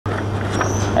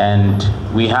And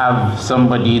we have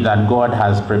somebody that God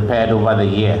has prepared over the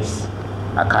years,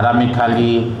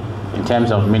 academically, in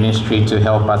terms of ministry, to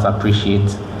help us appreciate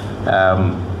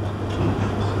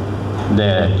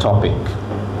the topic.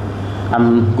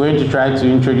 I'm going to try to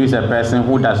introduce a person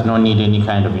who does not need any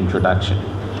kind of introduction.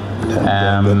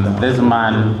 This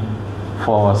man,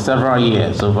 for several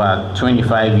years, over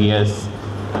 25 years,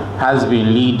 has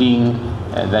been leading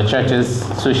the church's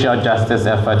social justice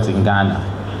efforts in Ghana.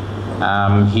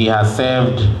 He has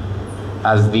served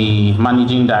as the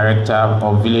managing director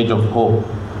of Village of Hope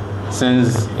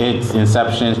since its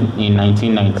inception in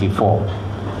 1994.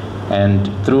 And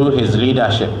through his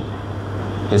leadership,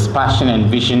 his passion and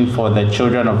vision for the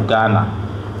children of Ghana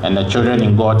and the children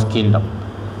in God's kingdom,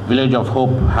 Village of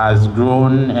Hope has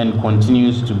grown and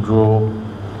continues to grow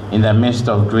in the midst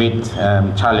of great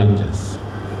challenges.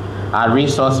 Our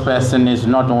resource person is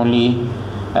not only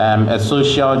a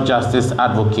social justice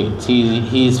advocate,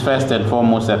 he is first and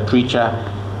foremost a preacher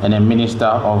and a minister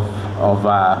of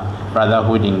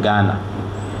brotherhood in Ghana.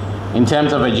 In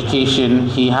terms of education,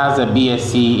 he has a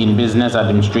BSc in business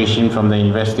administration from the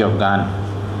University of Ghana.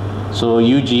 So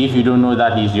UG, if you don't know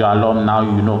that he's your alum, now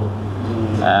you know.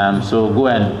 So go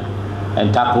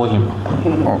and tackle him.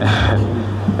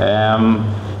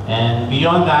 And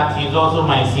beyond that, he's also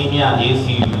my senior at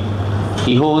ACU.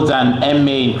 He holds an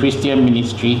MA in Christian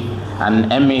Ministry and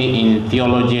MA in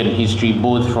Theology and History,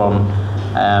 both from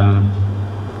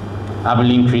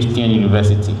Abilene Christian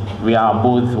University. We are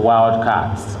both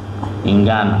wildcards in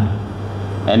Ghana.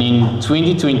 And in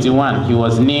 2021, he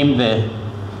was named the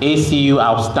ACU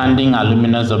Outstanding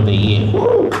Alumnus of the Year.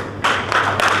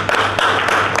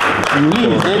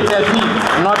 Please,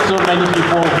 not so many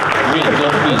people read, so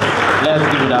please, let's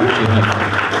give it up to him.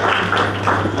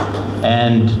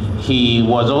 And he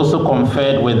was also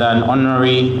conferred with an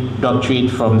honorary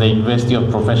doctorate from the University of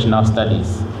Professional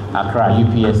Studies, Accra,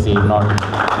 UPSA, North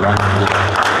London.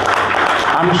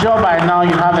 I'm sure by now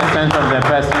you have a sense of the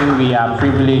person we are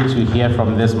privileged to hear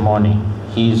from this morning.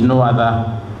 He is no other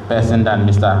person than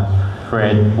Mr.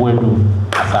 Fred Wedu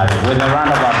ASARE. With a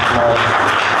round of applause,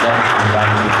 let's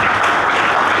invite him.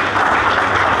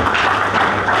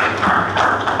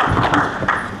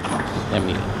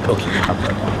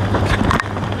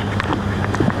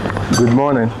 Good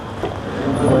morning.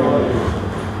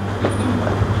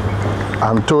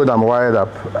 I'm told I'm wired up.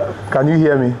 Can you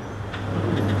hear me?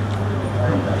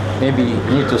 Maybe you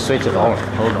need to switch it on.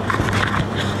 Hold on.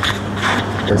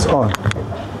 It's on.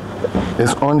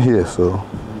 It's on here, so.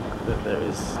 There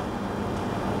is.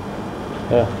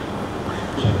 Yeah.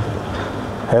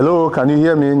 Hello, can you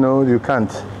hear me? No, you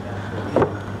can't.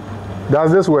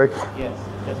 Does this work? Yes.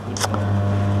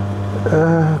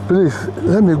 Please,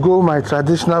 let me go my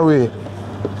traditional way.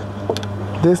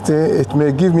 This thing, it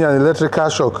may give me an electrical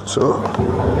shock, so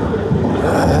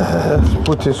let's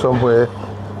put it somewhere.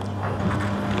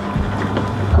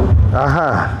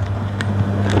 Aha.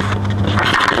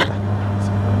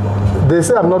 They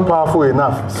say I'm not powerful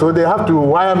enough, so they have to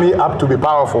wire me up to be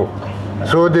powerful.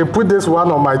 So they put this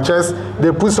one on my chest,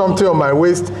 they put something on my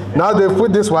waist, now they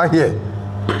put this one here,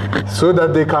 so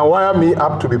that they can wire me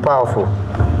up to be powerful.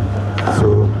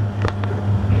 So,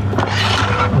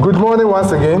 good morning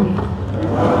once again.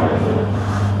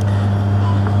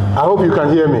 I hope you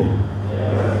can hear me.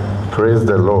 Praise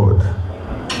the Lord.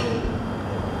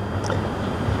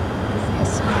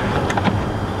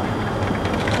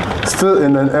 Still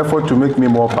in an effort to make me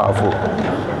more powerful.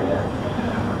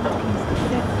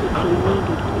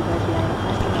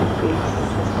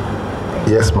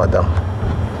 Yes, madam.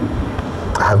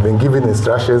 I have been given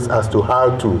instructions as to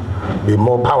how to be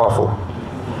more powerful.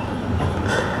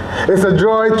 It's a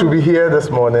joy to be here this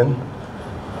morning.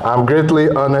 I'm greatly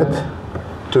honored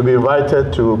to be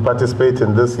invited to participate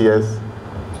in this year's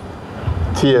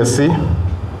TSC.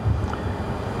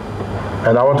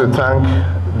 And I want to thank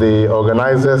the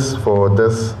organizers for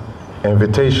this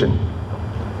invitation.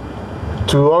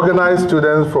 To organize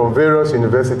students from various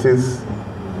universities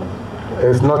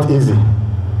is not easy.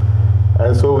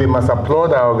 And so we must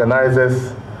applaud our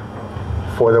organizers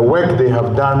for the work they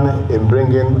have done in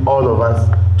bringing all of us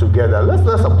together.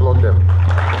 Let's applaud them.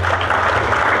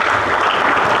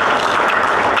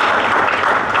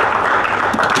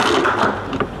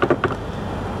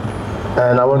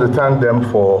 And I want to thank them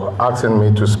for asking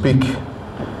me to speak.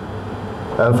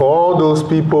 And for all those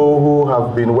people who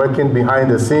have been working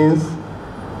behind the scenes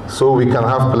so we can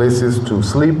have places to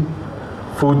sleep,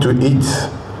 food to eat,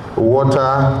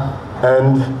 water,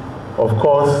 and of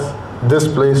course, this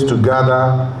place to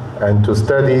gather and to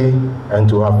study and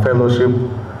to have fellowship.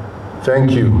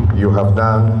 Thank you. You have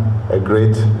done a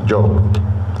great job.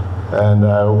 And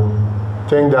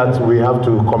think that we have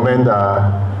to commend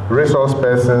our resource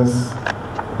persons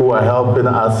who are helping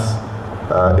us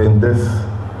in this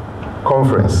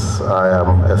conference. I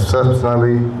am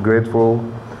exceptionally grateful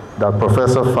that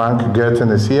Professor Frank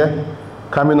Gerten is here,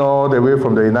 coming all the way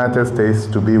from the United States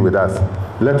to be with us.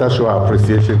 Let us show our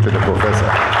appreciation to the professor.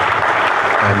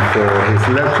 And for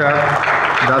his lecture,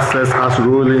 that sets us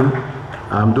rolling.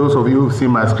 Those of you who've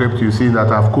seen my script, you see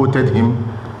that I've quoted him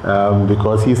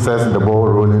because he sets the ball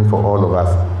rolling for all of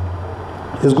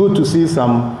us. It's good to see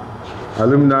some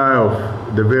alumni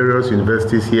of the various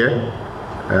universities here.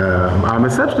 I'm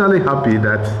exceptionally happy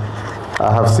that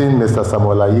I have seen Mr.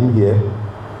 Samuel Ayim here.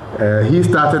 He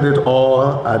started it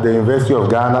all at the University of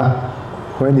Ghana.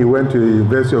 When he went to the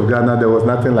University of Ghana, there was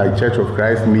nothing like Church of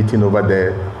Christ meeting over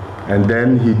there. And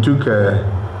then he took a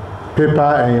paper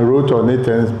and he wrote on it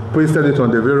and pasted it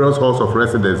on the various halls of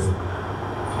residence.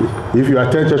 If you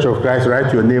attend Church of Christ,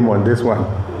 write your name on this one.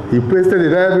 He pasted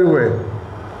it everywhere.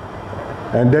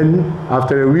 And then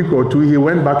after a week or two, he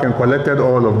went back and collected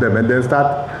all of them and then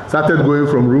started going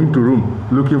from room to room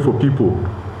looking for people.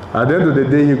 At the end of the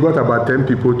day, he got about 10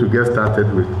 people to get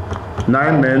started with.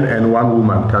 9 men and 1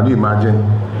 woman, can you imagine?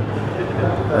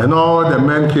 And all the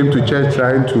men came to church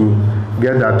trying to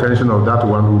get the attention of that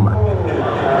 1 woman.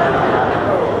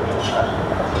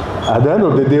 At the end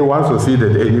of the day, one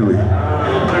succeeded anyway.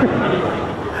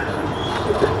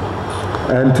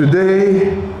 And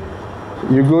today,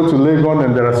 you go to Legon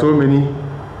and there are so many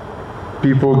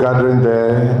people gathering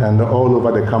there and all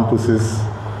over the campuses.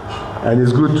 And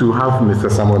it's good to have Mr.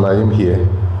 Samuel Ayim here.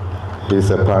 He's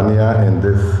a pioneer in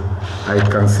this. I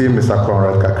can see Mr.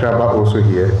 Conrad Kakraba also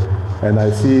here. And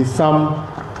I see some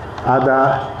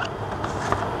other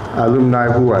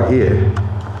alumni who are here.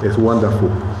 It's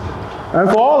wonderful. And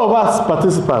for all of us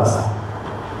participants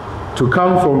to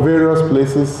come from various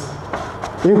places,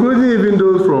 including even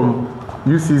those from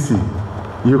UCC,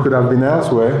 you could have been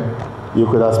elsewhere, you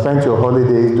could have spent your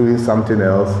holidays doing something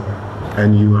else,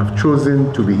 and you have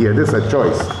chosen to be here. This is a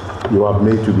choice you have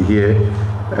made to be here,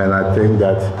 and I think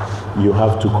that you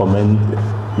have to commend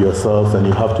yourselves and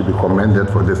you have to be commended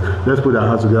for this. Let's put our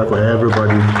hands together for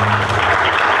everybody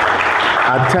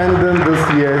attending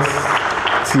this year's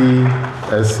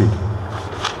TSC.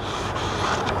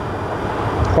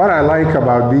 What I like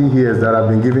about being here is that I've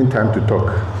been given time to talk.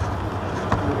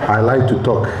 I like to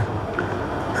talk.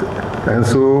 And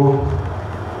so,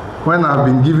 when I've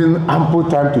been given ample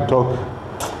time to talk,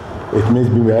 it makes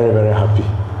me very, very happy.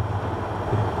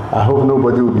 I hope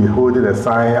nobody will be holding a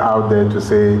sign out there to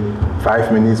say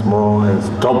 5 minutes more and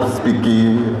stop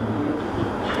speaking.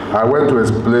 I went to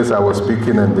a place I was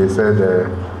speaking and they said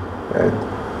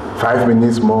 5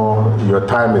 minutes more, your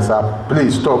time is up,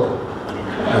 please stop.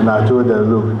 And I told them,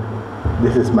 look,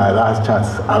 this is my last chance.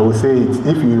 I will say it.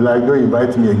 If you like, don't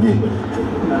invite me again.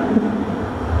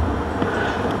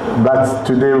 But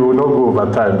today we will not go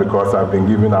over time because I've been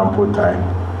given ample time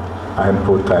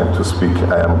to speak.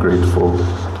 I am grateful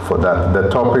for that. The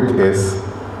topic is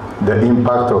the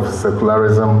impact of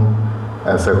secularism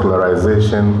and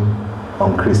secularization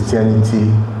on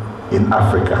Christianity in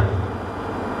Africa.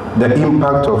 The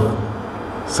impact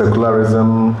of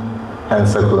secularism and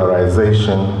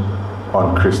secularization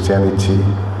on Christianity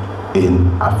in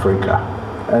Africa.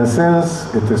 And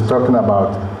since it is talking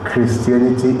about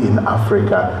Christianity in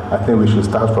Africa, I think we should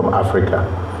start from Africa.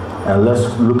 And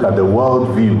let's look at the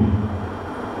worldview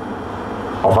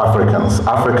of Africans,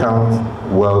 African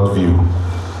worldview.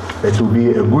 It will be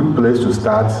a good place to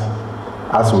start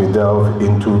as we delve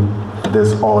into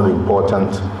this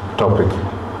all-important topic.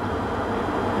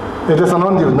 It is an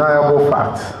undeniable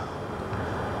fact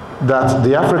that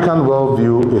the African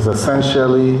worldview is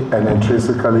essentially and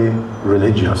intrinsically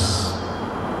religious.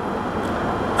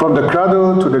 From the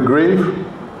cradle to the grave,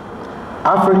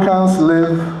 Africans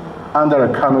live under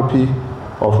a canopy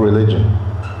of religion.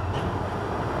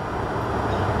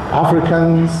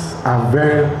 Africans are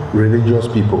very religious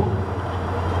people,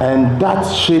 and that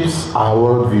shapes our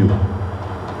worldview.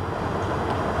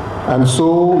 And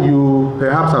so you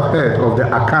perhaps have heard of the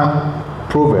Akan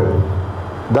proverb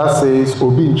that says,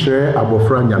 Obinche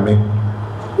abofra nyame,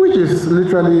 which is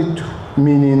literally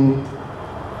meaning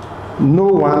no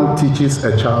one teaches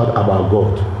a child about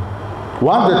God.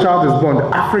 Once the child is born,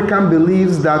 the African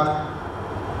believes that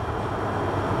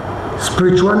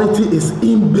spirituality is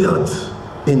inbuilt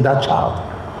in that child.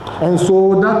 And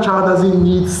so that child doesn't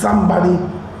need somebody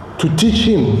to teach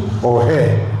him or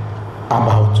her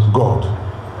about God.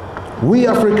 We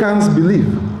Africans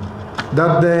believe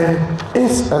that there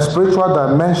is a spiritual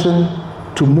dimension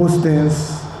to most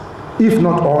things, if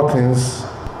not all things,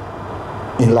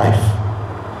 in life.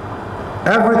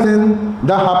 Everything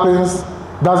that happens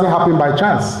doesn't happen by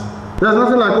chance. There's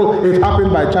nothing like, oh, it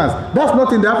happened by chance. That's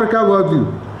not in the African worldview.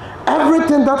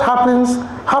 Everything that happens,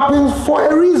 happens for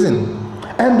a reason.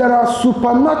 And there are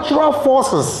supernatural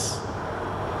forces.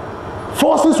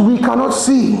 Forces we cannot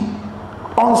see.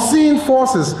 Unseen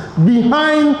forces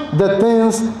behind the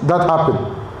things that happen.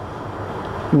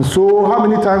 And so, how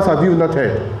many times have you not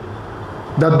heard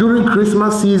that during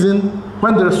Christmas season,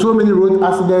 when there are so many road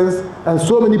accidents and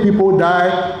so many people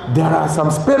die, there are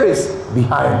some spirits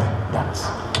behind that.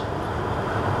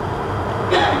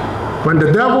 When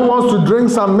the devil wants to drink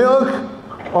some milk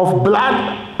of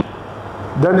blood,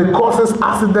 then it causes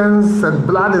accidents and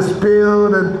blood is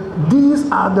spilled, and these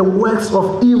are the works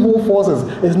of evil forces.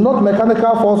 It's not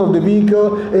mechanical force of the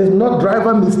vehicle, it's not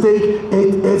driver mistake,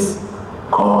 it is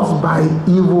caused by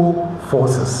evil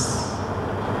forces.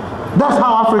 That's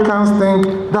how Africans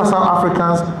think, that's how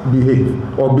Africans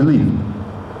behave or believe.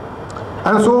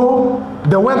 And so,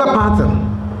 the weather pattern,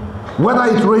 whether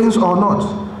it rains or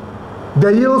not, the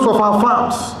yields of our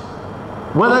farms,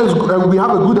 whether we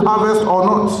have a good harvest or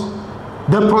not,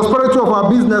 the prosperity of our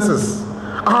businesses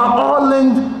are all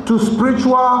linked to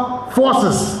spiritual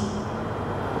forces.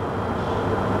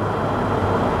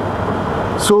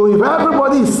 So if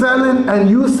everybody is selling and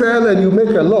you sell and you make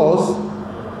a loss,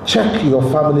 check your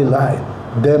family line.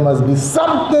 There must be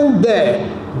something there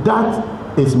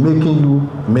that is making you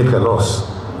make a loss.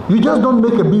 You just don't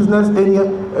make a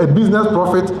business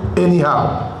profit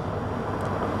anyhow.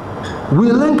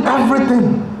 We link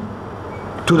everything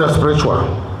to the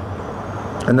spiritual.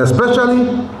 And especially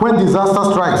when disaster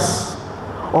strikes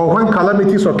or when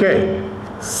calamities occur,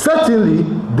 certainly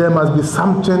there must be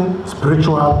something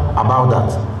spiritual about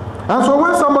that. And so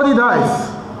when somebody dies,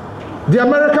 the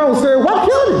American will say, what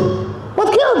killed him?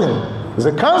 What killed him? Is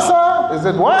it cancer? Is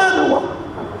it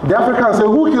what? The African will say,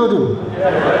 who killed him?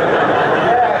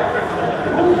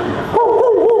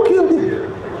 Who killed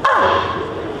him?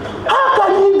 How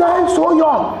can he die so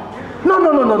young?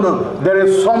 No. There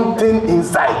is something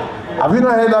inside. Have you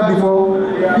not heard that before?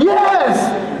 Yes.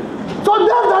 So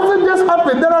death doesn't just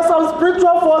happen. There are some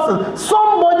spiritual forces.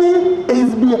 Somebody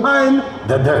is behind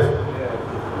the death.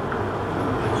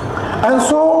 And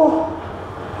so,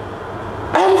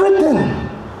 everything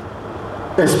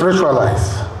is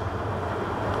spiritualized.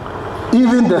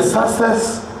 Even the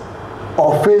success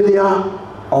or failure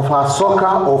of our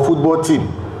soccer or football team.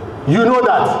 You know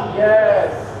that?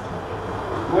 Yes.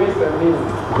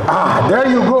 There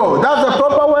you go. That's the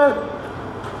proper word.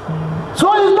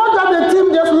 So it's not that the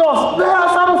team just lost. There are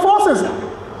some forces.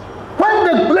 When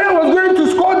the player was going to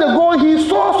score the goal, he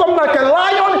saw something like a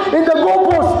lion in the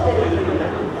goalpost.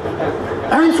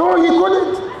 And so he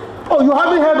couldn't. Oh, you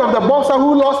haven't heard of the boxer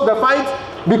who lost the fight?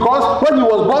 Because when he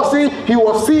was boxing, he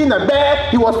was seeing a bear,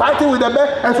 he was fighting with a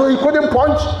bear, and so he couldn't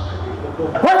punch.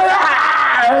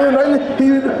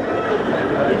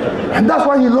 And that's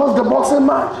why he lost the boxing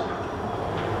match.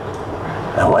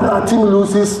 And when our team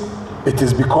loses, it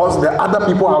is because the other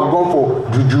people have gone for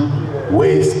juju,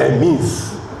 ways and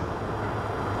means.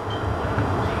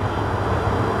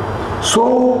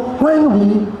 So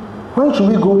when should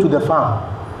we go to the farm?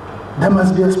 There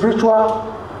must be a spiritual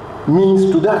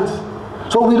means to that.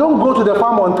 So we don't go to the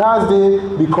farm on Thursday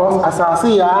because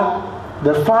ASARE,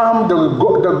 the farm, the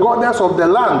goddess of the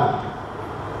land,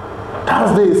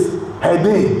 Thursday is her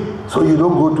day. So you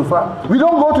don't go to farm. We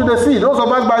don't go to the sea. Those of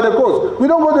us by the coast, we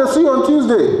don't go to the sea on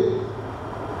Tuesday.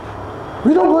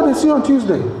 We don't go to the sea on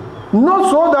Tuesday. Not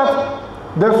so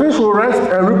that the fish will rest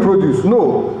and reproduce.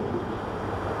 No.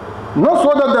 Not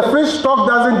so that the fish stock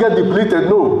doesn't get depleted.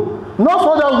 No. Not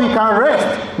so that we can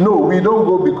rest. No, we don't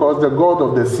go because the God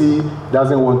of the sea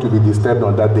doesn't want to be disturbed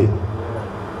on that day.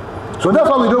 So that's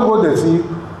why we don't go to the sea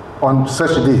on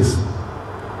such days.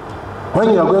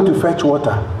 When you are going to fetch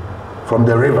water from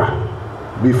the river,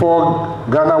 before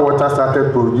Ghana Water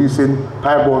started producing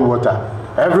pipe-borne water,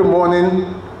 every morning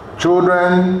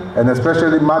children and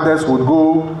especially mothers would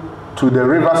go to the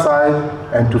riverside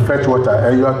and to fetch water.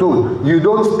 And you are told, you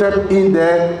don't step in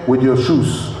there with your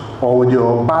shoes or with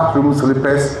your bathroom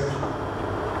slippers.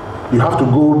 You have to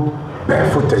go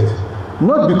barefooted.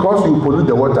 Not because you pollute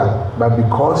the water, but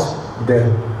because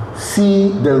the sea,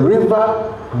 the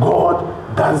river God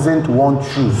doesn't want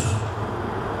shoes.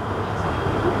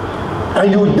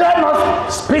 And you dare not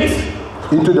spit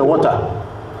into the water.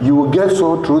 You will get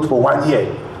sore throat for 1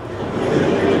 year.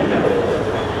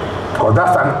 Because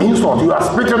that's an insult. You are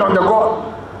spitting on the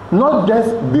God. Not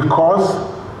just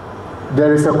because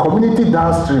there is a community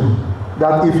downstream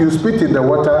that if you spit in the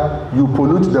water, you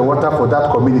pollute the water for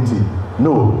that community.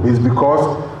 No, it's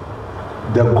because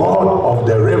the God of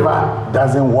the river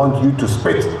doesn't want you to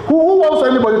spit. Who wants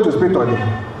anybody to spit on him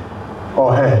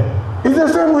or her? It's the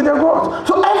same with the gods.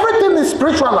 So everything is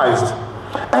spiritualized.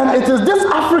 And it is this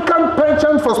African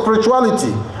penchant for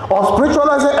spirituality, or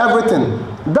spiritualizing everything,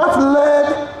 that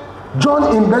led John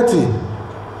Mbeki,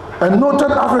 a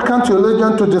noted African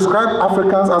theologian, to describe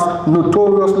Africans as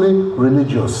notoriously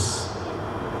religious.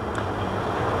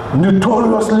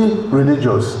 Notoriously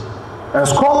religious. And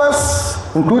scholars,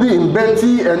 including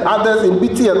Mbeki and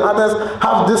others,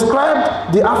 have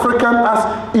described the African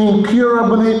as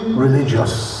incurably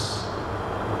religious.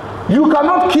 You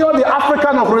cannot cure the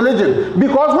African of religion,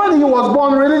 because when he was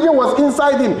born, religion was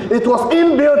inside him. It was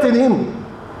inbuilt in him.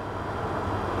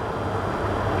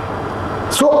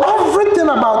 So everything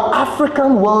about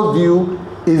African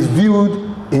worldview is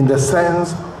viewed in the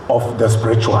sense of the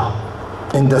spiritual,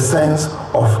 in the sense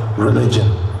of religion.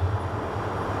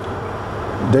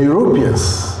 The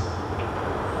Europeans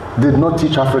did not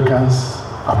teach Africans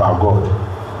about God.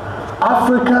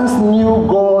 Africans knew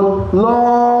God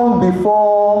long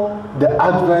before the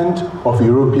advent of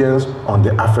Europeans on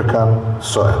the African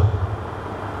soil.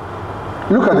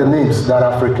 Look at the names that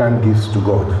African gives to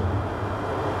God.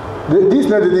 These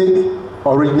names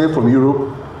originate from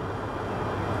Europe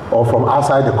or from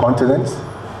outside the continent,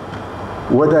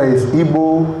 whether it's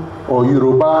Igbo or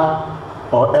Yoruba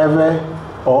or Ewe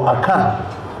or Akan,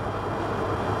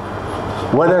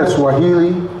 whether it's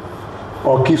Swahili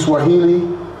or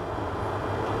Kiswahili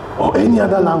or any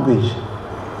other language.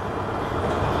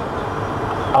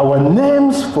 Our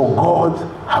names for God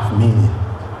have meaning.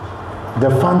 The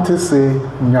Fantas say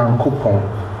Nyankopon.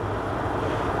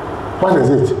 What is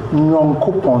it?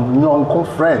 Nyankopon,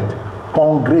 Nyanko friend,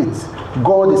 Pon great.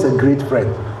 God is a great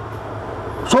friend.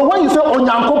 So when you say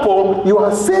Onyankopon, you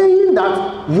are saying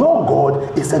that your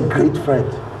God is a great friend.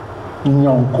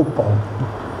 Nyankopon.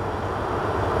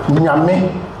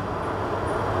 Nyame.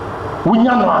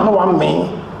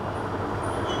 Winyano.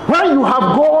 When you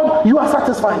have God, you are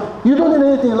satisfied. You don't need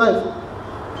anything in life.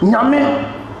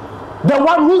 Nyame. The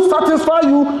one who satisfies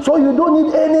you, so you don't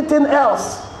need anything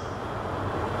else.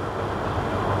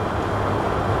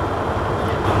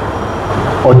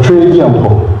 Or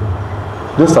Tradiampo.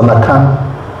 This is an Akan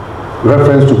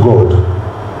reference to God.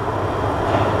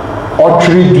 Or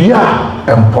Tridia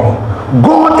Empon.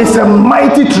 God is a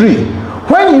mighty tree.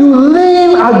 When you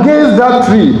lean against that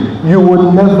tree, you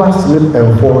will never slip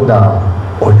and fall down.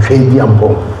 Or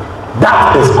Tradiampo.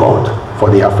 That is God for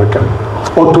the African.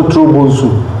 Or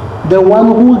Totrobonsu. The one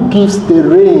who gives the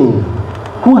rain,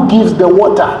 who gives the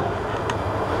water.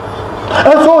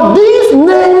 And so these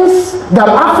names that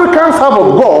Africans have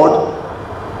of God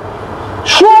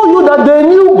show you that they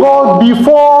knew God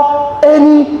before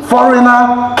any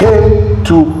foreigner came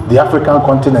to the African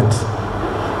continent.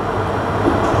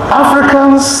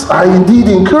 Africans are indeed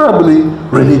incurably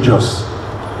religious.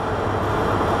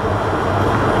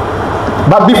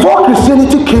 But before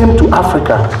Christianity came to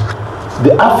Africa,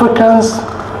 the Africans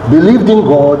believed in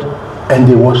God and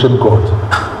they worshiped God.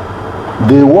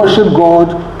 They worshiped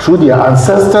God through their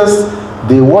ancestors.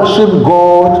 They worshiped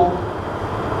God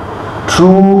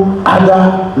through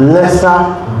other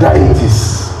lesser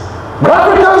deities. But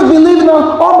Africans believed in an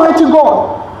Almighty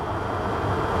God.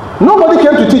 Nobody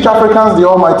came to teach Africans the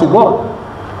Almighty God.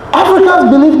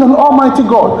 Africans believed in an Almighty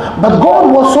God. But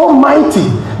God was so mighty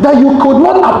that you could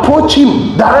not approach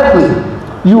him directly.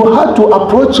 You had to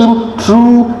approach him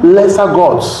through lesser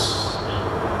gods.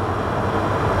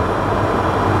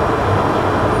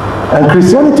 And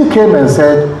Christianity came and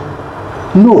said,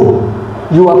 no,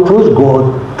 you approach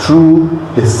God through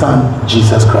his Son,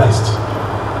 Jesus Christ.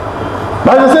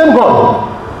 By the same God.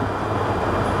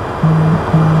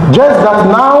 Just that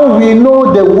now we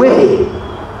know the way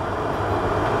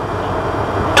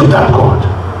to that God.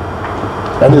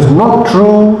 And it's not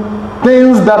through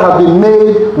things that have been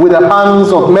made with the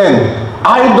hands of men,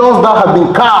 idols that have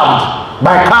been carved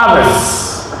by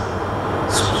carvers,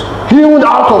 hewn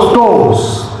out of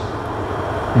stones.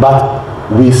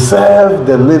 But we serve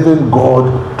the living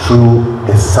God through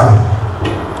his Son.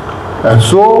 And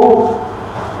so,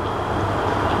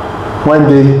 when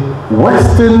the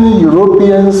Western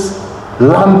Europeans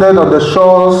landed on the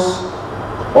shores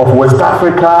of West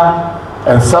Africa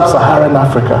and Sub-Saharan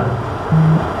Africa,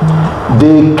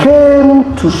 they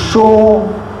came to show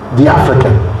the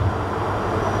African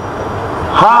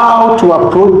how to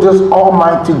approach this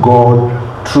Almighty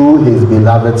God through his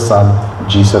beloved Son,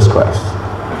 Jesus Christ.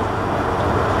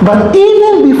 But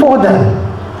even before then,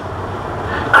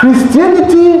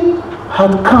 Christianity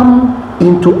had come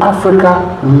into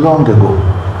Africa long ago.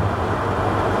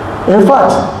 In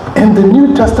fact, in the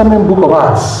New Testament book of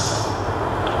Acts,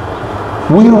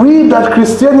 We read that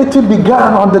Christianity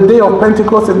began on the day of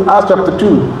Pentecost in Acts chapter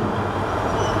 2.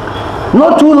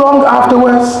 Not too long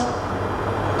afterwards,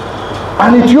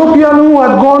 an Ethiopian who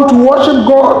had gone to worship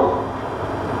God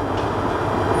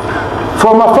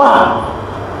from afar,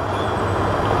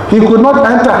 he could not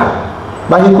enter,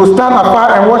 but he could stand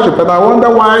afar and worship. And I wonder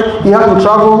why he had to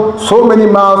travel so many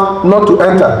miles not to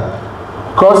enter.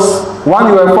 Because one,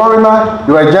 you are a foreigner,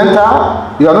 you are a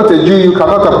Gentile, you are not a Jew, you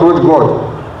cannot approach God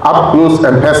up close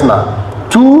and personal.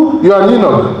 Two, you are an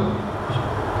Enoch,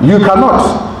 you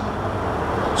cannot.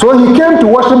 So he came to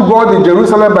worship God in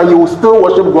Jerusalem, but he would still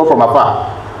worship God from afar.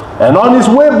 And on his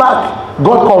way back,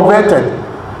 God converted.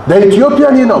 The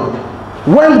Ethiopian Enoch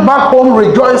went back home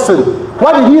rejoicing.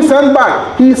 What did he send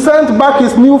back? He sent back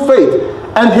his new faith.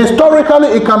 And historically,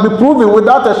 it can be proven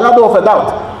without a shadow of a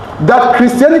doubt that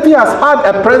Christianity has had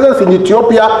a presence in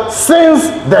Ethiopia since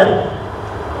then.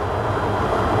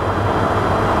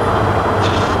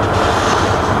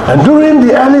 And during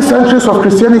the early centuries of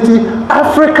Christianity,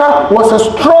 Africa was a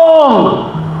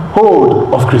strong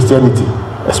hold of Christianity,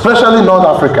 especially North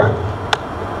Africa,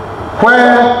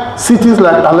 where cities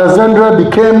like Alexandria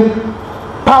became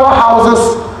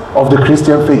powerhouses of the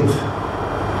Christian faith,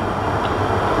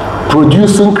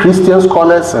 producing Christian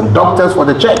scholars and doctors for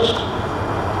the church.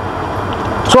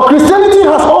 So Christianity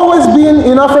has always been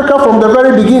in Africa from the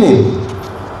very beginning.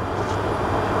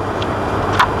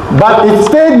 But it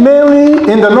stayed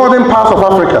mainly in the northern parts of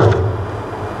Africa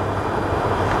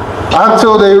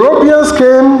until the Europeans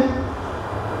came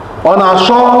on our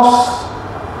shores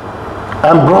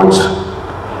and brought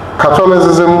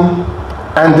Catholicism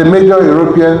and the major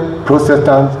European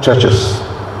Protestant churches.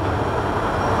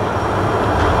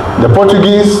 The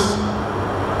Portuguese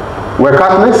were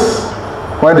Catholics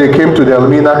when they came to the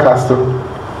Elmina castle.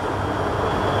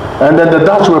 And then the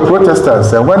Dutch were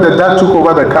Protestants. And when the Dutch took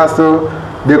over the castle,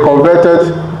 they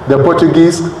converted the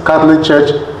Portuguese Catholic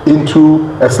Church into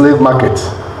a slave market.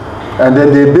 And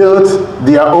then they built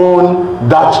their own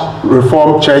Dutch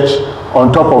Reformed Church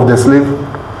on top of the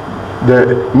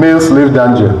male slave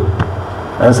dungeon.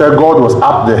 And said God was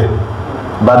up there.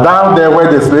 But down there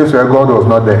where the slaves were, God was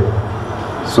not there.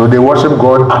 So they worshiped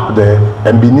God up there,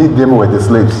 and beneath them were the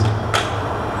slaves.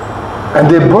 And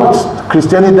they brought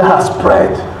Christianity that has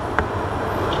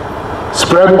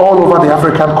spread all over the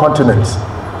African continent.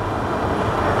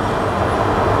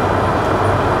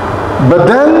 But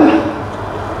then,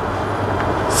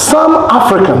 some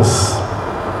Africans,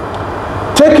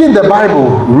 taking the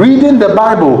Bible, reading the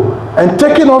Bible, and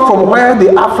taking off from where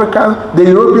the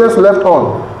Europeans left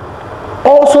on,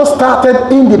 also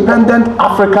started independent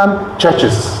African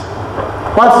churches.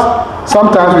 What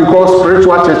sometimes we call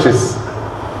spiritual churches.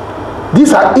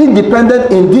 These are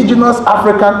independent, indigenous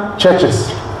African churches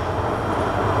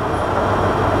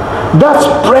that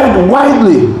spread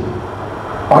widely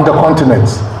on the continent,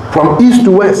 from east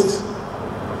to west,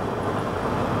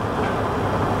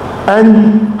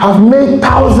 and have made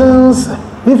thousands,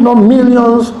 if not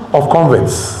millions, of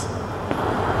converts.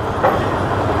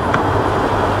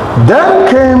 Then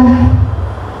came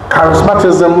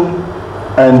charismatism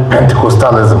and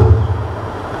Pentecostalism,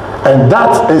 and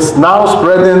that is now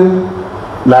spreading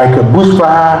like a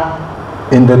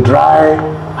bushfire in the dry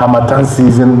Harmattan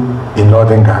season in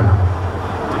northern Ghana.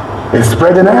 It's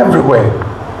spreading everywhere.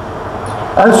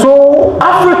 And so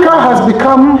Africa has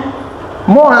become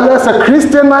more or less a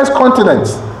Christianized continent.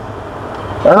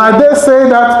 And I dare say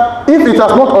that if it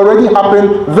has not already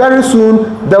happened, very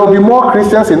soon there will be more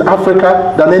Christians in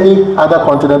Africa than any other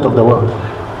continent of the world.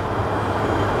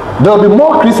 There will be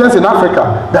more Christians in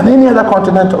Africa than any other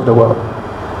continent of the world.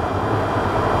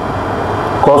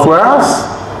 Because whereas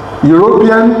Europe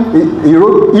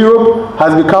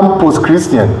has become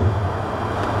post-Christian,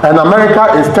 and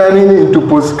America is turning into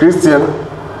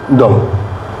post-Christendom,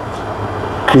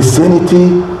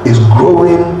 Christianity is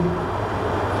growing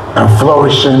and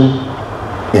flourishing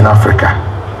in Africa.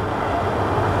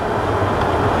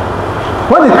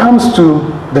 When it comes to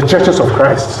the churches of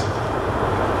Christ,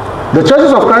 the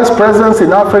churches of Christ's presence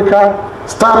in Africa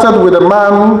started with a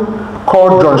man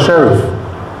called John Sheriff,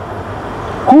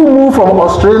 who moved from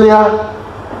Australia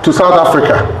to South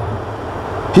Africa.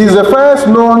 He's the first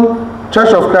known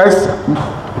Church of Christ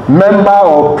member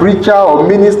or preacher or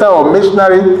minister or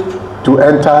missionary to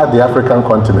enter the African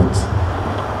continent.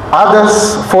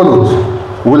 Others followed.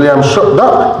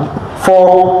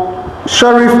 For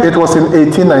Sheriff, it was in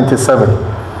 1897.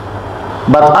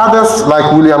 But others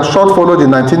like William Short followed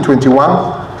in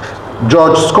 1921.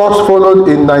 George Scott followed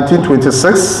in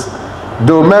 1926.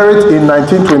 Doe Merritt in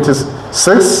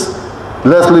 1926.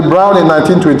 Leslie Brown in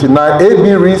 1929,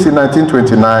 A.B. Rees in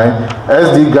 1929,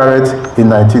 S.D. Garrett in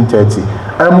 1930.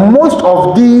 And most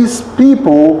of these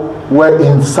people were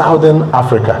in Southern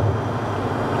Africa.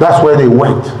 That's where they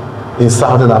went, in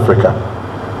Southern Africa.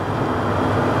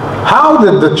 How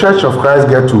did the Church of Christ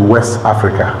get to West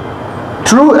Africa?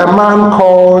 Through a man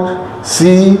called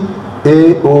ASARE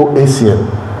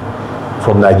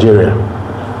from Nigeria.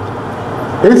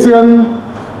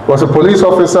 ASARE was a police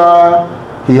officer.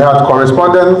 He had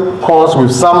correspondence calls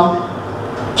with some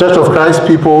Church of Christ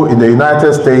people in the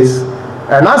United States.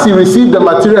 And as he received the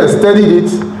material and studied it,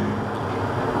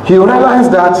 he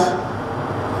realized that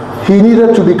he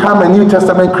needed to become a New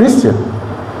Testament Christian.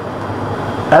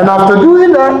 And after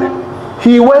doing that,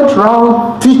 he went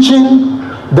around teaching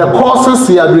the courses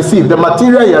he had received, the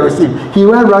material he had received. He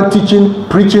went around teaching,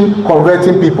 preaching,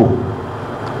 converting people.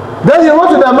 Then he went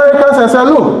to the Americans and said,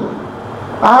 look,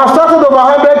 I have started over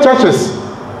 100 churches.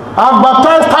 I've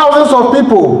baptized thousands of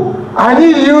people. I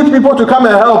need you people to come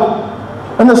and help.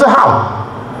 And they said, how?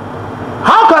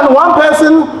 How can one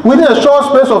person within a short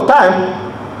space of time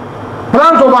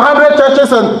plant over 100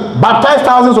 churches and baptize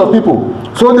thousands of people?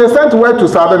 So they sent word to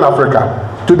Southern Africa,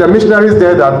 to the missionaries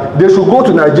there, that they should go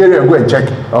to Nigeria and go and check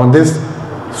on this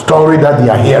story that they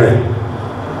are hearing.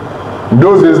 In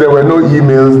those days, there were no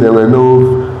emails, there were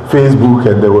no Facebook,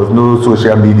 and there was no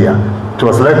social media. It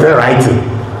was letter writing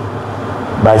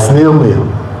by snail mail.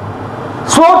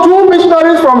 So 2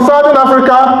 missionaries from Southern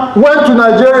Africa went to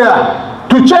Nigeria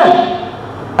to check.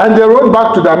 And they wrote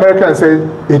back to the American and said,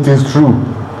 it is true.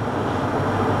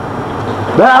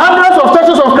 There are hundreds of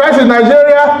churches of Christ in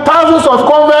Nigeria, thousands of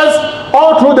converts,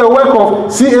 all through the work of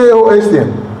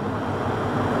ASARE.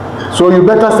 So you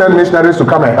better send missionaries to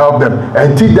come and help them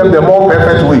and teach them the more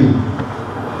perfect way.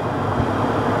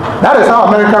 That is how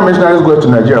American missionaries go to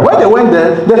Nigeria. When they went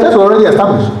there, the church was already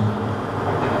established.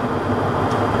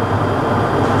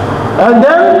 And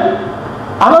then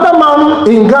another man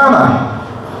in Ghana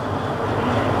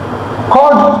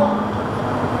called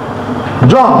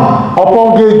John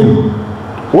Opongedu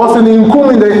was in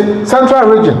Nkum in the central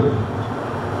region.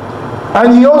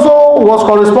 And he also was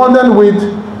correspondent with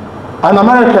an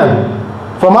American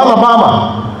from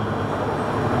Alabama.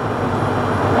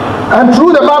 And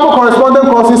through the Bible correspondence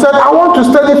course, he said, I want to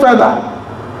study further.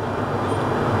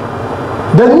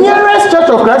 The nearest Church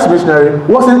of Christ missionary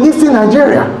was in Eastern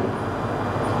Nigeria.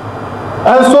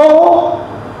 And so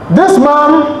this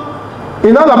man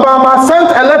in Alabama sent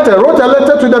a letter, wrote a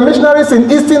letter to the missionaries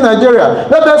in Eastern Nigeria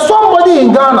that there's somebody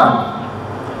in Ghana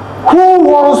who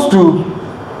wants to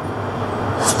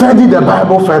study the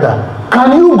Bible further.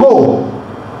 Can you go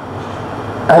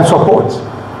and support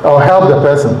or help the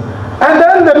person? And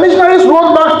then the missionaries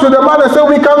wrote back to the man and said,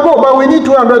 we can go, but we need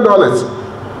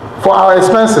 $200 for our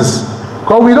expenses.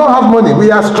 Because we don't have money. We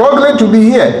are struggling to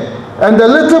be here. And the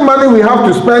little money we have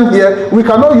to spend here, we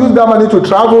cannot use that money to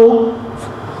travel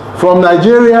from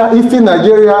Nigeria, Eastern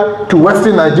Nigeria, to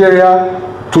Western Nigeria,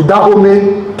 to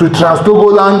Dahomey, to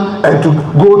Trans-Togoland, and to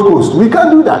Gold Coast. We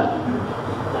can't do that.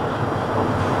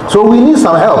 So we need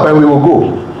some help, and we will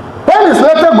go. When his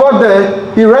letter got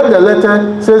there, he read the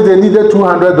letter, says they needed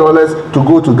 $200 to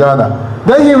go to Ghana.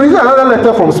 Then he read another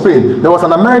letter from Spain. There was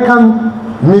an American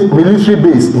military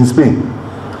base in Spain.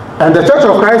 And the Church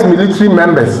of Christ military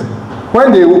members,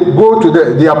 when they go to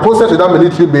they are posted to that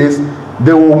military base,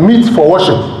 they will meet for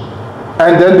worship.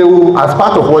 And then they will, as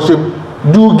part of worship,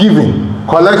 do giving,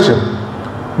 collection.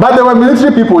 But they were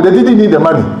military people, they didn't need the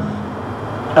money.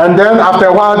 And then after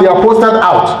a while, they are posted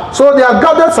out. So they had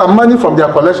gathered some money from their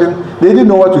collection. They didn't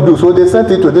know what to do. So they sent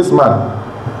it to this man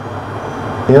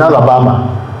in Alabama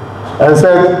and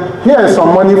said, here is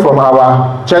some money from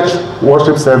our church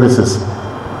worship services.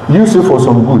 Use it for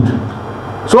some good.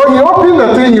 So he opened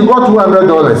the thing, he got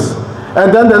 $200.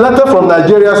 And then the letter from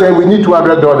Nigeria saying we need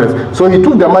 $200. So he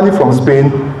took the money from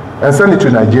Spain and sent it to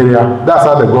Nigeria. That's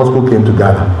how the gospel came to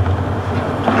Ghana.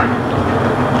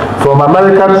 From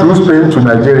America through Spain to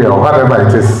Nigeria, or whatever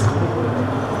it is.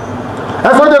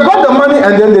 And so they got the money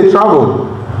and then they traveled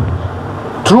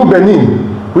through Benin,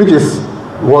 which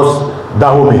was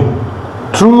Dahomey,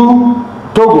 through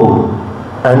Togo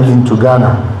and into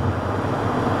Ghana,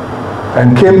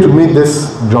 and came to meet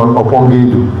this John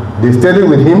Opongedu. They studied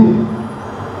with him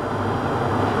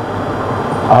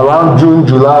around June,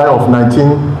 July of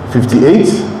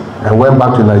 1958 and went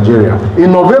back to Nigeria.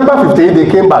 In November 58, they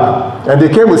came back. And they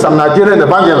came with some Nigerian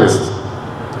evangelists.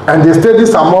 And they studied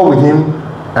some more with him,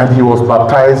 and he was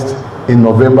baptized in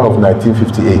November of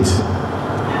 1958.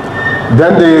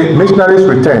 Then the missionaries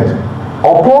returned.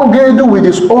 Opongedu, with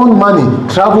his own money,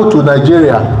 traveled to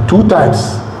Nigeria 2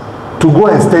 times to go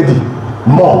and study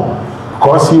more,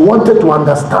 because he wanted to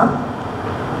understand.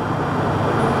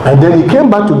 And then he came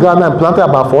back to Ghana and planted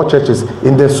about 4 churches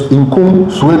in the Nkum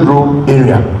Swedro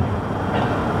area.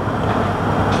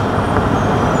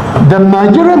 The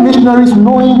Nigerian missionaries,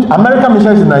 knowing, American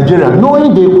missionaries in Nigeria,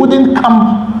 knowing they couldn't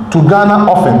come to Ghana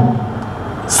often,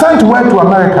 sent word to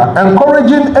America,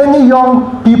 encouraging any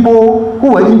young people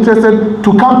who were interested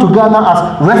to come to Ghana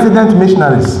as resident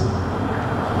missionaries.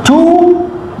 2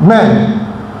 men,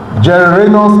 Jerry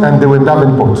Reynolds and Dewey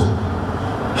Davenport,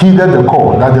 heeded the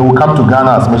call that they would come to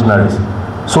Ghana as missionaries.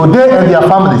 So they and their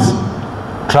families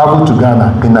traveled to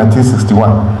Ghana in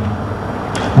 1961.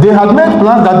 They had made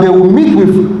plans that they would meet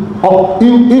with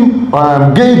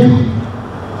Gaidu,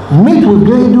 meet with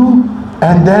Gaidu,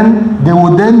 and then they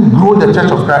would then grow the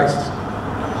Church of Christ.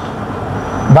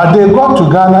 But they got to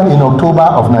Ghana in October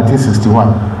of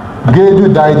 1961.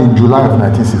 Gaidu died in July of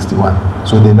 1961,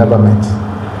 so they never met.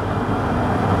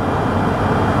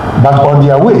 But on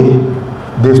their way,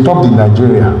 they stopped in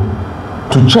Nigeria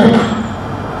to check,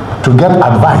 to get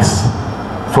advice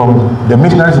from the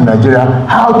missionaries in Nigeria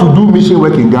how to do mission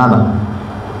work in Ghana.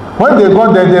 When they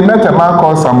got there, they met a man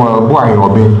called Samuel Boahi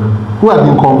Obe, who had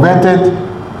been converted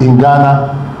in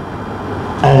Ghana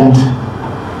and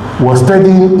was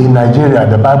studying in Nigeria at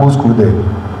the Bible school there.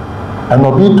 And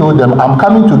Obi told them, I'm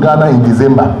coming to Ghana in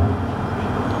December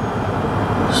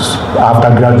after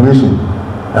graduation.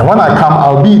 And when I come,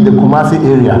 I'll be in the Kumasi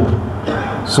area.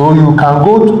 So you can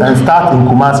go and start in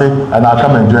Kumasi and I'll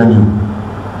come and join you.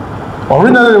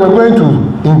 Originally they were going to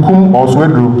Nkum or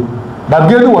Swedru, but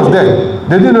Gaidu was there.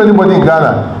 They didn't know anybody in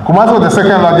Ghana. Kumasi was the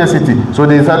 2nd largest city, so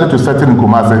they decided to settle in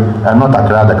Kumasi and not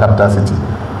Accra, the capital city.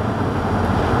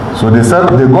 So they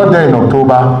got there in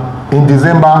October. In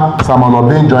December, Samuel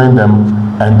Obeng joined them,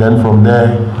 and then from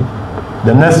there,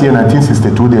 the next year,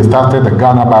 1962, they started the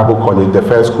Ghana Bible College, the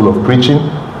first school of preaching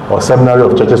or seminary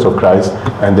of Churches of Christ,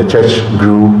 and the church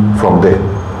grew from there.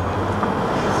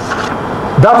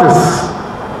 That is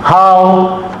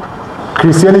how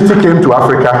Christianity came to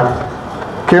Africa,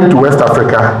 came to West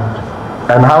Africa,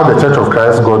 and how the Church of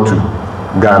Christ got to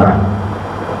Ghana.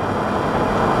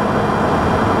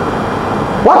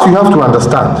 What you have to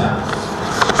understand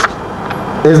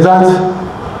is that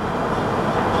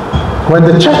when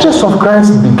the Churches of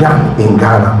Christ began in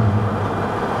Ghana,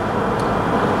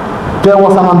 there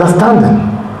was an understanding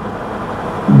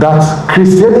that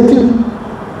Christianity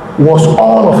was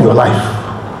all of your life.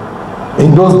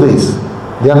 In those days,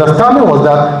 the understanding was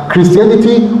that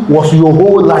Christianity was your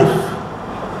whole life.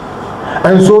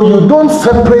 And so you don't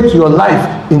separate your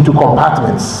life into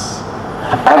compartments.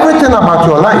 Everything about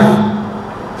your life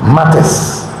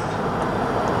matters.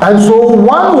 And so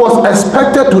one was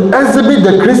expected to exhibit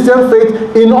the Christian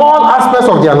faith in all aspects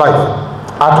of their life.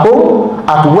 At home,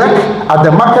 at work, at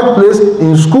the marketplace,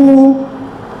 in school,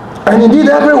 and indeed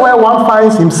everywhere one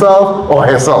finds himself or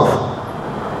herself.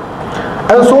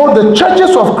 And so the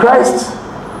Churches of Christ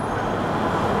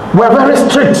were very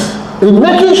strict in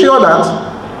making sure that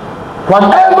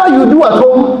whatever you do at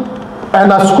home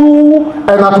and at school and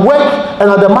at work and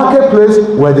at the marketplace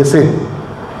were the same.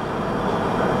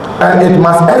 And it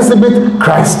must exhibit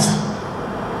Christ.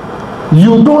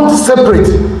 You don't separate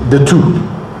the two.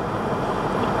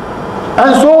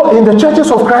 And so in the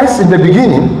Churches of Christ in the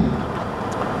beginning,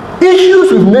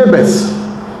 issues with neighbors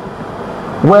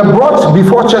were brought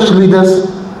before church leaders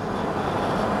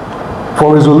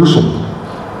for resolution.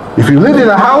 If you lived in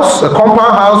a house, a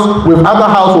compound house with other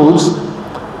households,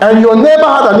 and your neighbor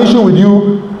had an issue with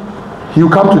you, you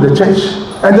come to the church.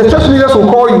 And the church leaders will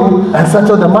call you and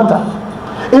settle the matter.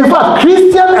 In fact,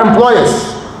 Christian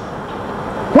employers,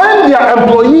 when their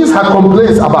employees had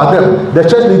complaints about them, the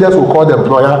church leaders will call the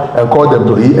employer and call the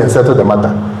employee and settle the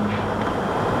matter.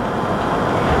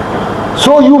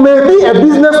 So you may be a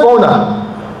business owner.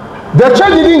 The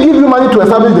church didn't give you money to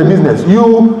establish the business.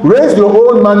 You raise your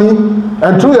own money,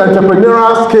 and through your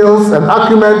entrepreneurial skills and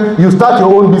acumen, you start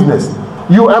your own business.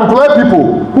 You employ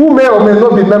people who may or may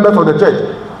not be members of the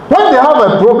church. When they have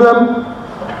a problem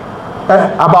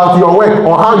about your work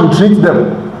or how you treat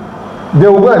them, they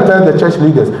will go and tell the church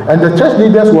leaders. And the church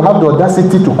leaders will have the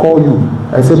audacity to call you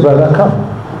and say, brother, come,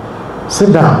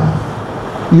 sit down.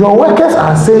 Your workers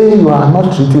are saying you are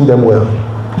not treating them well.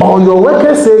 Or your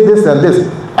workers say this and this.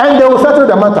 And they will settle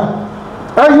the matter.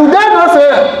 And you dare not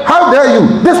say, how dare you?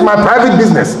 This is my private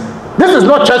business. This is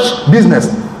not church business.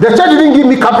 The church didn't give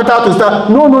me capital to start.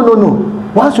 No, no, no, no.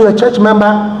 Once you're a church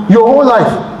member, your whole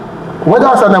life, whether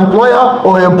as an employer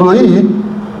or employee,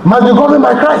 must be governed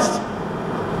by Christ.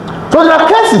 So there are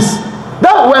cases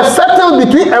that were settled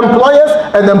between employers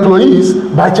and employees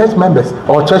by church members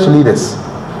or church leaders.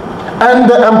 And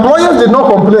the employers did not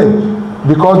complain.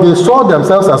 because they saw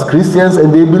themselves as Christians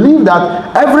and they believed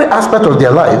that every aspect of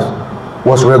their life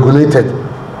was regulated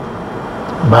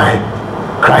by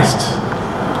Christ.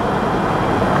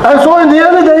 And so in the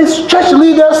early days, church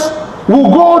leaders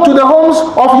will go to the homes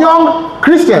of young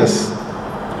Christians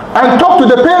and talk to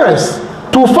the parents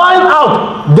to find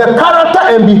out the character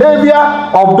and behavior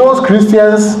of those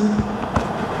Christians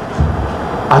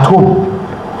at home.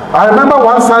 I remember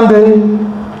one Sunday,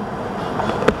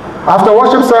 after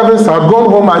worship service, I had gone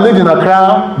home. I lived in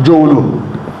Accra, Jolu.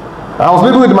 I was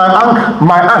living with my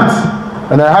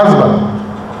aunt and her husband.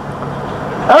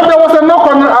 And there was a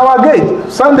knock on our gate,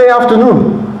 Sunday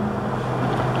afternoon.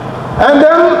 And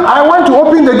then I went to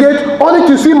open the gate only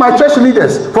to see my church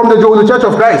leaders from the Jolu Church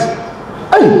of Christ.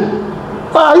 Hey,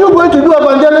 are you going to do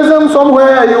evangelism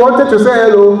somewhere? You wanted to say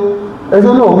hello? I said,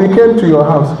 no, we came to your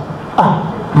house.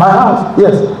 Ah, my house?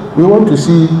 Yes, we want to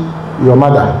see your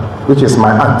mother, which is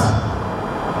my aunt.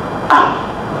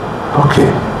 Ah, okay.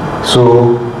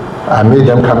 So I made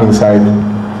them come inside.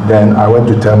 Then I went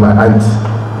to tell my aunt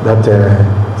that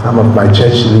some of my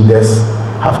church leaders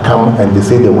have come and they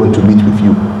say they want to meet with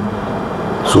you.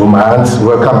 So my aunt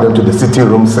welcomed them to the sitting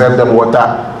room, served them water.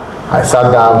 I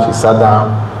sat down, she sat down,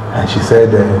 and she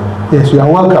said, yes, you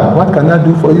are welcome. What can I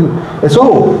do for you? And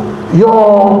so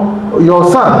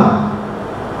your son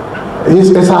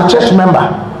is our church member.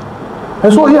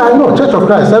 And so, yeah, I know, Church of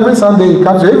Christ, every Sunday he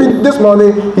comes here. Even this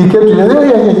morning, he came to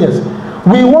me. Yes.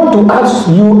 We want to ask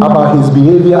you about his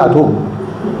behavior at home.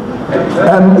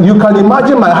 And you can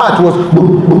imagine my heart was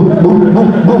boom, boom, boom,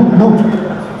 boom, boom, boom.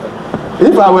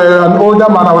 If I were an older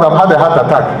man, I would have had a heart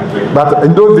attack. But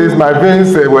in those days, my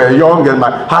veins were young and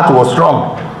my heart was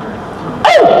strong.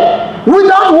 Hey,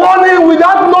 without warning,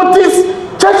 without notice,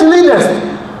 church leaders,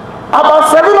 about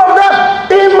 7 of them,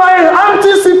 in my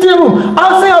auntie's sitting room,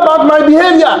 asking about my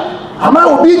behavior. Am I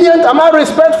obedient? Am I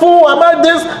respectful? Am I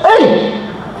this? Hey!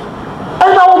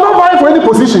 And I was not vying for any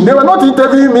position. They were not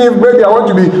interviewing me, maybe I want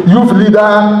to be youth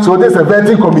leader, so there's a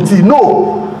vetting committee.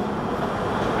 No.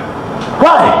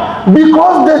 Why?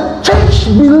 Because the church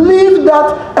believed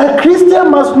that a Christian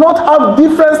must not have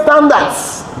different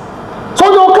standards. So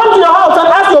they will come to your house and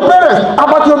ask your parents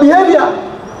about your behavior.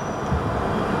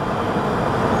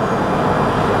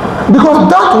 Because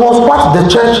that was what the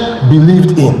church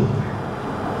believed in.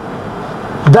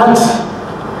 That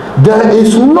there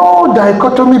is no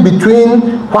dichotomy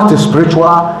between what is spiritual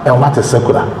and what is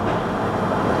secular.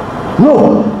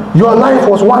 No, your life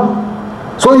was one.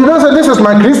 So you don't say this is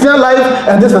my Christian life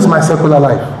and this is my secular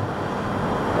life.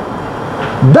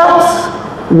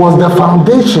 That was the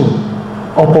foundation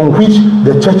upon which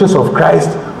the churches of Christ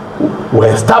were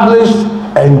established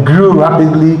and grew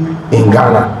rapidly in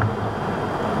Ghana.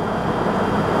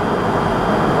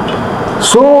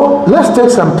 So let's take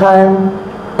some time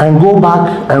and go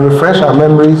back and refresh our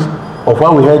memories of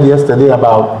what we heard yesterday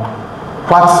about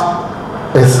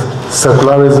what is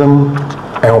secularism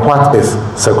and what is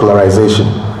secularization.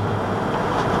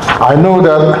 I know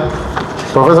that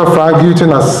Professor Frank Newton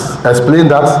has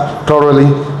explained that thoroughly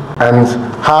and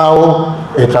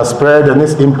how it has spread and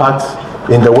its impact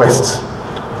in the West.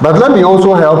 But let me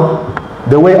also help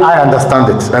the way I understand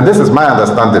it, and this is my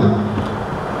understanding.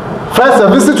 First, a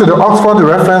visit to the Oxford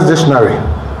Reference Dictionary,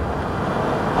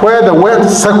 where the word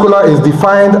secular is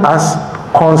defined as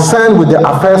concerned with the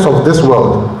affairs of this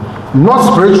world,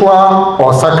 not spiritual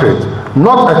or sacred,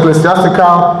 not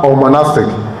ecclesiastical or monastic.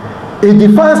 It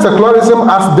defines secularism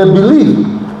as the belief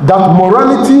that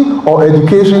morality or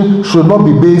education should not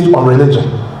be based on religion.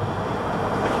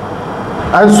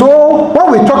 And so,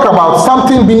 when we talk about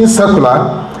something being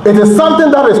secular, it is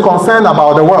something that is concerned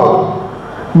about the world,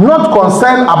 not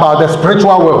concerned about the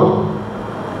spiritual world,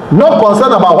 not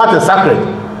concerned about what is sacred.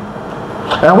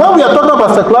 And when we are talking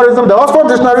about secularism, the Oxford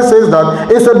Dictionary says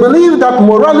that it's a belief that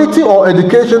morality or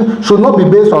education should not be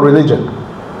based on religion.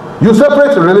 You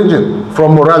separate religion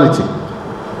from morality.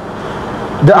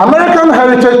 The American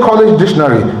Heritage College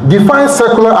Dictionary defines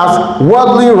secular as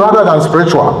worldly rather than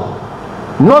spiritual,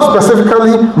 not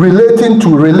specifically relating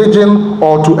to religion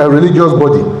or to a religious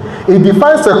body. It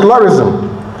defines secularism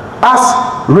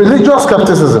as religious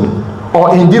skepticism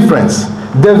or indifference,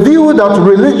 the view that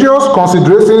religious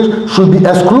considerations should be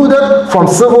excluded from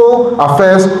civil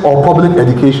affairs or public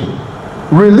education.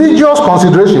 Religious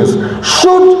considerations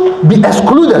should be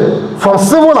excluded from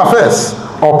civil affairs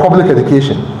or public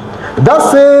education. That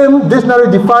same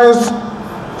dictionary defines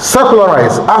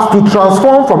secularize as to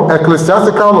transform from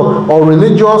ecclesiastical or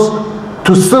religious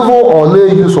to civil or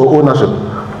lay use or ownership,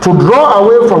 to draw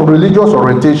away from religious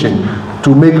orientation,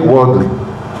 to make worldly.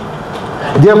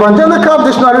 The Evangelical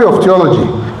Dictionary of Theology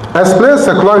explains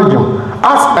secularism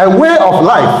as a way of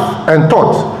life and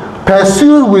thought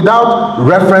pursued without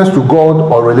reference to God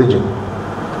or religion.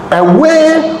 A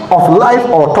way of life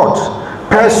or thought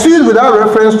pursued without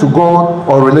reference to God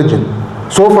or religion.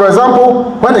 So, for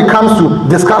example, when it comes to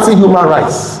discussing human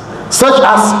rights, such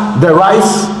as the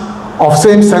rights of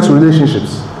same-sex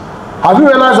relationships, have you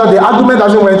realized that the argument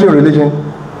doesn't mention religion?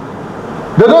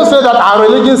 They don't say that our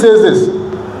religion says this.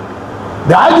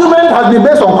 The argument has been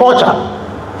based on culture,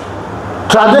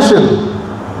 tradition,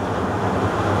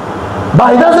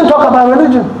 but it doesn't talk about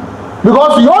religion.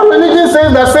 Because your religion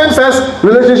says that same-sex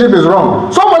relationship is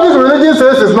wrong. Somebody's religion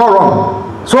says it's not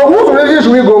wrong. So whose religion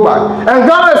should we go by? And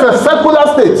Ghana is a secular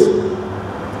state.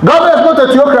 Ghana is not a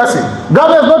theocracy.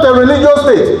 Ghana is not a religious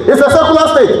state. It's a secular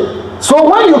state. So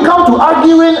when you come to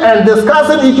arguing and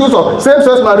discussing issues of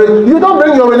same-sex marriage, you don't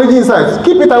bring your religion inside.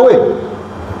 Keep it away.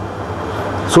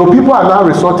 So people are now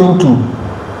resorting to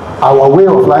our way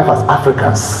of life as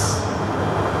Africans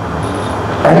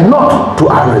and not to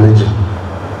our religion.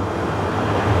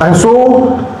 And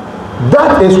so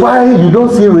that is why you don't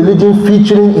see religion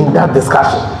featuring in that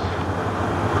discussion.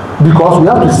 Because we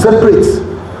have to separate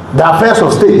the affairs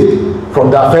of state from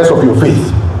the affairs of your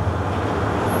faith.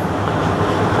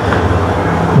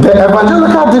 The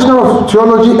Evangelical Dictionary of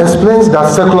Theology explains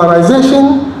that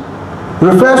secularization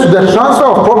refers to the transfer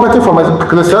of property from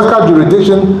ecclesiastical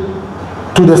jurisdiction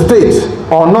to the state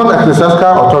or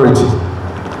non-ecclesiastical authority.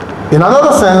 In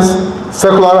another sense,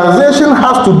 secularization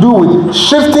has to do with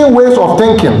shifting ways of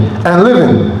thinking and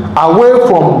living away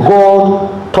from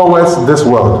God towards this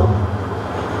world.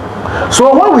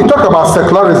 So when we talk about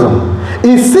secularism,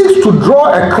 it seeks to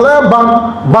draw a clear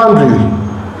boundary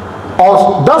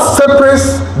or that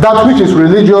separates that which is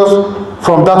religious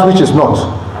from that which is not.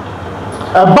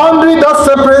 A boundary that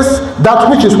separates that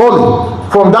which is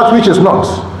holy from that which is not.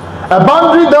 A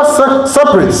boundary that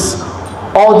separates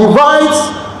or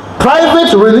divides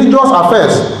private religious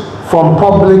affairs from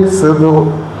public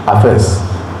civil affairs.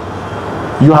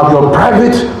 You have your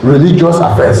private religious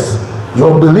affairs,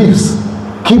 your beliefs,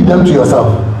 keep them to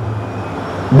yourself.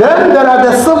 Then there are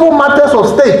the civil matters of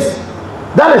state,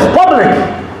 that is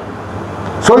public.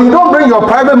 So you don't bring your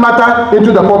private matter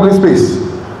into the public space.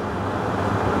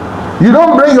 You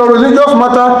don't bring your religious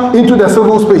matter into the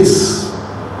civil space.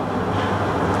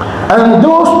 And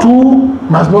those two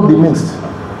must not be mixed.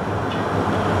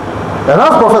 And as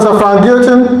Professor Frank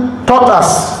Gilton taught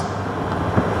us,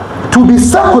 to be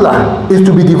secular is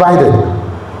to be divided.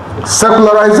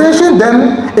 Secularization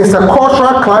then is a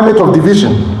cultural climate of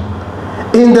division.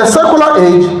 In the secular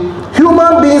age,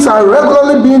 human beings are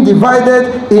regularly being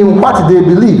divided in what they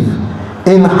believe,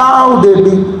 in how they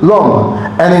belong,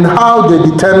 and in how they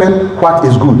determine what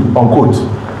is good, unquote.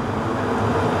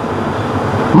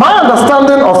 My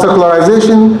understanding of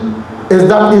secularization is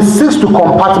that it seeks to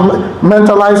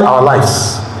compartmentalize our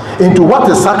lives into what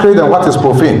is sacred and what is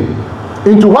profane,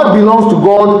 into what belongs to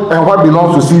God and what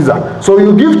belongs to Caesar. So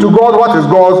you give to God what is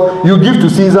God's, you give to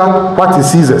Caesar what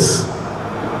is Caesar's.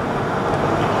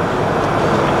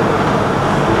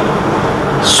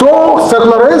 So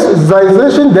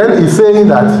secularization then is saying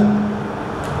that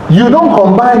you don't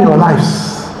combine your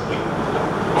lives.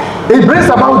 It brings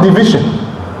about division,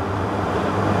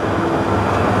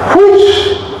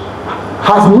 which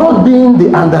has not been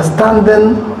the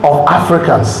understanding of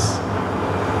Africans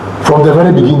from the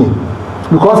very beginning.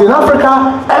 Because in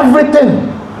Africa, everything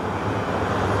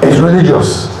is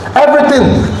religious. Everything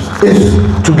is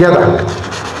together.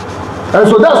 And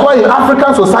so that's why in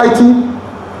African society,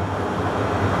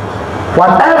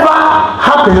 whatever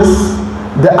happens,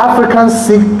 the Africans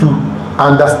seek to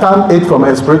understand it from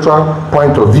a spiritual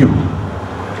point of view.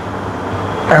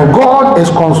 And God is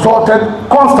consulted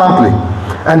constantly.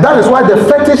 And that is why the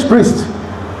fetish priest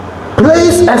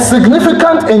plays a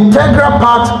significant integral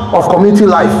part of community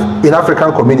life in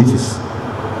African communities.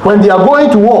 When they are going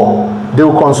to war, they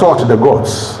will consult the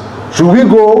gods. Should we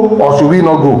go or should we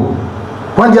not go?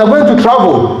 When they are going to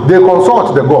travel, they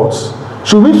consult the gods.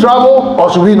 Should we travel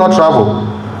or should we not travel?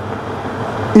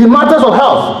 In matters of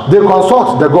health, they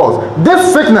consult the gods.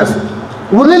 This sickness,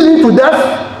 will it lead to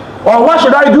death? Or what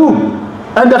should I do?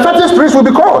 And the fetish priest will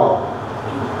be called.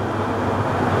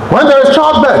 When there is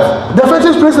childbirth, the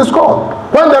fetish priest is called.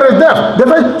 When there is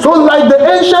death, so like the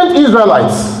ancient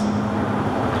Israelites,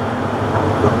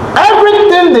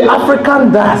 everything the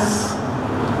African does,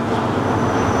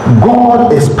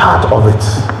 God is part of it.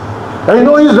 And you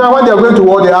know Israel, when they are going to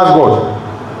war, they ask God.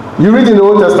 You read in the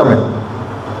Old Testament.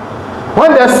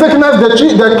 When there's sickness, the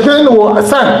king will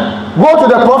send, go to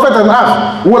the prophet and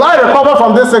ask, will I recover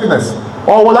from this sickness?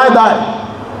 Or will I die?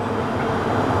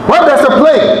 When there's a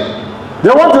plague, they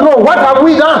want to know, what have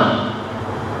we done?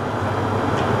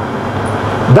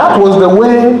 That was the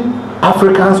way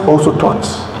Africans also taught.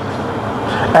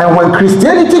 And when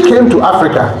Christianity came to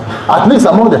Africa, at least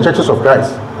among the churches of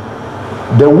Christ,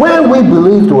 the way we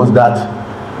believed was that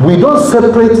we don't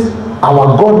separate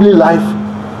our godly life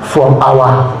from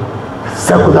our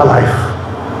secular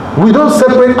life. We don't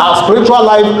separate our spiritual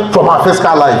life from our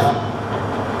physical life.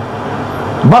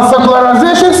 But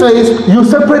secularization says you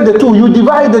separate the two, you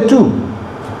divide the two.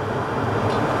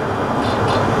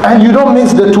 And you don't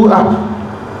mix the two up.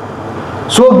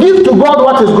 So give to God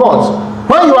what is God's.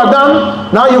 When you are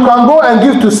done, now you can go and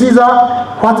give to Caesar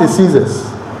what is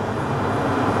Caesar's.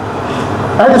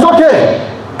 And it's okay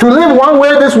to live one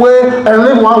way this way and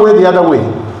live one way the other way.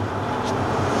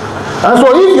 And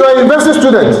so if you are a university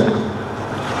student,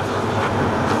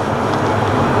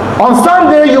 on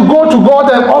Sunday you go to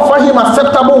God and offer him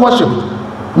acceptable worship.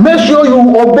 Make sure you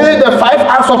obey the 5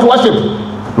 acts of worship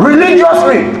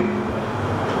religiously.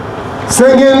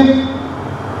 Singing,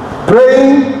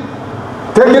 praying,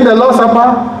 taking the Lord's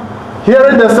Supper,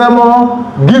 hearing the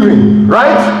sermon, giving,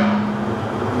 right?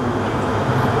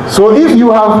 So if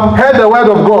you have heard the word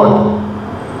of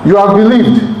God, you have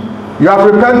believed, you have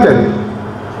repented,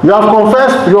 you have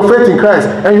confessed your faith in Christ,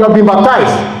 and you have been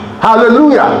baptized,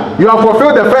 hallelujah, you have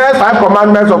fulfilled the first 5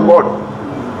 commandments of God.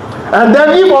 And then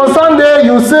if on Sunday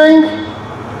you sing,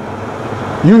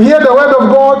 you hear the word of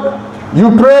God,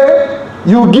 you pray,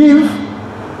 you give,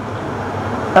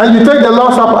 and you take the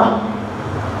Lord's Supper,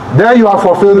 then you have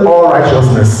fulfilled all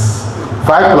righteousness.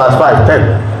 5 plus 5,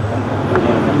 10.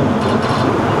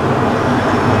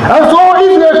 And so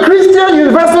if you're a Christian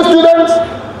university student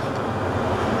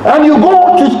and you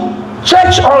go to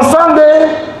church on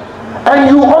Sunday and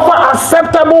you offer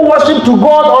acceptable worship to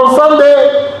God on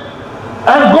Sunday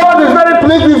and God is very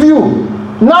pleased with you,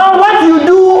 now what you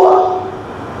do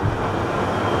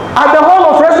at the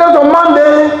Hall of Residence on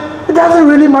Monday, it doesn't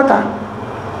really matter.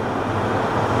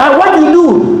 And what you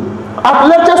do at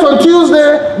lectures on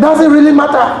Tuesday doesn't really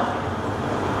matter.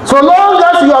 So long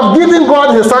as you have given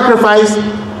God his sacrifice,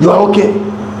 you are okay.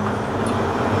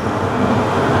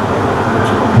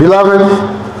 Beloved,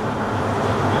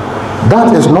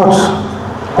 that is not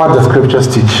what the scriptures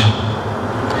teach.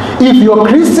 If your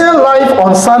Christian life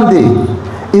on Sunday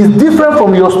is different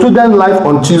from your student life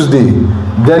on Tuesday,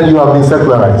 then you have been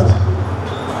secularized.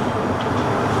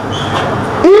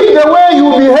 If the way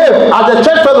you behave at the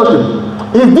church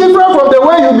fellowship is different from the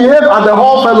way you behave at the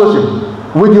hall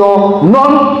fellowship with your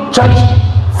non-church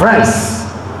friends,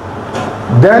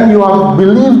 then you have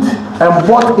believed and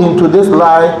bought into this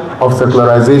lie of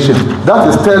secularization. That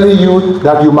is telling you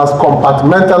that you must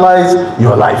compartmentalize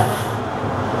your life.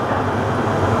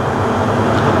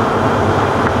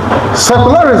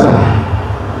 Secularism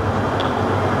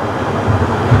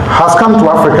has come to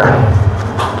Africa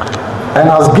and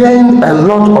has gained a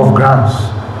lot of grounds.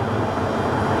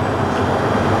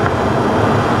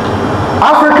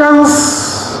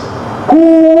 Africans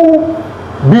who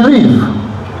believe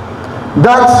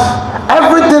that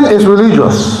everything is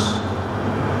religious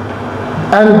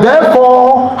and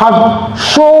therefore have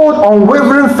showed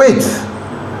unwavering faith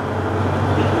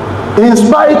in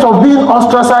spite of being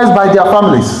ostracized by their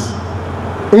families,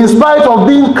 in spite of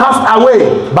being cast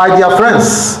away by their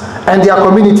friends and their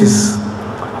communities.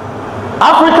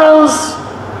 Africans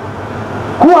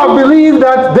who have believed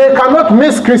that they cannot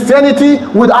mix Christianity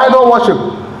with idol worship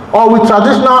or with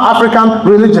traditional African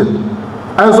religion,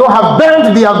 and so have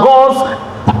burned their gods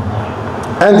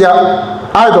and their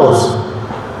idols.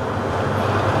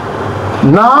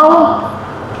 Now,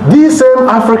 these same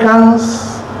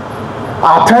Africans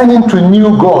are turning to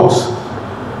new gods,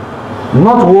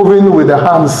 not woven with the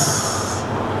hands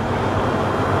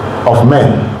of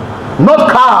men, not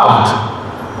carved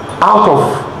out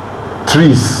of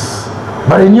trees,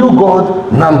 but a new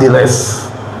God nonetheless.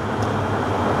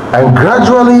 And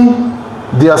gradually,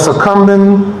 they are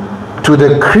succumbing to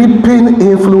the creeping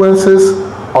influences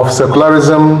of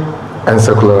secularism and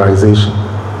secularization.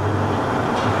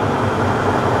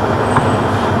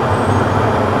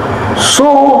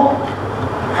 So,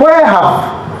 where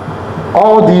have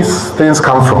all these things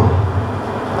come from?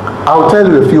 I'll tell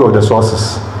you a few of the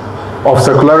sources of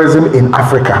secularism in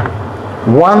Africa.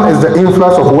 One is the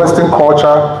influence of Western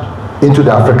culture into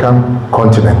the African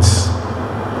continent.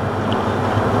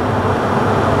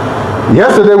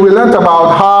 Yesterday we learned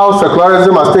about how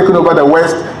secularism has taken over the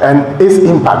West and its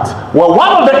impact. Well,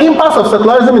 one of the impacts of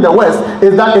secularism in the West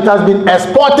is that it has been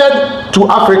exported to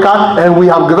Africa and we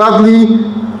have gradually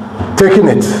taken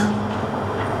it.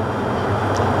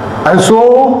 And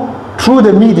so, through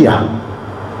the media,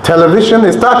 television,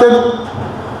 it started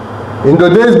in the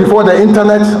days before the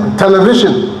internet,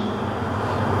 television,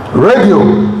 radio,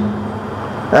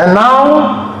 And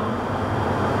now,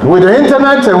 with the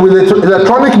internet and with the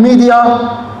electronic media,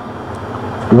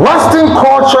 Western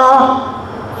culture,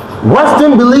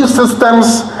 Western belief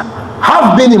systems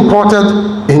have been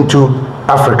imported into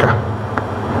Africa.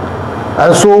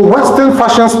 And so Western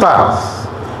fashion styles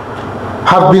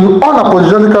have been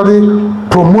unapologetically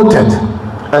promoted,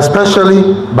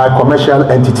 especially by commercial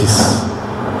entities.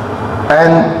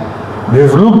 And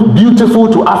they've looked beautiful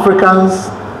to Africans,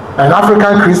 and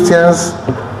African Christians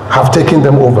have taken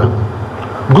them over.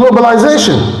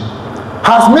 Globalization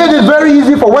has made it very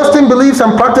easy for Western beliefs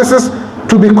and practices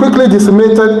to be quickly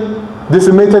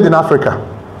decimated in Africa.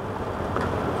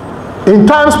 In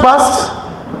times past,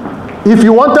 if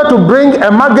you wanted to bring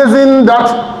a magazine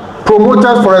that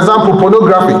promoted, for example,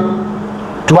 pornography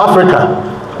to Africa,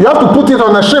 you have to put it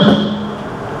on a ship.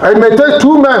 And it may take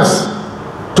 2 months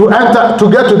to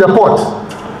get to the port.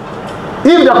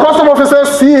 If the custom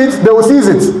officers see it, they will seize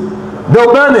it. They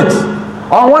will burn it.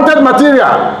 Unwanted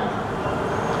material.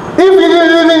 If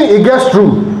even it gets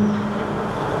through,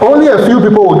 only a few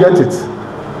people will get it.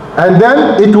 And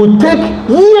then it will take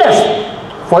years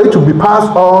for it to be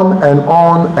passed on and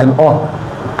on and on.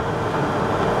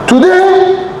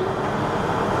 Today,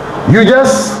 you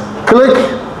just click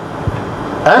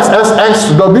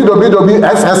XXX,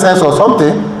 www.XXX or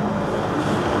something,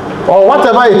 or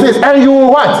whatever it is, and you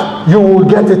will what? You will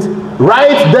get it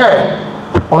right there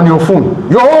on your phone.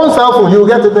 Your own cell phone, you will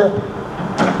get it there.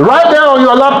 Right there on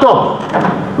your laptop.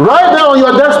 Right there on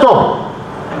your desktop.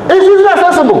 It's easily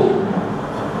accessible.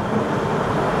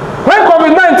 When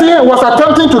COVID-19 was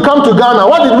attempting to come to Ghana,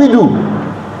 what did we do?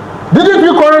 Didn't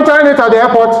we quarantine it at the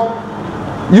airport?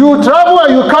 You travel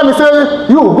and you come and say,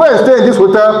 you go and stay in this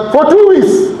hotel for 2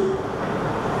 weeks.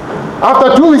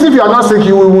 After 2 weeks, if you are not sick,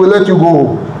 we will let you go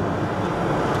home.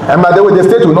 And by the way, the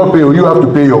state will not pay you. You have to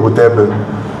pay your hotel bill.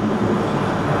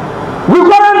 We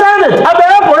quarantine it at the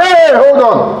airport. Hey, hold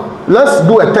on. Let's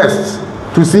do a test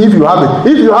to see if you have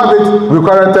it. If you have it, we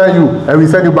quarantine you and we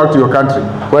send you back to your country,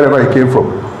 wherever you came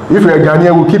from. If you're a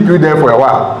Ghanaian, we'll keep you there for a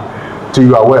while till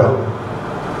you are well.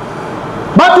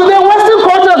 But today, Western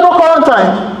culture is not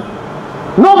quarantine.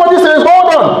 Nobody says,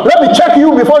 hold on, let me check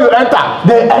you before you enter.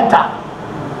 They enter.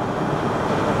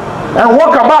 And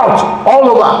walk about all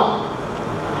over.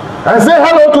 And say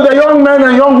hello to the young men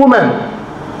and young women.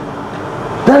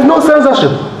 There's no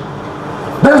censorship.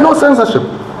 There's no censorship.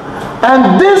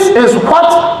 And this is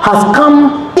what has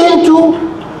come into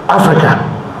Africa.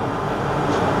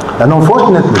 And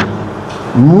unfortunately,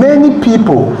 many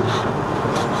people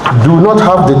do not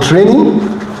have the training,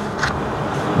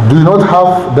 do not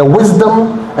have the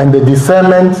wisdom and the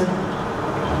discernment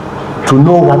to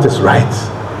know what is right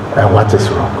and what is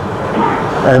wrong.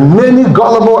 And many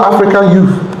gullible African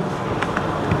youth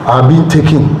are being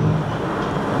taken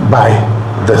by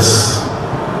this.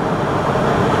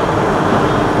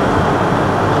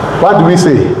 What do we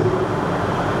say?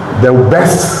 The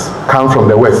best come from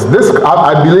the West. This,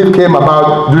 I believe, came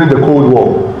about during the Cold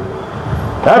War.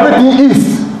 Everything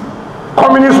is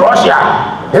communist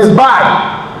Russia. It's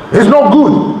bad. It's not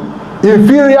good.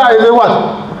 Inferior is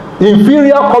what?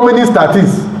 Inferior communist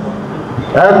status.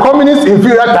 Communist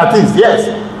inferior status, yes.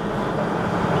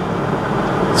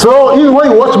 So even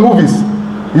when you watch movies,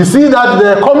 you see that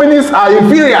the communists are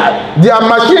inferior. Their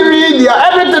machinery, their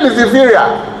everything is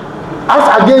inferior.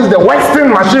 As against the Western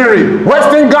machinery,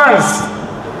 Western guns.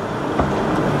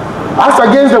 As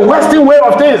against the Western way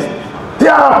of things. They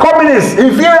are communists,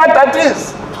 inferior that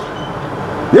is.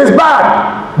 It's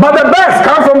bad. But the best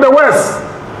comes from the West.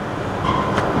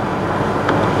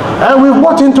 And we've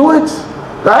bought into it.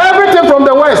 That everything from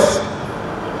the West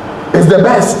is the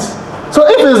best. So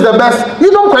if it's the best, you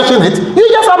don't question it. You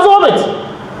just absorb it.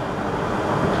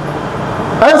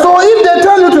 And so if they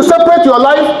tell you to separate your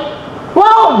life,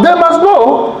 well, they must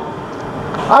know.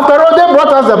 After all, they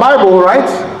brought us the Bible, right?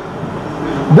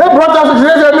 They brought us,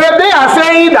 they are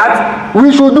saying that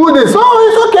we should do this. So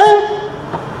it's okay.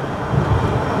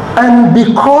 And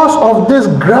because of this,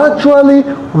 gradually,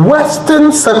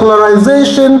 Western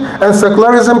secularization and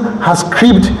secularism has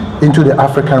creeped into the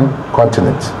African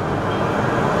continent.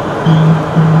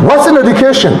 Western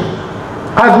education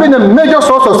has been a major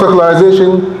source of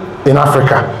secularization in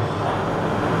Africa.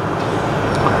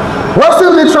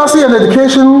 Western literacy and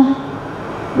education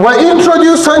were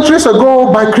introduced centuries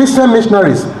ago by Christian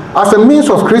missionaries as a means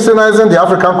of Christianizing the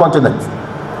African continent.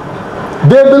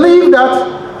 They believe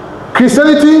that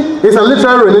Christianity is a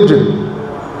literary religion.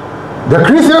 The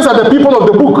Christians are the people of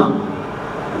the book.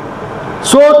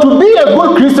 So to be a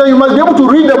good Christian, you must be able to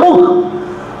read the book,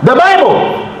 the Bible.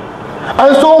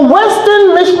 And so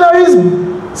Western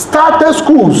missionaries started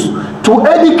schools to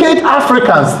educate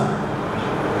Africans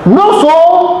Not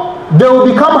so they will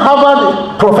become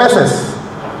Harvard professors.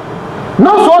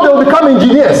 Not so they will become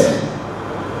engineers.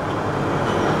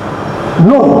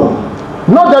 No.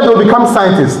 Not that they will become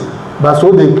scientists, but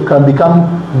so they can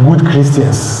become good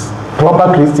Christians,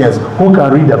 proper Christians who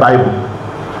can read the Bible.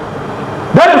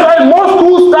 That is why most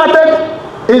schools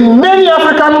started in many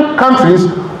African countries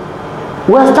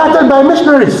were started by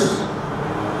missionaries.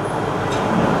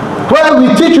 Where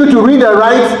we teach you to read and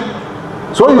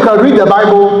write so you can read the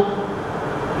Bible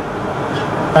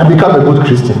and become a good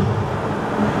Christian.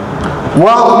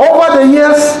 Well, over the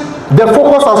years, the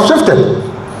focus has shifted.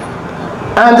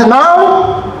 And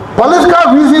now,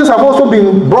 political reasons have also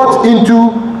been brought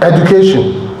into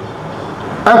education.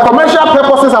 And commercial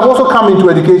purposes have also come into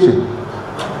education.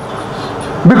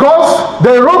 Because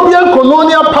the European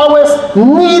colonial powers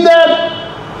needed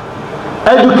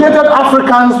educated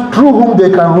Africans through whom they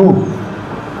can rule.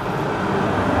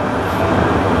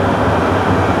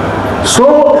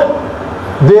 So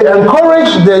they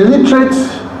encourage the illiterate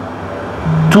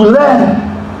to learn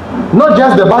not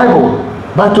just the Bible,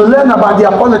 but to learn about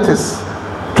their politics,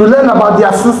 to learn about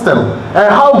their system and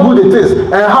how good it is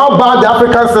and how bad the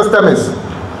African system is.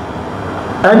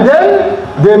 And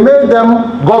then they made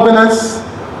them governors,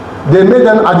 they made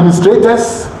them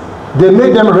administrators, they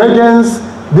made them regents,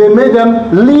 they made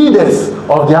them leaders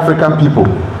of the African people.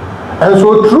 And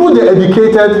so through the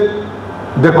educated,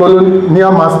 the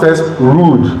colonial masters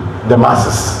ruled the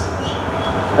masses.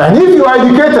 And if you are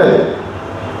educated,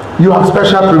 you have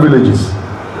special privileges.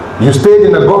 You stayed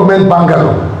in a government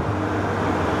bungalow.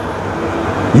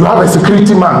 You have a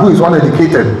security man who is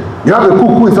uneducated. You have a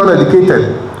cook who is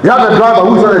uneducated. You have a driver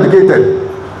who is uneducated.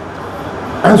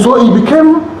 And so it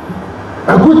became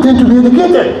a good thing to be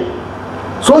educated.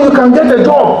 So you can get a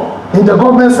job in the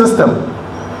government system.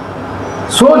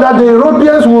 So that the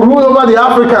Europeans will rule over the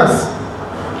Africans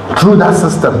through that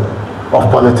system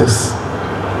of politics.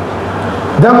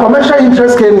 Then commercial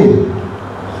interests came in.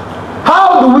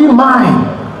 How do we mine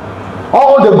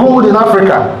all the gold in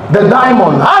Africa, the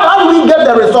diamond? How do we get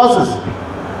the resources?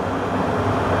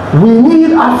 We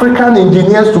need African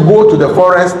engineers to go to the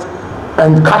forest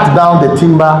and cut down the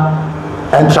timber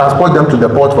and transport them to the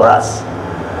port for us.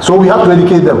 So we have to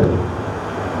educate them.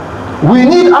 We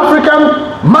need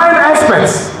African mine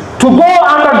experts to go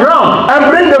underground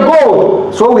and bring the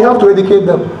gold. So we have to educate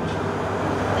them.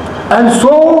 And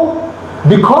so,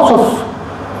 because of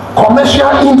commercial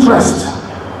interest,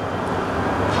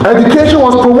 education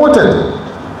was promoted.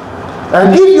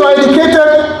 And if you are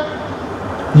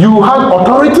educated, you have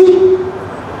authority,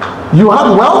 you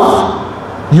have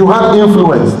wealth, you have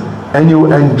influence, and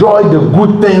you enjoy the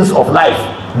good things of life,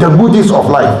 the goodies of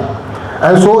life.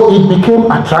 And so it became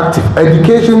attractive.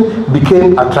 Education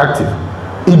became attractive.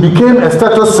 It became a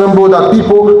status symbol that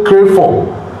people crave for.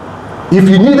 If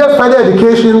you needed further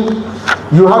education,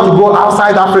 you have to go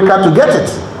outside Africa to get it.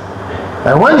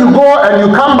 And when you go and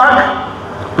you come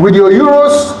back with your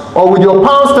euros or with your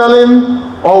pound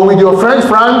sterling or with your French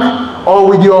franc or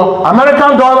with your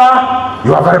American dollar,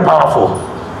 you are very powerful.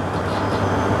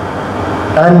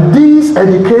 And these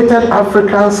educated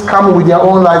Africans come with their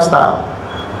own lifestyle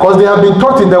because they have been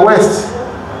taught in the West.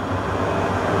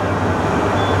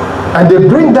 And they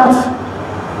bring that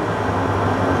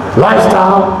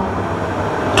lifestyle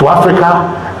to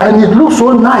Africa, and it looks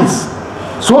so nice,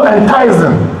 so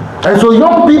enticing. And so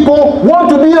young people want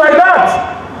to be like that.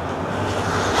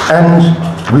 And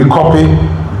we copy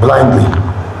blindly.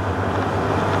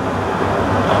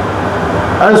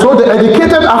 And so the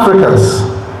educated Africans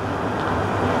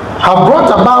have brought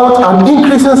about an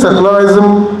increase in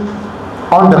secularism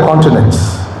on the continent,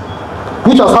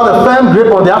 which has had a firm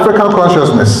grip on the African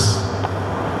consciousness.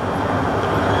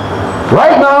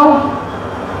 Right now,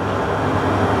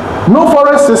 no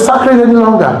forest is sacred any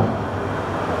longer.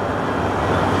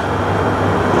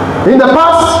 In the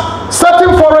past,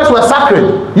 certain forests were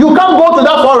sacred. You can't go to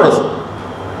that forest.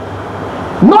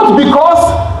 Not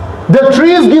because the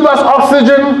trees give us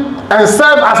oxygen and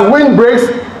serve as windbreaks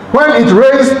when it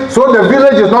rains so the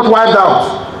village is not wiped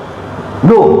out.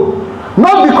 No.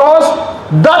 Not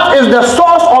because that is the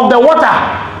source of the water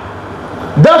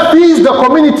that feeds the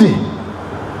community.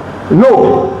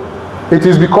 No. It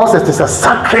is because it is a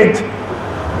sacred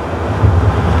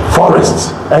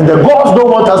forest and the gods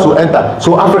don't want us to enter,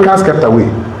 so Africans kept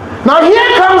away. Now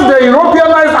here comes the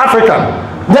Europeanized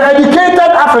African, the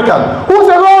educated African, who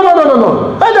says,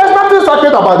 no, hey, there's nothing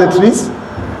sacred about the trees.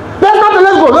 There's nothing,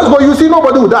 let's go, you see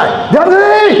nobody will die. They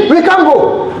say, hey, we can't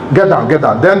go. Get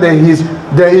down. Then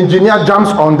the engineer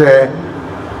jumps on the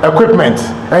equipment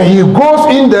and he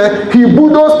goes in there, he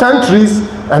bulldozes 10 trees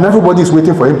and everybody is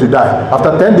waiting for him to die.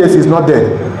 After 10 days, he's not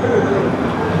dead.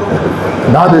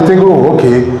 Now they think, oh,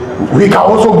 okay, we can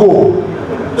also go.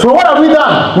 So what have we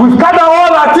done? We've cut down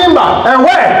all our timber and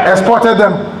where? Exported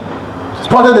them.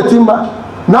 Exported the timber.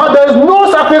 Now there is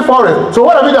no sacred forest. So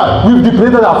what have we done? We've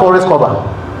depleted our forest cover.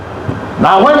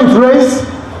 Now when it rains,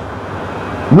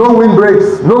 no wind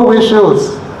breaks, no wind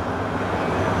shields.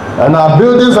 And our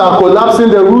buildings are collapsing,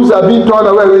 the roofs are being torn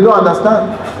away, we don't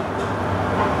understand.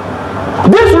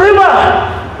 This river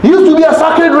used to be a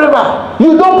sacred river.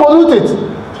 You don't pollute it.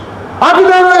 I've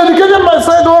been educated by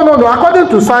science. Oh, no. According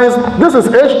to science, this is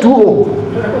H2O.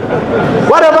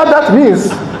 Whatever that means.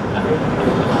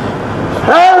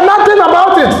 Nothing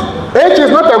about it. H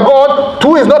is not a god,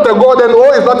 2 is not a god, and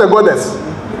O is not a goddess.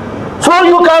 So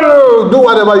you can do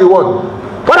whatever you want.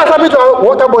 What has happened to our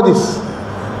water bodies?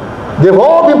 They've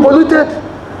all been polluted.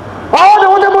 All the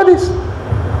water bodies.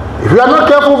 If we are not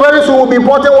careful, very soon we'll be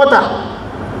importing water.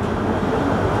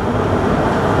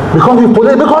 Because we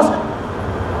pollute, because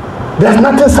there's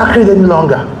nothing sacred any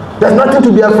longer. There's nothing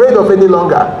to be afraid of any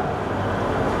longer.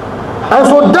 And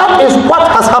so that is what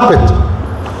has happened.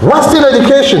 Western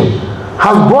education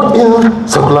has brought in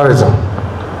secularism.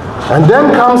 And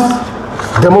then comes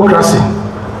democracy.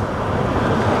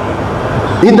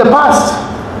 In the past,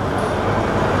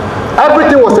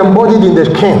 everything was embodied in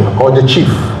the king or the chief.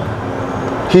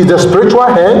 He's the spiritual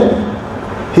head,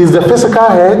 he's the physical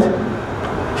head,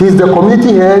 he's the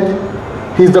community head,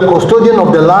 he's the custodian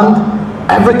of the land.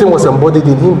 Everything was embodied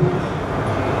in him.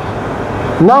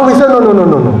 Now we say, no.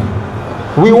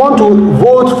 We want to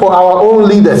vote for our own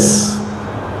leaders.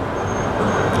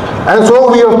 And so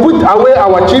we have put away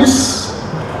our chiefs.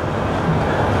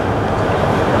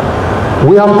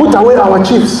 We have put away our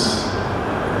chiefs.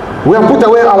 We have put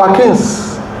away our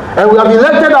kings. And we have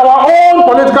elected our own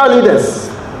political leaders.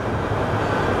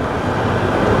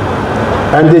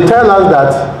 And they tell us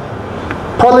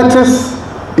that politics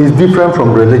is different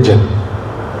from religion.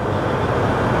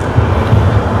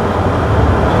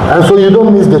 And so you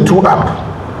don't mix the two up.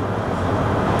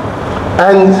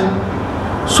 And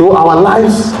so our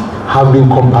lives have been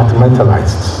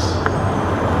compartmentalized.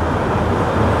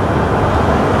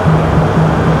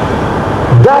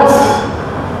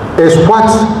 That is what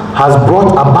has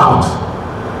brought about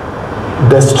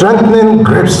the strengthening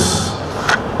grips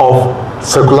of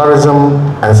secularism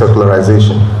and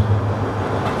secularization.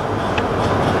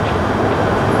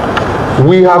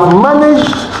 We have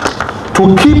managed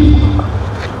to keep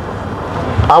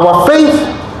our faith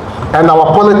and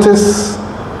our politics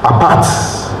apart,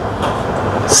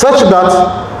 such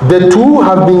that the two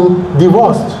have been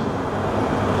divorced.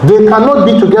 They cannot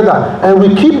be together, and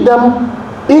we keep them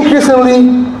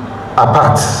increasingly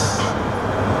apart.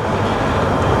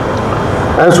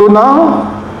 And so now,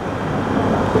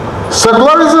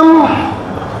 secularism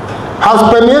has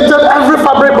permeated every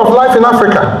fabric of life in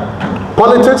Africa.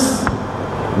 Politics,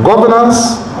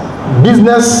 governance,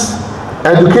 business,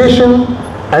 education,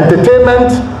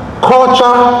 entertainment,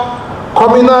 culture,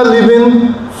 communal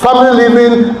living, family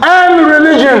living, and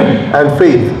religion and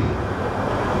faith.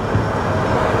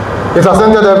 It has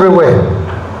entered everywhere.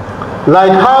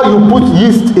 Like how you put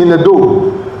yeast in a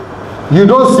dough. You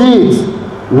don't see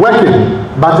it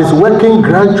working, but it's working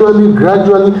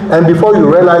gradually, and before you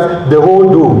realize, the whole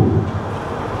dough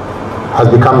has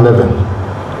become leaven.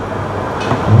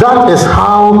 That is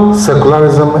how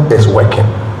secularism is working.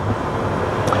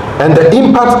 And the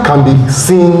impact can be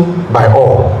seen by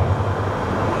all.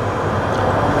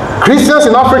 Christians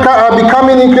in Africa are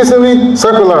becoming increasingly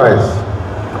secularized.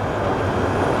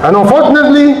 And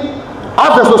unfortunately,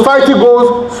 as the society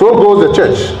goes, so goes the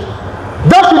church.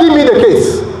 That shouldn't be the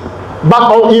case.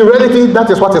 But in reality, that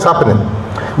is what is happening.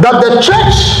 That the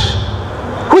church,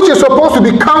 which is supposed to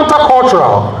be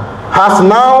countercultural, has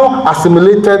now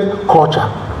assimilated culture,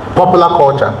 popular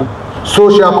culture,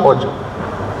 social culture.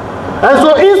 And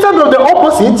so instead of the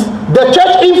opposite, the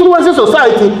church influences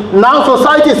society, now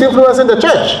society is influencing the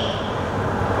church.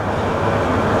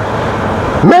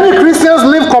 Many Christians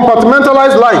live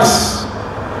compartmentalized lives.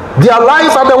 Their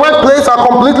lives at the workplace are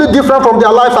completely different from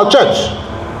their lives at church.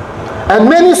 And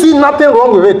many see nothing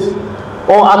wrong with it.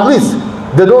 Or at least,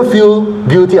 they don't feel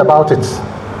guilty about it.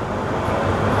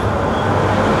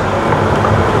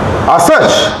 As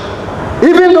such,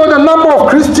 even though the number of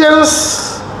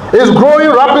Christians is growing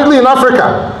rapidly in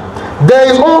Africa,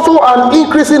 there is also an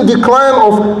increasing decline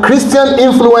of Christian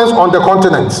influence on the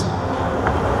continent.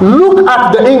 Look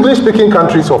at the English-speaking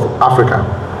countries of Africa.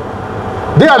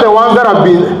 They are the ones that have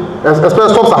been,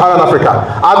 especially sub-Saharan Africa,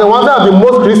 are the ones that have been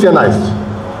most Christianized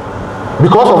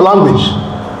because of language.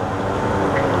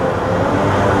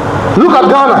 Look at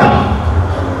Ghana,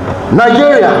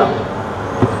 Nigeria,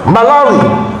 Malawi,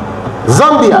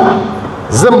 Zambia,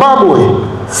 Zimbabwe,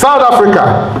 South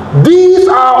Africa. These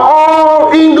are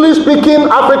all English-speaking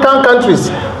African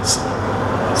countries,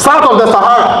 south of the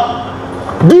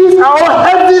Sahara. These are all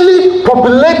heavily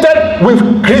populated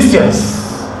with Christians.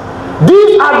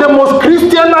 These are the most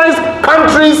Christianized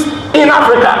countries in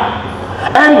Africa.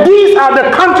 And these are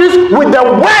the countries with the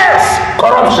worst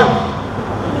corruption.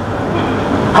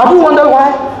 Have you wondered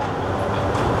why?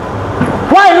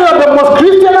 Why is it that the most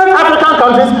Christianized African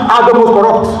countries are the most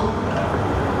corrupt?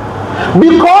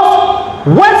 Because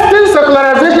Western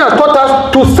secularization has taught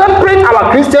us to separate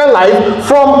our Christian life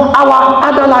from our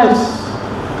other lives.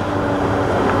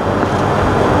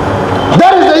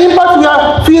 That is the impact we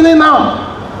are feeling now.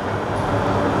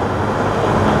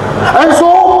 And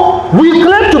so we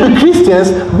claim to be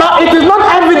Christians, but it is not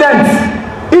evident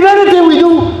in anything we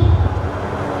do.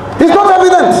 It's not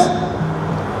evident.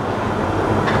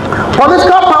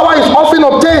 Political power is often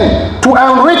obtained to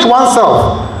enrich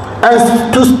oneself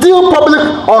and to steal public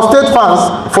or state funds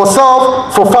for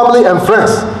self, for family and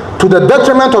friends, to the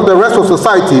detriment of the rest of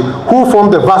society, who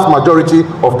form the vast majority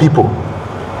of people.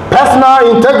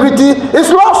 Personal integrity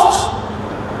is lost.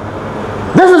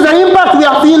 This is the impact we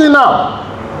are feeling now.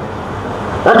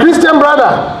 A Christian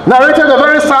brother narrated a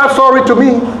very sad story to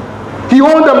me. He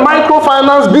owned a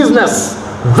microfinance business,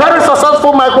 very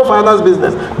successful microfinance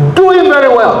business, doing very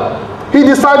well. He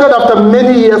decided after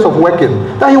many years of working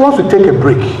that he wants to take a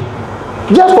break,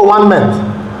 just for 1 month,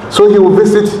 so he will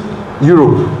visit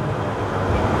Europe.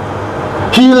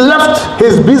 He left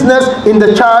his business in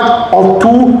the charge of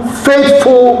 2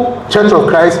 faithful Church of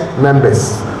Christ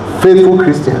members, faithful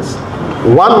Christians,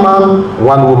 1 man,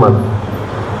 1 woman.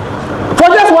 For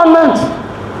just 1 month.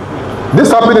 This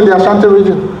happened in the Ashanti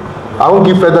region. I won't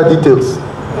give further details.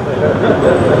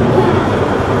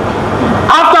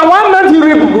 After 1 month, he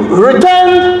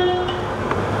returned.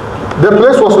 The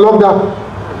place was locked up.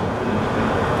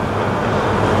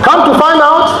 Come to find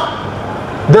out,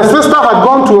 the sister had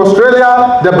gone to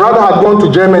Australia, the brother had gone to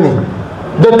Germany.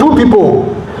 The 2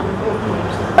 people.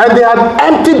 And they had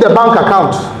emptied the bank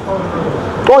account.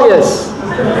 Oh yes.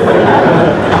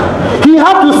 He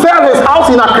had to sell his house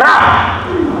in Accra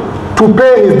to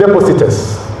pay his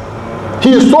depositors.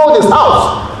 He sold his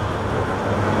house.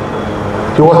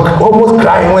 He was almost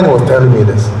crying when he was telling me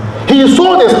this. He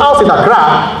sold his house in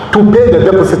Accra to pay the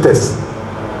depositors.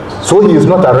 So he is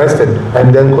not arrested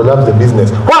and then collapsed the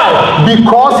business. Why?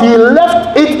 Because he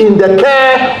left it in the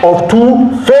care of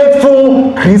 2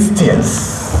 faithful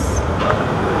Christians.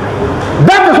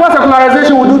 That is what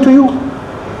secularization will do to you.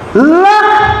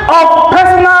 Lack of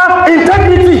personal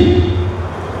integrity.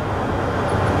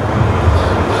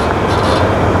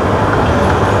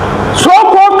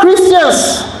 So-called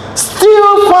Christians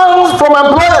steal funds from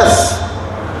employers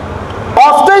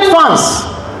or state funds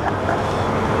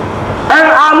and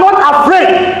are not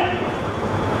afraid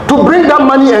to bring that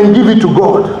money and give it to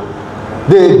God.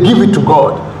 They give it to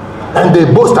God and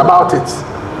they boast about it.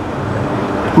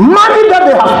 Money that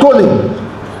they have stolen,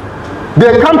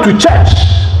 they come to church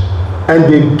and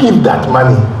they give that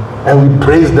money and we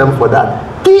praise them for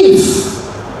that. Thieves,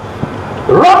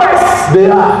 robbers, they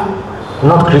are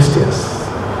not Christians.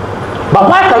 But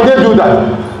why can they do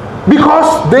that?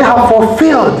 Because they have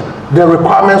fulfilled the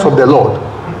requirements of the Lord.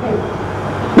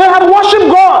 They have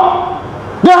worshipped God.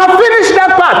 They have finished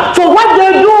that part. So what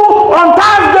they do on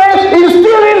Thursday is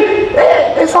stealing.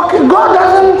 It's okay. God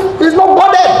is not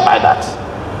bothered by that.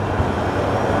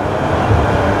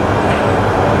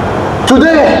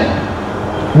 Today,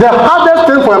 the hardest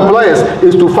thing for employers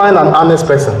is to find an honest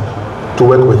person to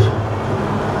work with.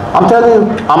 I'm telling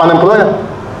you, I'm an employer.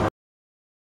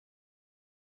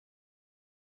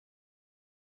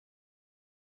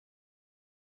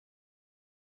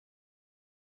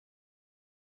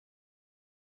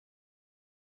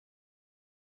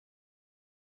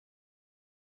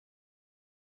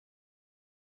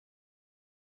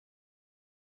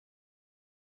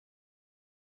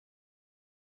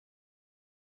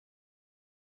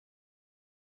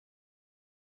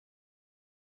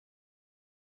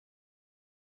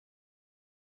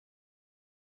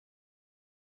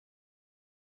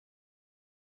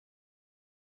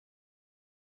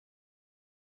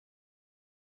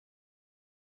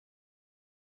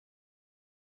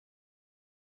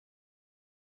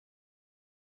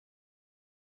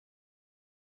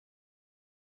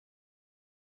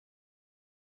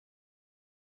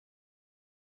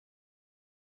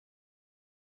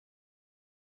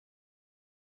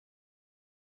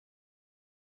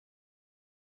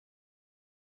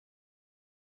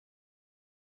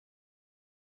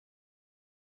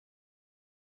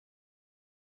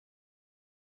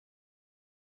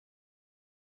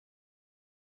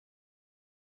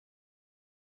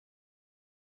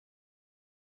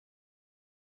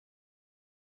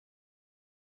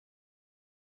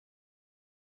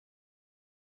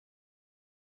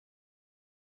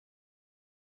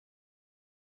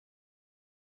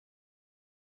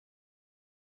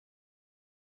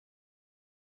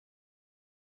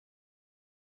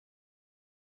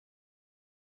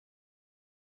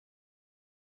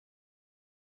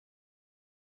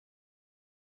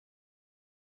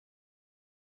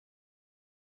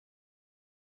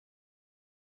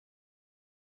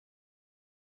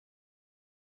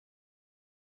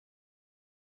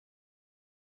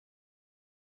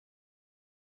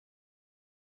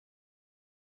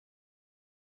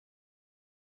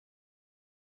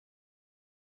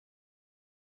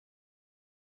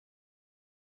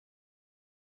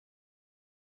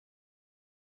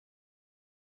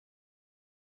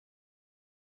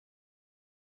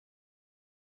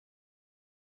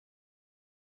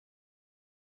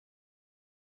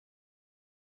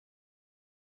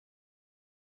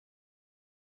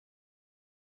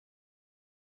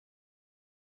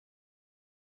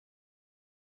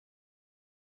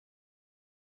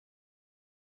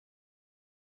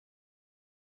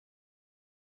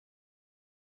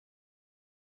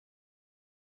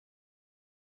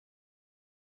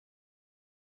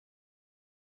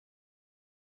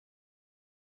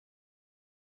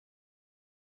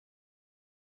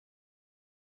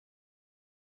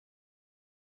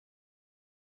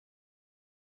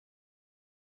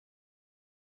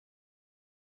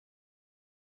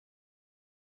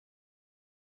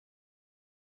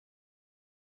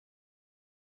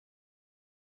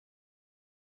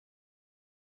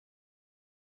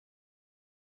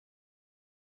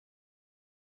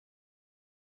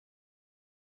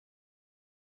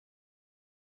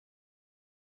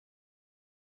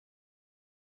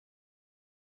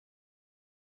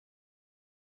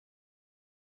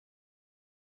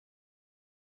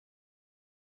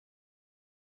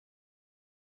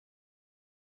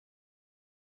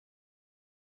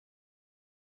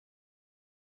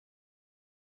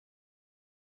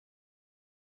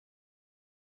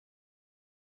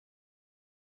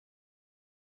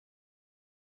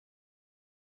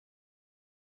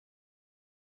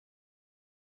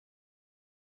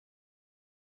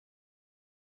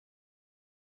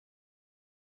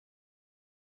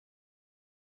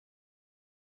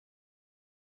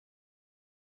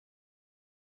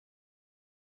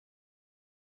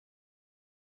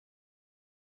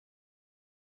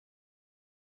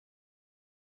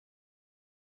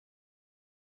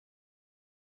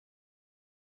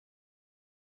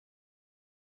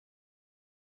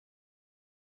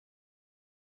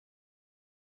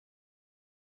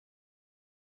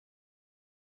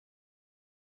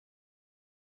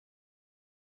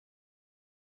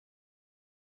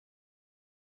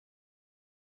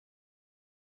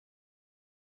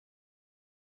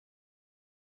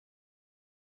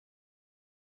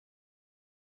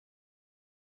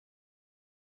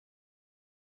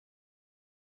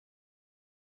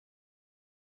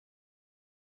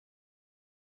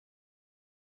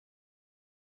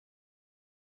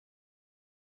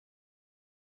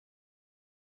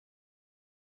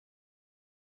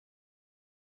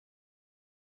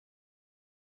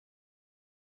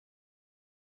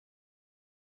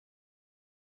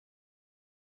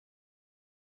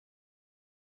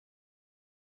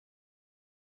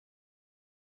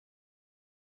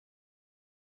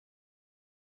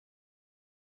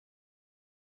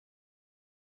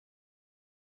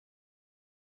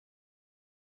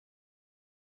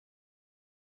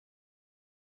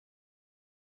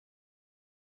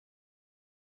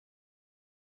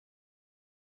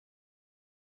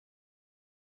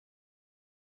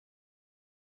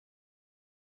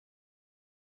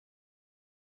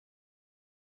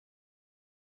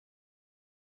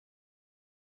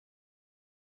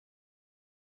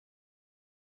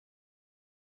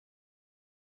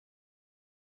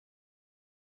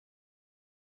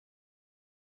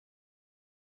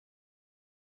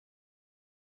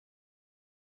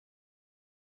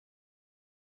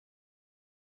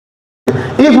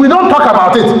 if we don't talk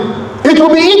about it, it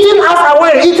will be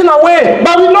eating away,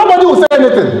 but nobody will say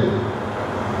anything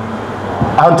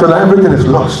until everything is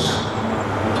lost.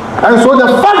 And so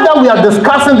the fact that we are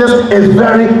discussing this is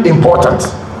very important.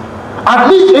 At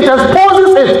least it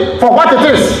exposes it for what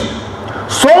it is,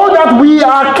 so that we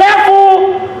are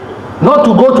careful not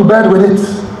to go to bed with it,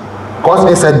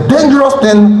 because it's a dangerous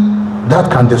thing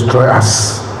that can destroy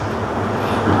us.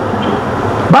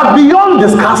 But beyond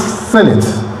discussing it,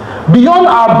 beyond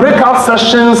our breakout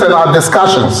sessions and our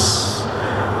discussions,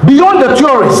 beyond the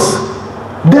theories,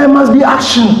 there must be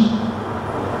action.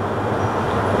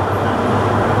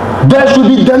 There should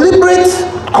be deliberate,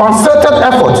 concerted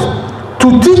effort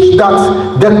to teach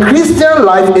that the Christian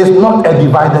life is not a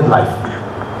divided life.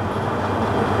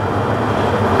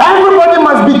 Everybody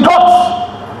must be taught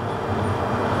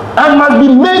and must be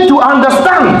made to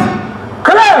understand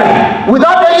clearly,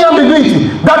 without any ambiguity,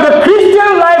 that the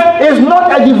Christian life is not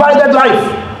a divided life.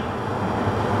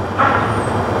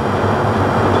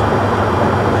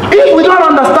 If we don't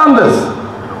understand this,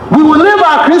 we will live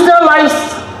our Christian lives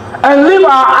and live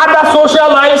our other social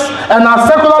lives and our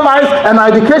secular lives and our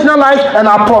educational lives and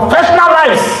our professional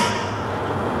lives,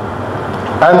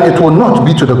 and it will not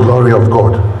be to the glory of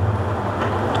God.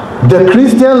 The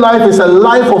Christian life is a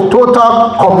life of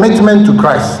total commitment to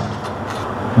Christ.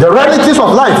 The realities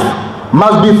of life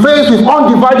must be faced with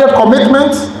undivided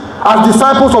commitment as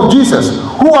disciples of Jesus,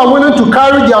 who are willing to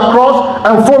carry their cross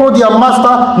and follow their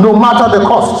master no matter the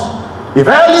cost. If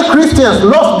early Christians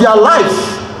lost their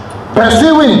lives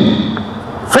pursuing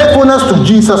faithfulness to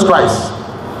Jesus Christ,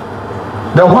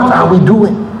 then what are we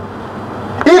doing?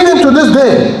 Even to this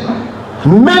day,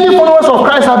 many followers of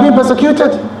Christ are being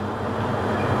persecuted.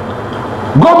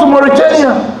 Go to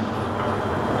Mauritania,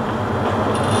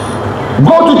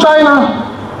 go to China,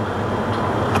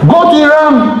 go to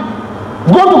Iran,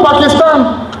 go to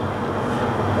Pakistan,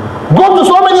 go to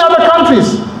so many other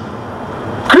countries.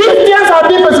 Christians are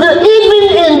being persecuted even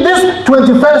in this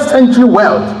 21st century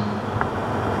world.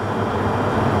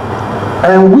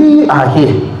 And we are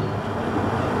here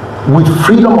with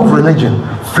freedom of religion,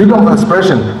 freedom of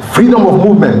expression, freedom of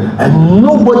movement, and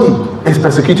nobody is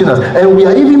persecuting us. And we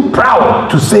are even proud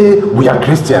to say we are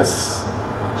Christians.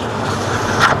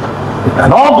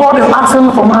 And all God is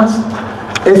asking from us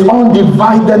is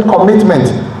undivided commitment.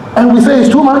 And we say it's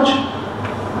too much.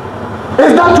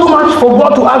 Is that too much for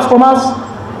God to ask from us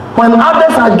when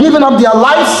others are giving up their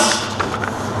lives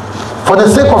for the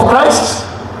sake of Christ?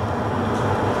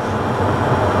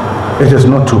 It is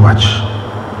not too much.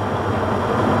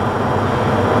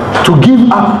 To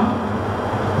give up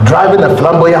driving a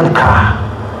flamboyant car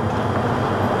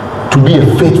to be a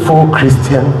faithful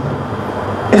Christian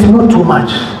is not too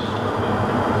much.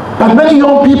 But many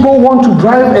young people want to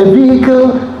drive a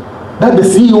vehicle that the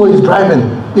CEO is driving.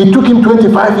 It took him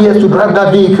 25 years to drive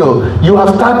that vehicle. You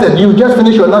have started, you just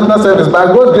finished your national service, by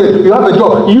God's grace, you have a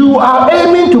job. You are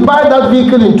aiming to buy that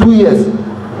vehicle in 2 years.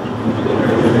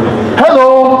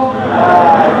 Hello?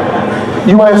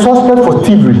 You are a suspect for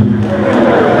thievery.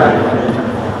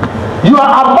 You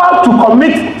are about to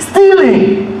commit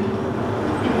stealing.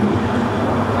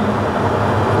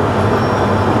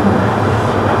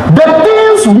 The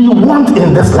things we want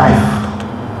in this life,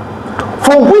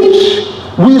 for which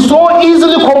we so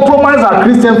easily compromise our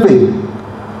Christian faith,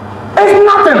 is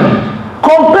nothing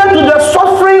compared to the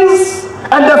sufferings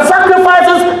and the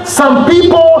sacrifices some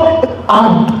people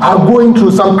are going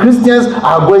through, some Christians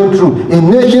are going through in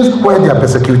nations where they are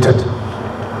persecuted.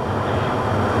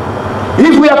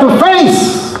 If we are to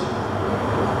face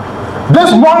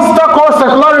this monster called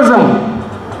secularism,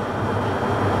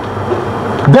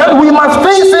 then we must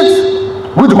face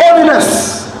it with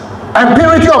holiness and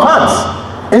purity of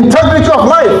heart, integrity of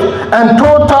life, and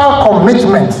total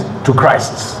commitment to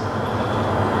Christ.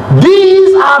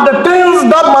 These are the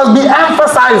things that must be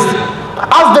emphasized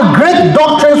as the great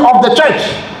doctrines of the church.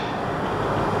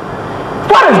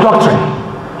 What is doctrine?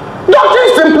 Doctrine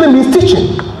simply means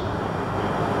teaching.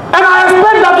 And I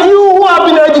expect that you who have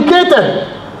been educated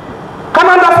can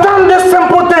understand this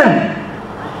simple thing.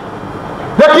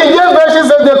 The King James Version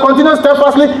says they continue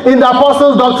steadfastly in the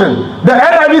apostles' doctrine. The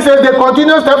NIV says they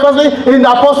continue steadfastly in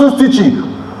the apostles' teaching.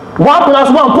 1 plus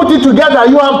 1, put it together,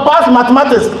 you have passed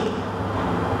mathematics.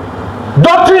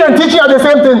 Doctrine and teaching are the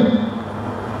same thing.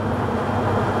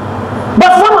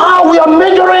 But somehow we are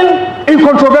majoring in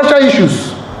controversial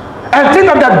issues and think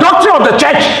that the doctrine of the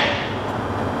church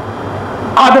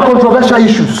are the controversial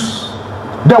issues,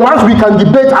 the ones we can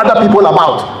debate other people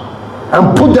about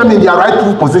and put them in their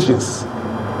rightful positions.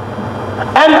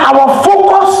 And our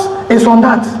focus is on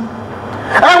that.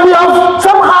 And we have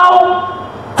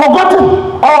somehow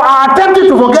forgotten or are attempting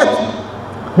to forget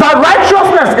That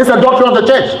righteousness is a doctrine of the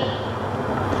church.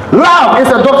 Love is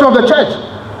a doctrine of the church.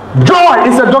 Joy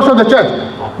is a doctrine of the church.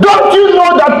 Don't you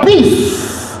know that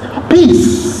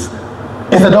peace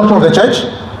is a doctrine of the church?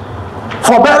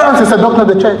 Forbearance is a doctrine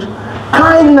of the church.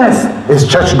 Kindness is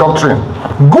church doctrine.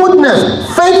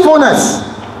 Goodness, faithfulness.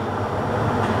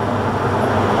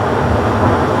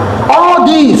 All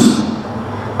these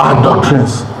are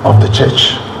doctrines of the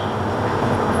church.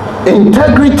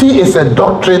 Integrity is a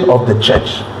doctrine of the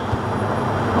church.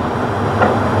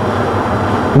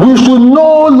 We should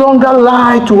no longer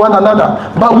lie to one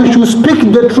another, but we should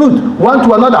speak the truth one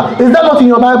to another. Is that not in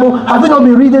your Bible? Have you not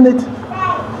been reading it?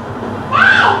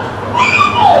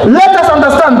 Let us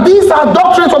understand, these are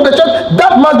doctrines of the church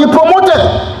that must be promoted.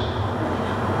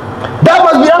 That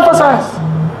must be emphasized.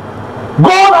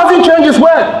 God hasn't changed his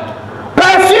word.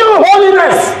 Pursue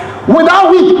holiness, without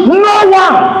which no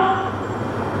one.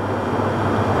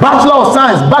 Bachelor of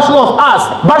Science, Bachelor of Arts,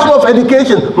 Bachelor of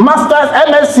Education, Masters,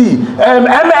 MSc,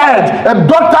 MEd,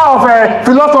 Doctor of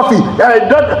Philosophy.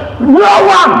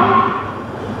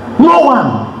 No one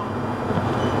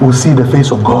will see the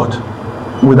face of God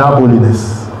without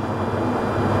holiness.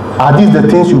 Are these the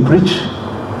things you preach?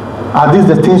 Are these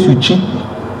the things you teach?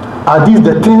 Are these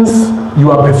the things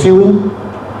you are pursuing?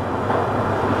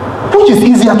 Which is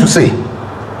easier to say?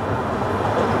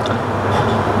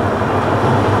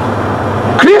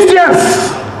 Christians,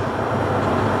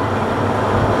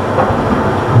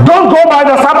 don't go by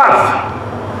the Sabbath.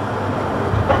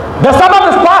 The Sabbath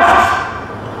is past.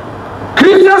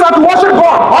 Christians are to worship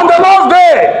God on the Lord's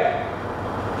day.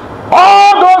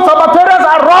 All those Sabbatarians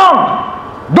are wrong.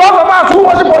 Those of us who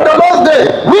worship on the Lord's day,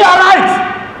 we are right.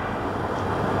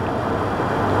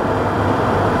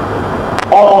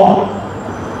 Or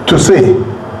to say,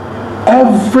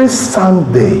 every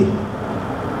Sunday,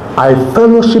 I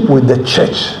fellowship with the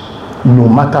church no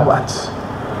matter what.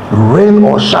 Rain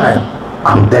or shine,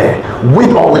 I'm there.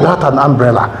 With or without an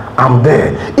umbrella, I'm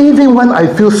there. Even when I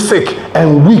feel sick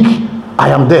and weak, I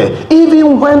am there.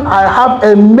 Even when I have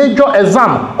a major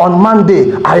exam on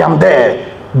Monday, I am there.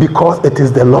 Because it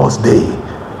is the Lord's day.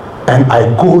 And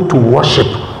I go to worship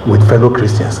with fellow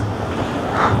Christians.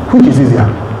 Which is easier?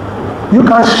 You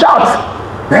can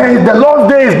shout, hey, the Lord's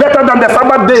day is better than the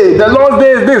Sabbath day. The Lord's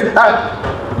day is this.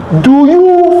 Do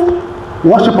you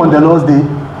worship on the Lord's day?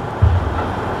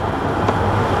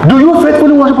 Do you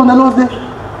faithfully worship on the Lord's day?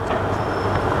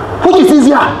 Which is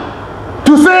easier?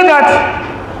 To say that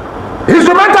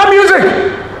instrumental music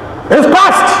is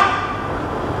past.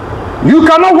 You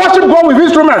cannot worship God with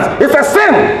instruments. It's a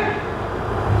sin.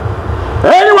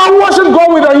 Anyone who worships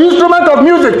God with an instrument of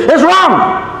music is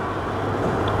wrong.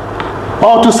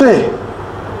 Or to say,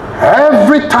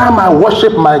 every time I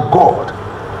worship my God,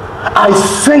 I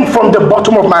sing from the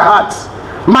bottom of my heart.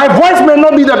 My voice may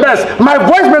not be the best, my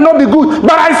voice may not be good,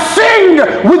 but I sing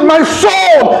with my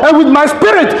soul and with my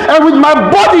spirit and with my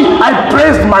body. I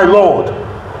praise my Lord.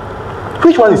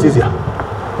 Which one is easier?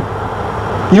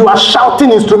 You are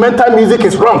shouting instrumental music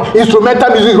is wrong. Instrumental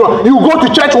music is wrong. You go to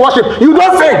church worship, you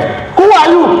don't sing. Who are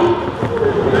you?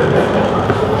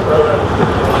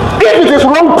 If it is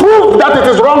wrong, prove that it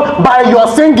is wrong by your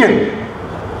singing.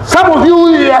 Some of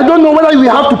you, I don't know whether we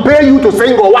have to pay you to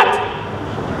sing or what.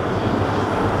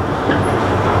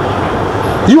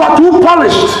 You are too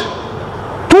polished,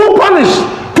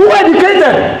 too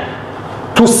educated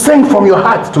to sing from your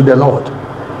heart to the Lord.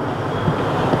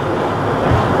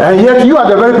 And yet you are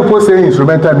the very people saying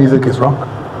instrumental music is wrong.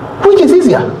 Which is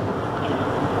easier?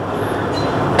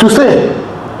 To say,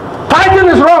 tithing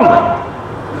is wrong.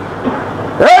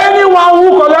 Anyone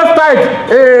who collects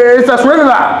tithe is a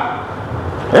swindler.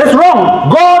 It's wrong.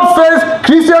 God says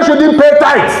Christians shouldn't pay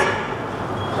tithes.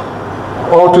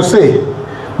 Or to say,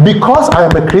 because I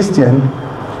am a Christian,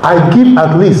 I give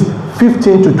at least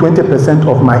 15 to 20%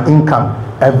 of my income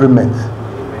every month.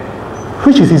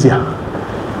 Which is easier?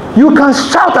 You can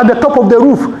shout at the top of the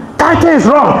roof, tithe is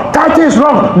wrong, tithe is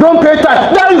wrong, don't pay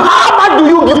tithe. Then how much do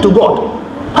you give to God?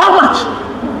 How much?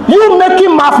 You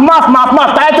making math,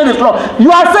 tithe is wrong. You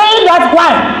are saying that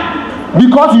why?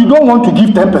 Because you don't want to give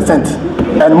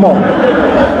 10% and more.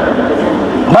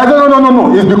 But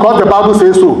no. It's because the Bible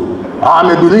says so. I'm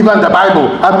a believer in the Bible.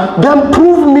 And then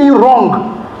prove me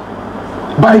wrong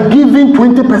by giving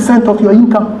 20% of your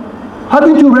income.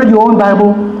 Haven't you read your own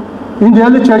Bible? In the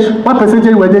early church, what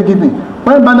percentage were they giving?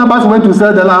 When Barnabas went to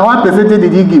sell the land, what percentage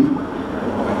did he give?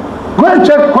 Go and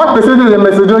check what percentage the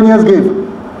Macedonians gave.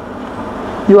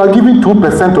 You are giving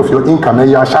 2% of your income and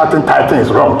you are shouting, tithing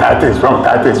is wrong, tithing is wrong,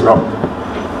 tithing is wrong.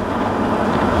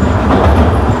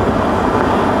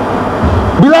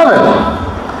 Beloved,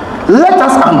 let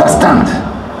us understand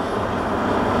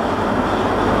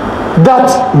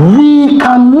that we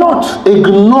cannot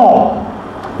ignore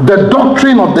the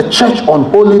doctrine of the church on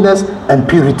holiness and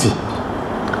purity.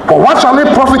 For what shall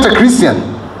it profit a Christian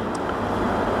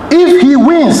if he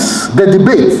wins the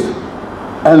debate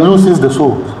and loses the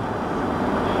soul?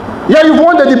 Yeah, you've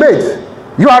won the debate.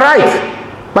 You are right.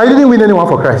 But you didn't win anyone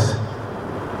for Christ.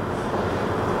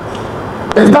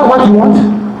 Is that what you want?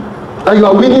 That you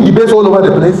are winning debates all over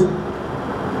the place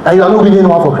and you are not winning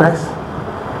anyone for Christ?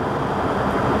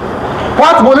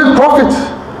 What will it profit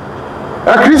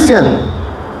a Christian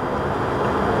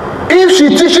if she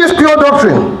teaches pure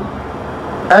doctrine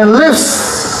and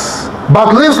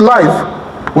lives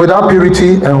life without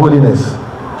purity and holiness?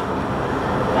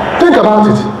 Think about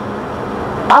it.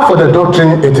 As for the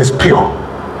doctrine, it is pure.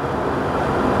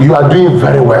 You are doing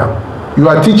very well. You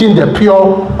are teaching the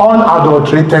pure,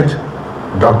 unadulterated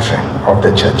doctrine of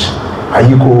the church. And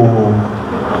you go,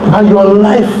 but your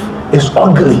life is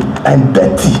ugly and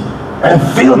dirty and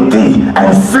filthy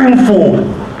and sinful.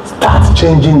 Start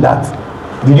changing that.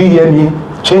 Did you hear me?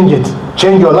 Change it.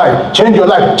 Change your life. Change your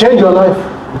life. Change your life.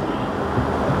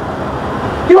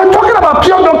 You are talking about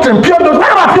pure doctrine. Pure doctrine.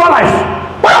 What about pure life?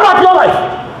 What about pure life?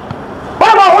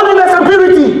 What about holiness and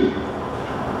purity?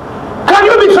 Can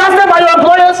you be trusted by your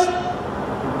employers?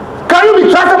 Can you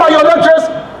be trusted by your lecturers?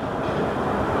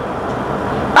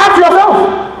 Ask yourself.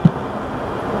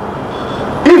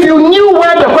 If you knew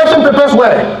where the question papers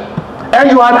were and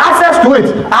you had access to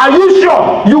it, are you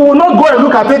sure you will not go and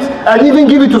look at it and even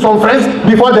give it to some friends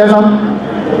before the exam?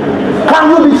 Can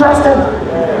you be trusted?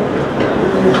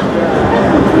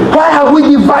 Why have we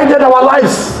divided our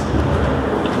lives?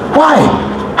 Why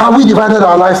have we divided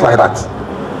our lives like that?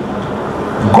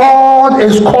 God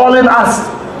is calling us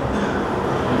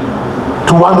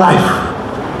to one life.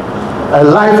 A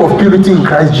life of purity in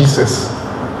Christ Jesus.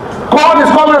 God is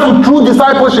calling us to true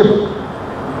discipleship.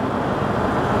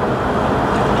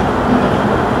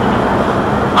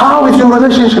 How is your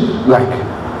relationship like?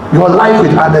 Your life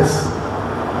with others?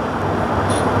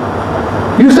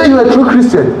 You say you're a true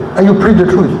Christian and you preach the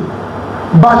truth.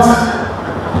 But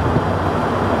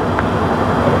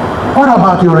what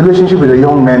about your relationship with the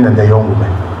young men and the young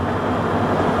women?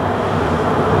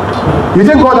 You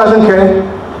think God doesn't care?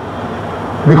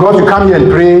 Because you come here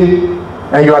and pray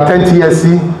and you attend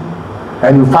TSC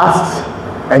and you fast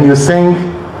and you sing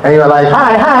and you're like,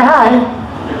 hi, hi, hi.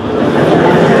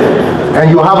 And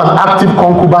you have an active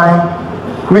concubine,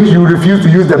 which you refuse to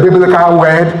use the biblical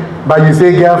word, but you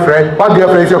say girlfriend. What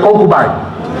girlfriend is your concubine?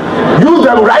 Use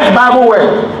the right Bible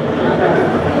word.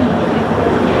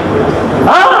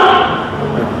 Huh?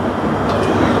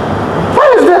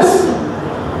 What is this?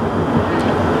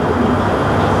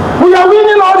 We are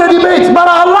winning all the debates, but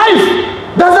our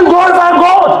life doesn't glorify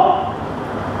God.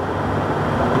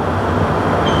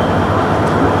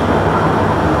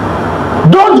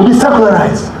 Don't be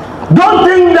secularized. Don't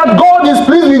think that God is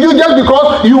pleased with you just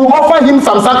because you offer him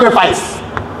some sacrifice.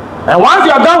 And once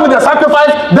you are done with the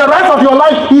sacrifice, the rest of your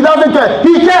life, he doesn't care.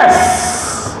 He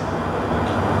cares.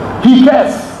 He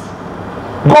cares.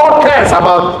 God cares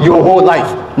about your whole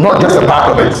life, not just a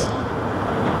part of it.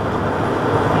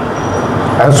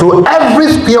 And so every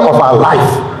sphere of our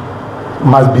life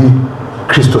must be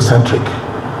Christocentric.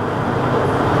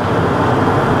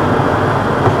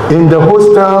 In the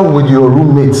hostel with your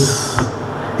roommates,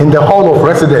 in the hall of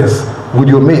residence with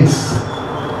your mates,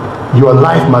 your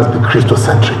life must be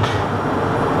Christocentric.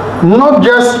 Not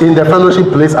just in the fellowship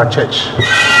place at church.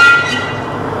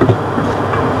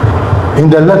 In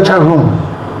the lecture room,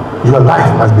 your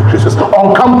life must be Christocentric.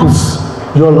 On campus,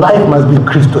 your life must be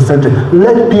Christocentric.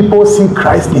 Let people see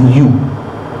Christ in you.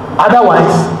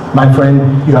 Otherwise, my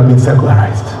friend, you have been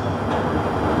secularized.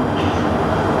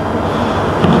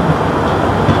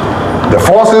 The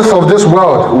forces of this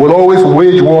world will always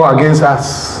wage war against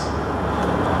us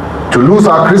to lose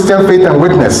our Christian faith and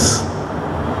witness,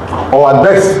 or at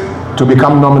best, to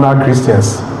become nominal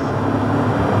Christians.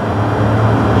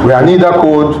 We are neither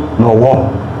cold nor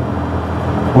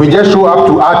warm. We just show up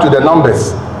to add to the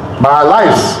numbers, but our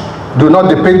lives do not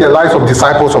depict the lives of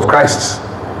disciples of Christ.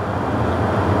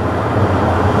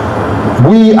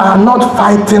 We are not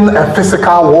fighting a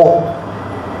physical war.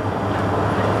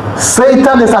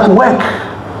 Satan is at work.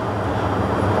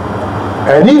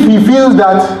 And if he feels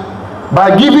that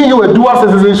by giving you a dual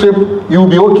citizenship, you will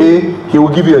be okay, he will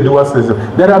give you a dual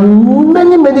citizenship. There are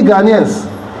many, many Ghanaians.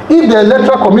 If the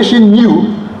Electoral Commission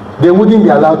knew, they wouldn't be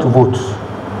allowed to vote.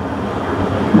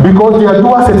 Because they are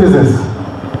dual citizens.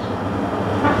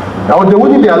 Now they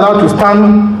wouldn't be allowed to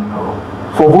stand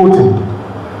for voting.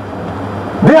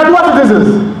 They are dual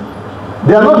citizens.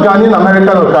 They are not Ghanaian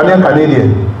American or Ghanaian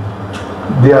Canadian.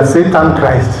 They are Satan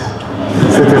Christ.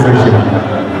 citizenship.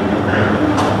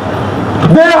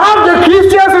 They have the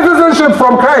Christian citizenship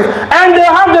from Christ, and they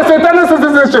have the Satanic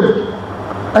citizenship.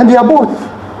 And they are both.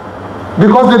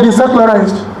 Because they've been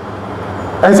secularized.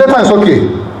 And Satan is okay.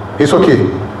 It's okay.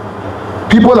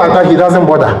 People like that, he doesn't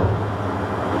bother.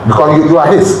 Because you are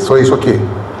his, so it's okay.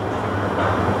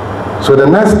 So the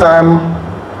next time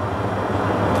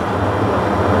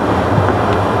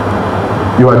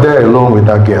you are there alone with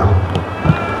that girl,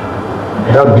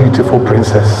 that beautiful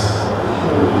princess,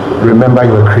 remember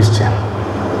you're a Christian.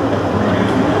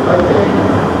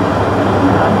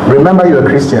 Remember you're a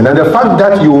Christian. And the fact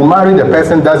that you marry the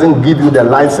person doesn't give you the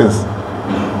license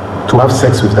to have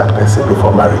sex with that person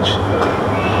before marriage.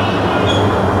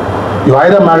 You're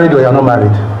either married or you're not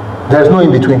married. There's no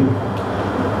in between.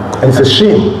 And it's a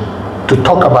shame to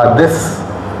talk about this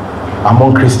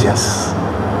among Christians.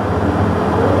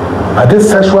 But this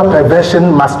sexual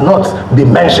perversion must not be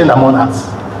mentioned among us.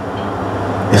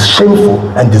 It's shameful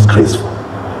and disgraceful.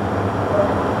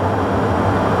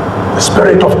 The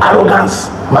spirit of arrogance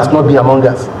must not be among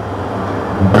us.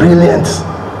 Brilliant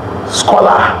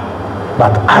scholar,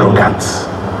 but arrogant.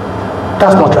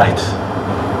 That's not right.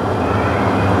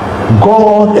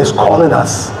 God is calling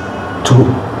us to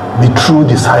be true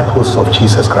disciples of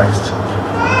Jesus Christ.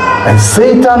 And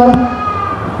Satan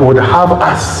would have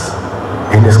us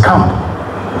in his camp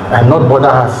and not bother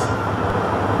us.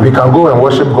 We can go and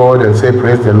worship God and say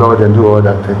praise the Lord and do all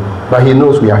that thing, but he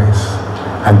knows we are his,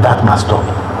 and that must stop.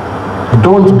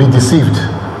 Don't be deceived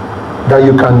that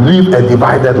you can live a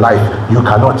divided life. You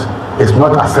cannot. It's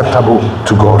not acceptable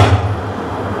to God.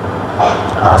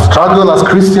 Our struggle as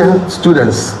Christian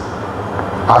students,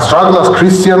 our struggle as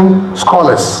Christian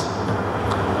scholars,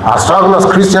 our struggle as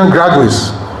Christian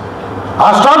graduates,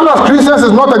 our struggle as Christians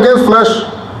is not against flesh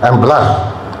and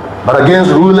blood, but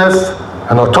against rulers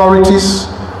and authorities,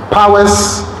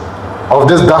 powers of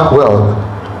this dark world,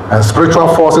 and spiritual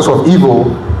forces of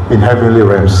evil in heavenly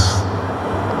realms.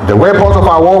 The weapons of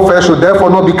our warfare should therefore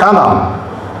not be carnal,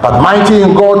 but mighty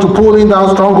in God to pulling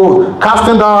down strongholds,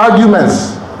 casting down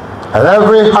arguments, and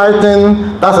every high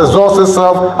thing that exalts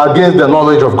itself against the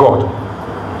knowledge of God,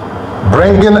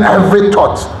 bringing every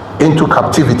thought into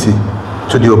captivity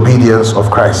to the obedience of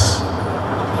Christ.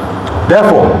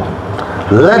 Therefore,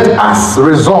 let us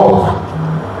resolve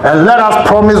and let us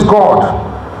promise God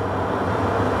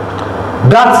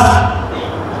that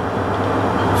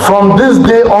from this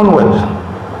day onward,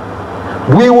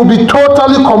 we will be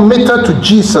totally committed to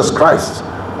Jesus Christ,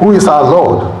 who is our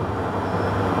Lord.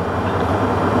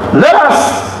 Let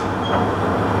us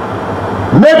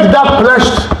make that pledge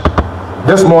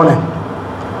this morning,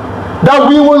 that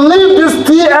we will leave this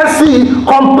TSC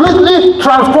completely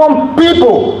transformed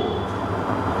people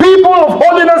of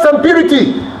holiness and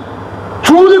purity,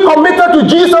 truly committed to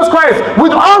Jesus Christ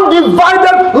with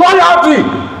undivided loyalty,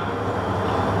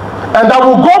 and that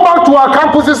will go back to our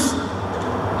campuses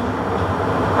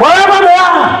wherever they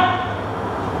are,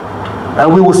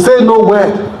 and we will say no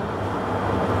word,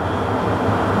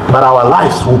 but our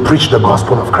lives will preach the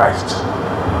gospel of Christ.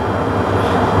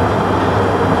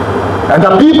 And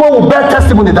the people will bear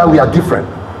testimony that we are different.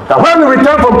 That when we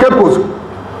return from Cape Coast,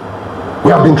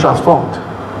 we have been transformed.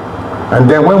 And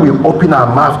then when we open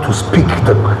our mouth to speak,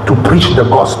 to preach the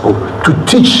gospel, to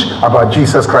teach about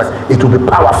Jesus Christ, it will be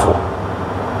powerful.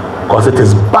 Because it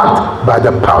is backed by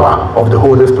the power of the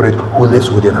Holy Spirit who lives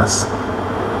within us.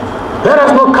 Let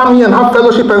us not come here and have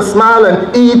fellowship and smile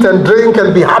and eat and drink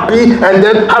and be happy and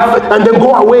then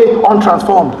go away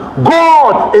untransformed.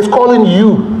 God is calling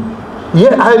you.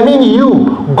 Yeah, I mean you.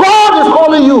 God is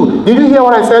calling you. Did you hear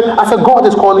what I said? I said God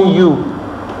is calling you.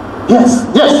 Yes,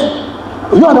 yes.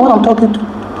 You are the one I'm talking to.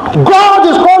 God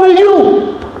is calling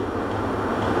you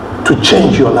to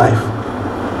change your life.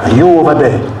 And you over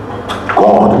there,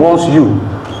 God wants you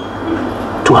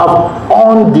to have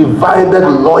undivided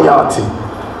loyalty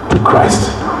to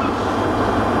Christ,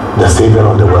 the Savior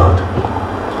of the world.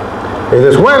 It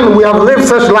is when we have lived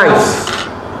such lives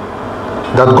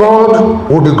that God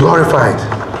will be glorified,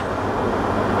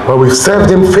 when we've served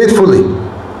Him faithfully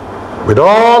with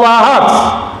all our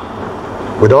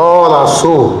hearts, with all our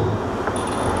soul,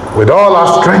 with all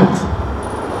our strength,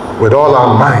 with all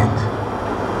our mind.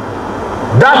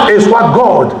 That is what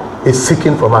God is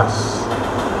seeking from us.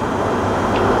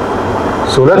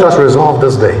 So let us resolve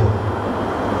this day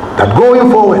that going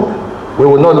forward, we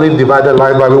will not live divided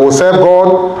lives, but we will serve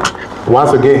God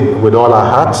once again with all our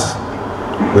hearts,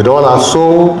 with all our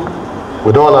soul,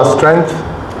 with all our strength,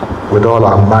 with all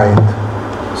our mind.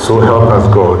 So help us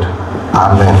God.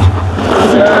 Amen.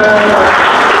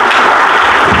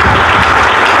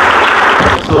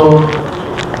 So,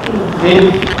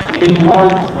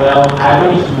 Well, I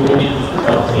wish we didn't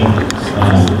stop things.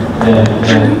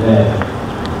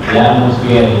 The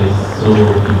atmosphere is so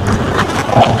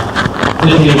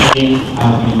this evening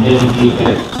has been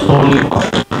dedicated solely for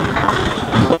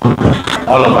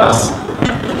all of us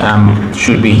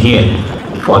should be here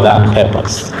for that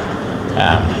purpose.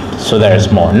 So there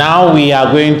is more. Now we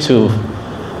are going to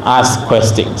ask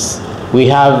questions. We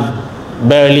have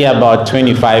barely about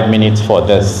 25 minutes for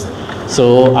this.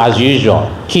 So as usual,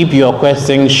 keep your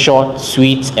questions short,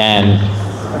 sweet, and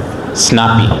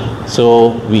snappy.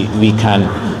 So we can.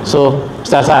 So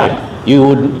Mr. ASARE, you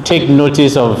would take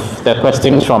notice of the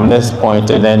questions from this point,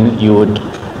 and then you would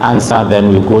answer.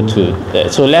 Then we go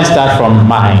to. So let's start from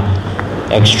my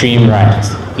extreme right.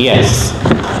 Yes,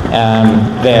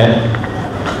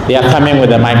 they are coming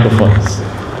with the microphones.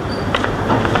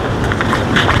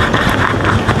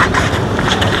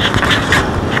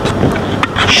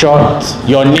 Short,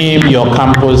 your name, your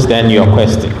campus, then your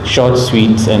question. Short,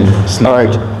 sweet, and snappy. All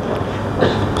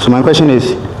right. So my question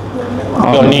is,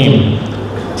 your name?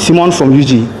 Simon from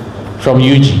UG. From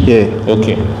UG? Yeah.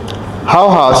 Okay. How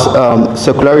has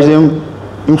secularism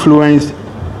influenced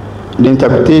the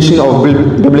interpretation of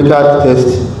biblical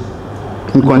texts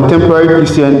in contemporary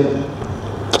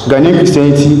Ghanaian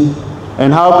Christianity,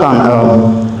 and how can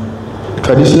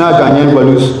traditional Ghanaian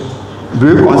values be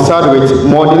reconciled with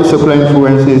modern secular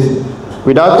influences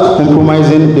without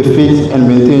compromising the faith and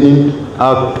maintaining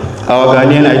our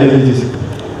Ghanaian identities,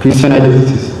 Christian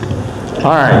identities?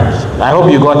 All right. I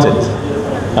hope you got it.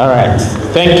 All right.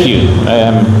 Thank you.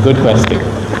 Good question.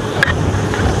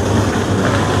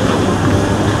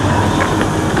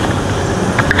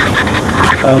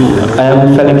 I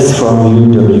am Felix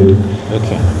from UW.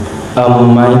 Okay.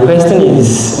 My question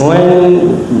is,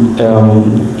 when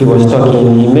he was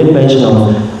talking, he made mention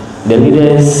of the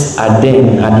leaders at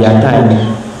their time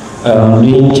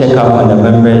doing checkup on the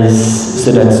members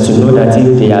so that to know that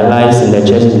if their lives in the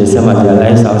church is the same as their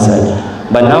lives outside.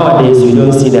 But nowadays we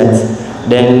don't see that.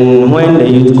 Then when the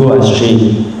youth go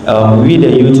astray, we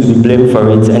the youth will be blamed for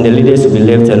it, and the leaders will be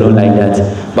left alone like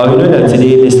that. But we know that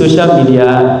today the social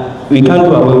media, we can't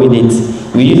do away with it.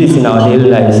 We use it in our daily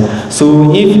lives.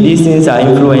 So if these things are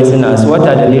influencing us, what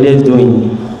are the leaders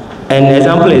doing? An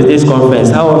example is this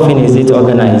conference. How often is it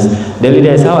organized? The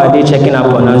leaders, how are they checking up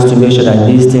on us to make sure that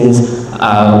these things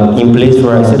are in place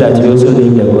for us so that we also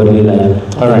live the godly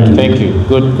life? All right, thank you.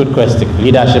 Good question.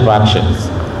 Leadership actions.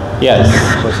 Yes.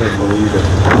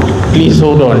 Please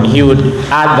hold on. He would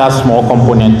add that small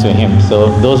component to him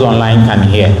so those online can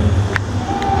hear.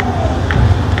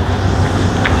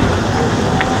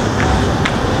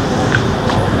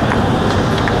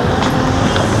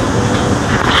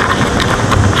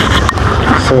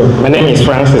 So, my name is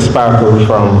Francis Parko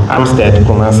from Amstead,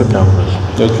 Kumasi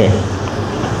campus. Okay.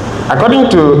 According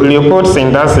to Leopold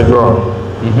Sédar Senghor,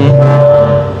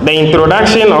 the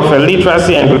introduction of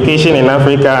literacy and education in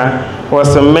Africa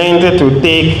was meant to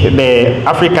take the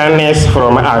Africanness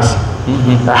from us.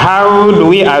 How do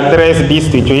we address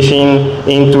this situation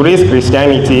in today's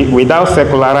Christianity without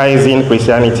secularizing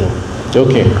Christianity?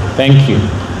 Okay, thank you.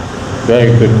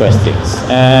 Very good questions.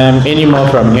 Any more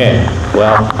from here?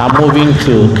 Well, I'm moving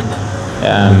to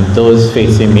those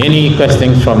facing me. Any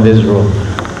questions from this room?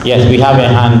 Yes, we have a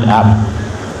hand up.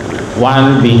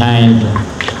 One behind.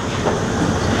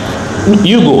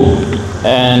 You go.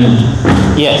 And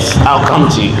yes, I'll come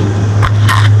to you.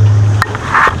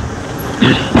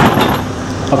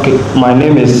 Okay, my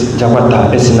name is Jabata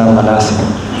Esina Manasi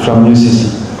from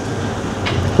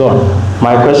UCC. Go on.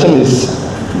 My question is,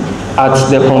 at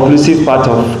the conclusive part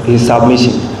of his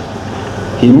submission,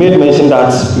 he made mention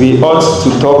that we ought to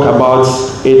talk about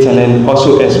it and then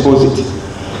also expose it.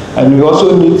 And we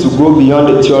also need to go beyond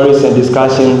the theories and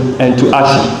discussion and to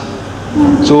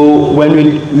action. So when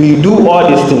we do all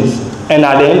these things, and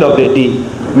at the end of the day,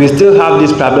 we still have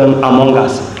this problem among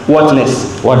us. What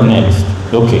next? What next?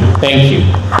 Okay, thank you.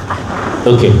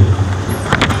 Okay.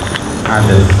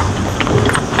 Others.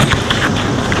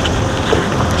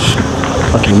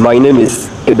 Okay, my name is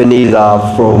Ebenezer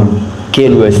from K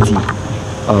University.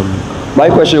 My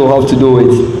question will have to do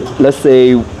with, let's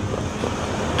say,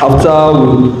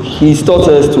 after he's taught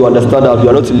us to understand that we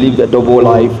are not to live the double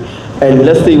life, and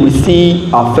let's say we see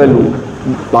our fellow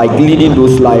like leading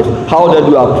those lives, how then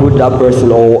do we approach that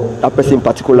person or that person in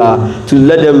particular to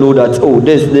let them know that, oh,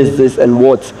 this, and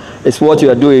what is what you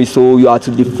are doing, so you are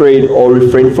to defrain or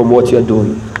refrain from what you are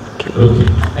doing. Okay,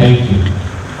 thank you.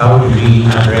 How do we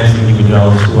address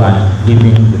individuals who are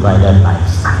living divided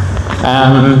lives?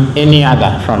 Any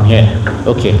other from here?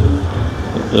 Okay,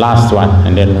 last one,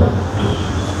 and then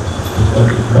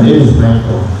My name is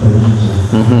Michael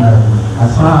from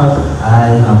as far as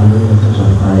I am in the Church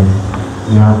of Christ,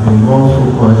 we have been more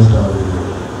focused on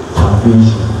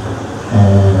salvation,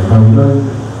 but we don't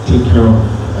take care of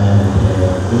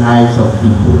the lives of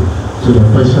people. So the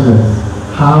question is,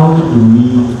 how do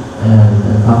we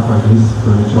embark on this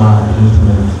spiritual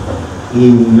upliftment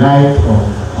in light of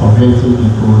converting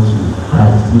people to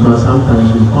Christ? Because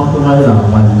sometimes we compromise our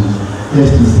values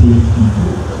just to save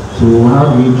people. So how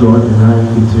do we draw the line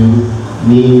between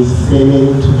me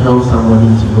sinning to help somebody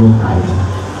to know Christ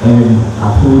and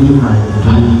upholding my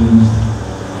values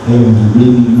and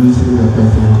maybe using the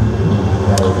person?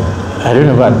 I don't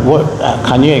know, but what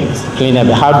can you explain a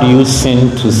bit? How do you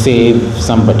sin to save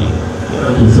somebody?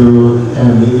 Okay, so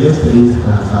in yesterday's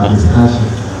discussion,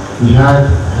 we had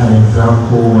an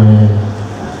example where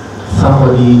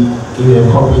somebody in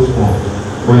a corporate form,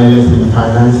 where the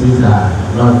finances are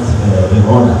not in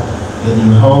order, and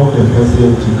you help the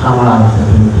person to come out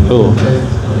of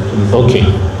the Okay,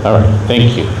 all right,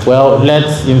 thank you. Well,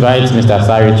 let's invite Mr.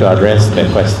 ASARE to address the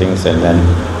questions and then.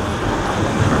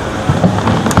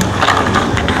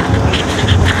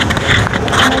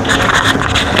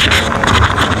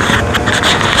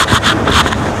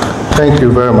 Thank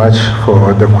you very much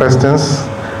for the questions.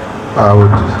 I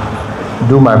would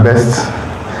do my best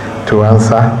to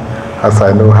answer as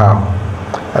I know how.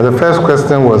 The first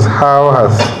question was, how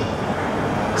has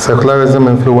secularism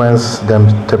influenced the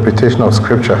interpretation of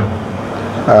Scripture?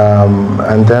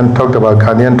 And then talked about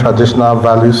Ghanaian traditional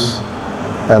values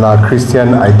and our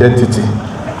Christian identity.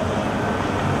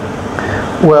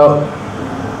 Well,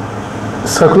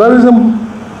 secularism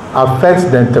affects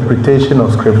the interpretation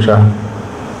of Scripture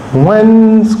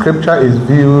when Scripture is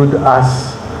viewed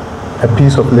as a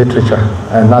piece of literature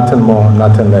and nothing more,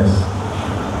 nothing less.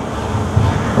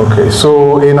 Okay,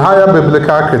 so in higher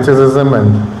biblical criticism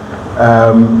and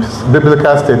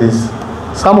biblical studies,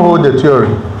 some hold the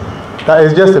theory that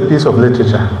it's just a piece of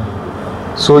literature.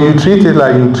 So you treat it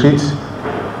like you treat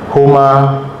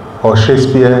Homer or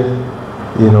Shakespeare,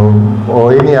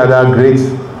 or any other great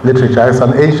literature. It's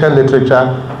an ancient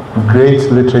literature,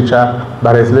 great literature,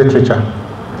 but it's literature.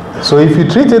 So if you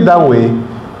treat it that way,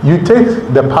 you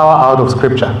take the power out of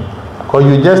Scripture, because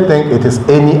you just think it is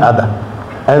any other.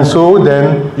 And so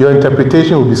then your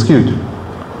interpretation will be skewed,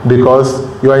 because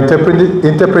you are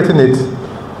interpreting it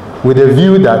with a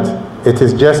view that it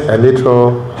is just a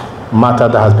literal matter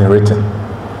that has been written.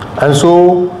 And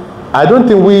so I don't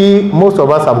think most of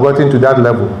us have gotten to that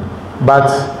level, but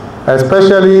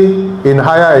especially in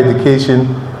higher education,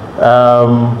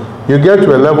 you get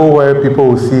to a level where people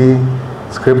will see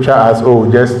Scripture as,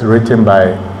 just written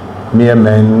by mere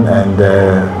men, and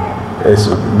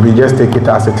we just take it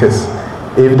as it is.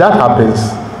 If that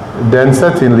happens, then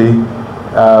certainly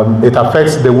it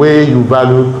affects the way you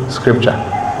value Scripture.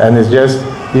 And it's just,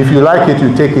 if you like it,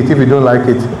 you take it. If you don't like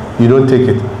it, you don't take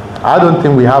it. I don't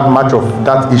think we have much of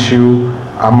that issue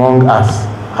among us.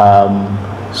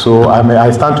 So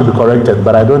I stand to be corrected,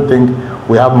 but I don't think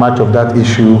we have much of that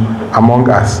issue among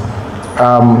us.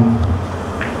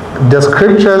 The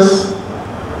Scriptures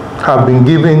have been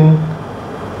given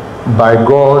by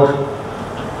God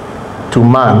to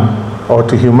man or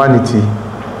to humanity,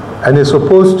 and is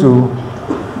supposed to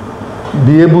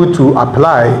be able to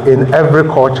apply in every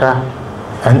culture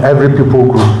and every people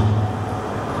group.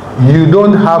 You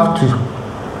don't have to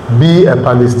be a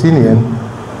Palestinian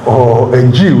or a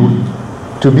Jew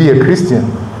to be a Christian,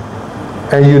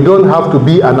 and you don't have to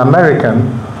be an American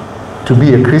to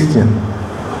be a Christian.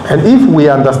 And if we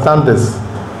understand this,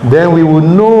 then we will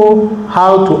know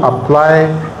how to apply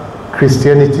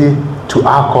Christianity to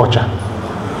our culture.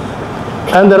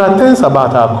 And there are things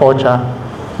about our culture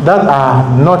that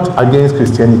are not against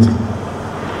Christianity.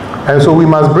 And so we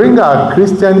must bring our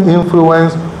Christian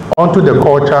influence onto the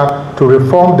culture to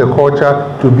reform the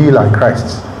culture to be like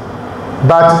Christ.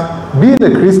 But being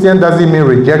a Christian doesn't mean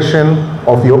rejection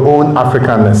of your own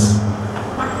Africanness.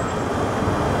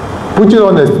 Putting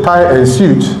on a tie and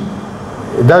suit,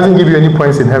 it doesn't give you any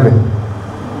points in heaven.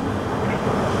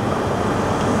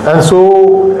 And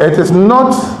so it is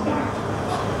not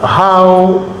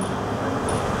how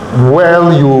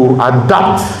well you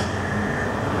adapt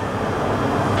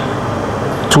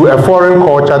to a foreign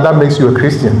culture that makes you a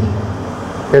Christian.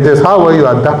 It is how well you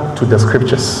adapt to the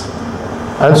Scriptures.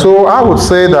 And so I would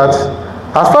say that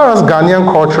as far as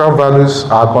Ghanaian cultural values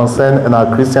are concerned and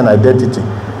our Christian identity,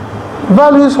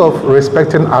 values of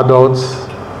respecting adults,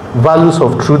 values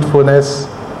of truthfulness,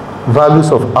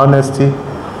 values of honesty,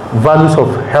 values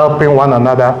of helping one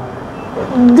another,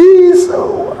 these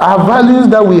are values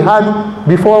that we had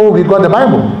before we got the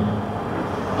Bible.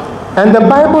 And the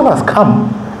Bible has come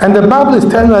And the Bible is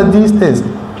telling us these things.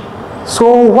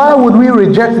 So why would we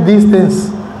reject these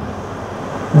things?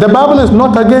 The Bible is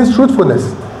not against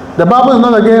truthfulness. The Bible is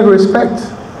not against respect.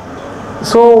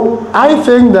 So I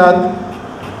think that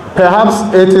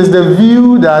perhaps it is the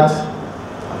view that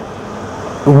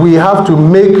we have to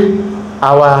make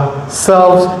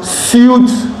ourselves suit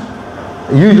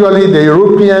usually the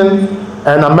European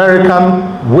and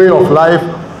American way of life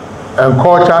and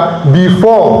culture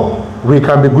before we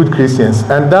can be good Christians.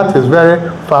 And that is very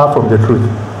far from the truth.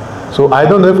 So I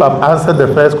don't know if I've answered the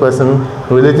first question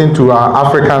relating to our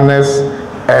Africanness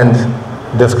and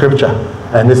the scripture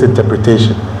and its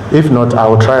interpretation. If not, I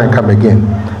will try and come again.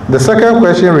 The second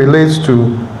question relates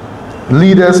to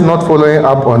leaders not following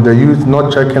up on the youth,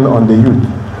 not checking on the youth.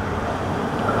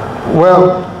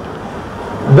 Well,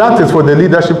 that is for the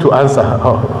leadership to answer.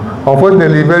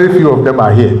 Unfortunately, very few of them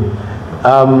are here.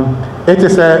 It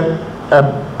is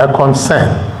a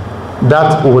concern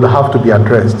that would have to be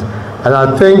addressed. And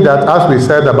I think that, as we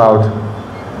said about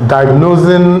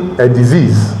diagnosing a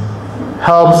disease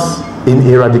helps in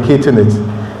eradicating it.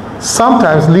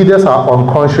 Sometimes leaders are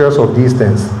unconscious of these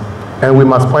things, and we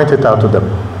must point it out to them.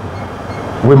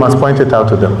 We must point it out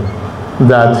to them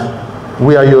that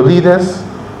we are your leaders,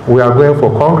 we are going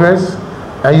for Congress,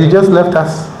 and you just left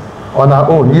us on our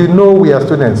own. You know we are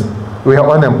students, we are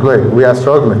unemployed, we are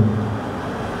struggling.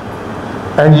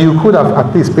 And you could have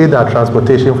at least paid our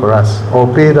transportation for us, or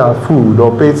paid our food,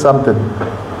 or paid something.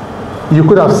 You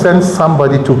could have sent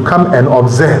somebody to come and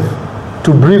observe,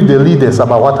 to brief the leaders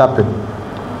about what happened.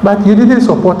 But you didn't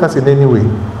support us in any way.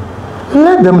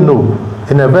 Let them know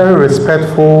in a very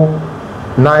respectful,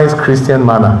 nice Christian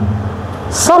manner.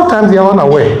 Sometimes they are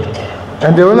unaware.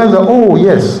 And they realize that, oh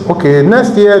yes, okay,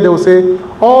 next year they will say,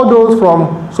 all those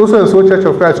from so and so Church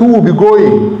of Christ who will be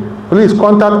going, please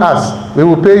contact us. We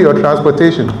will pay your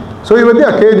transportation. So you were there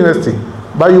at K University,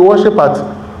 but you worship at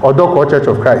Odoko Church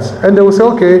of Christ. And they will say,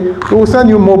 okay, we will send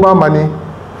you mobile money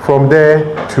from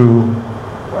there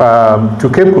to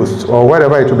Cape Coast or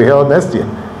wherever it will be held next year.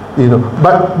 You know,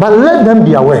 but let them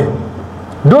be aware.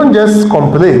 Don't just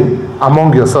complain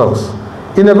among yourselves.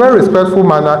 In a very respectful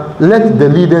manner, let the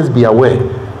leaders be aware.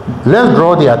 Let's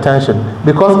draw their attention,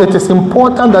 because it is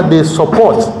important that they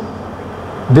support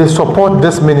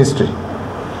this ministry,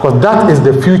 because that is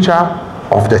the future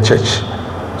of the church.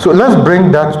 So let's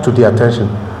bring that to their attention.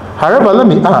 However, let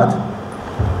me add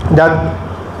that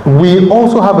we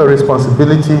also have a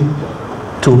responsibility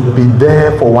to be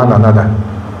there for one another,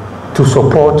 to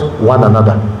support one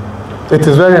another. It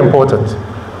is very important.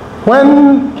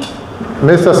 When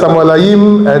Mr. Samuel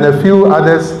Ayim and a few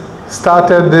others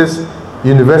started this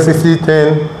university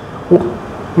thing,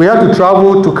 we had to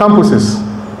travel to campuses.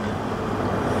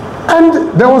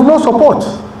 And there was no support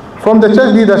from the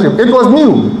church leadership. It was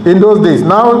new in those days.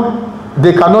 Now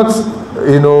they cannot,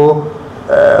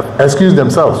 excuse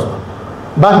themselves.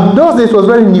 But those days was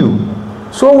very new.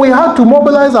 So we had to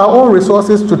mobilize our own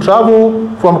resources to travel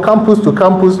from campus to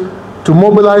campus to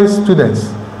mobilize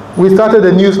students. We started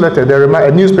a newsletter,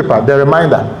 a newspaper, The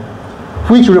Reminder,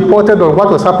 which reported on what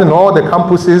was happening on all the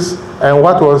campuses and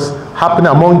what was happening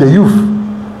among the youth.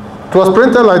 It was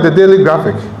printed like the Daily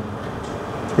Graphic,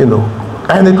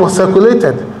 and it was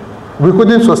circulated. We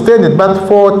couldn't sustain it, but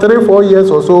for 3-4 years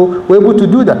or so, we were able to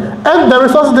do that. And the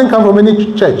resources didn't come from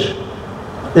any church.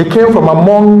 It came from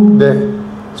among the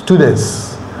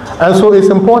students. And so it's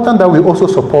important that we also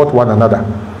support one another.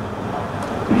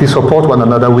 We support one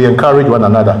another, we encourage one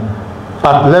another.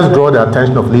 But let's draw the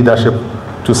attention of leadership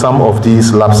to some of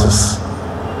these lapses.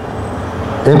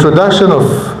 Introduction of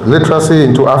literacy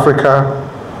into Africa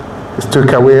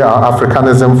took away our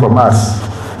Africanism from us.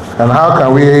 And how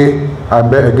can we, I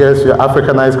guess,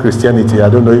 Africanize Christianity? I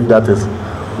don't know if that is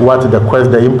what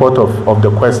the import of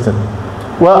the question.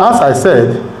 Well, as I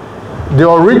said, the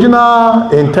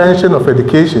original intention of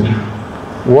education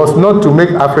was not to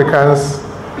make Africans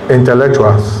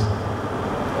intellectuals,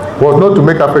 was not to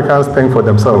make Africans think for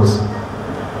themselves.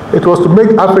 It was to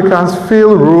make Africans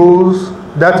fill roles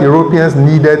that Europeans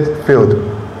needed filled.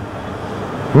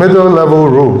 Middle-level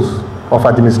roles of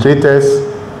administrators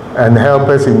and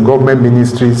helpers in government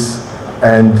ministries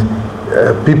and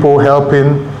people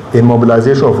helping in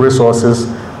mobilization of resources,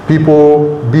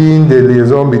 people being the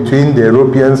liaison between the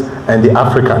Europeans and the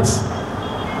Africans.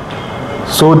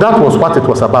 So that was what it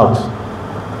was about.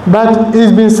 But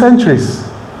it's been centuries.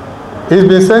 It's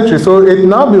been centuries. So it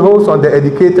now behoves on the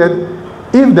educated,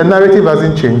 if the narrative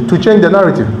hasn't changed, to change the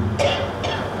narrative.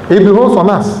 It behoves on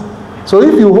us. So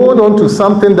if you hold on to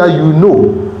something that you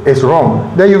know is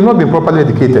wrong, then you've not been properly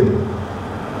educated.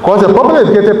 Because a properly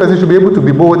educated person should be able to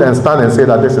be bold and stand and say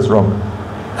that this is wrong.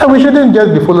 And we shouldn't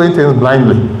just be following things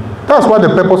blindly. That's what the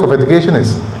purpose of education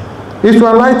is to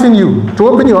enlighten you, to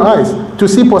open your eyes, to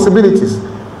see possibilities,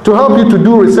 to help you to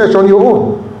do research on your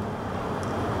own.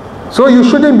 So you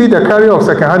shouldn't be the carrier of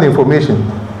second-hand information.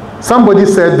 Somebody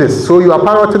said this, so you are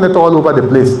parroting it all over the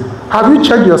place. Have you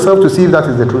checked yourself to see if that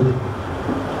is the truth?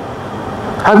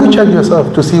 Have you checked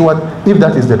yourself to see if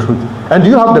that is the truth? And do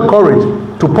you have the courage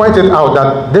to point it out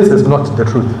that this is not the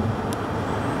truth?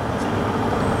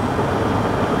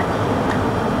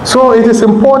 So it is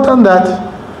important that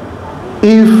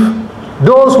if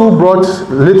those who brought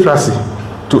literacy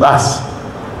to us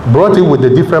brought it with a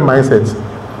different mindset,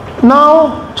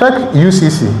 now check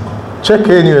UCC, check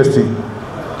KNUST,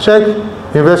 check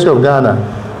University of Ghana,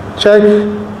 check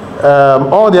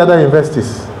all the other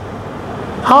universities.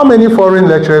 How many foreign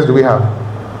lecturers do we have?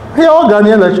 We are all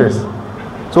Ghanaian lecturers.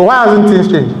 So why hasn't things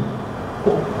changed?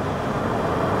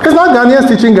 It's not Ghanaians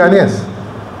teaching Ghanaians.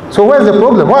 So where's the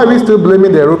problem? Why are we still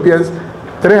blaming the Europeans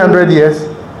 300 years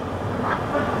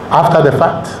after the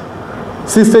fact?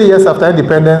 60 years after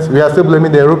independence, we are still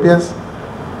blaming the Europeans?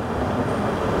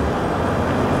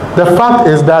 The fact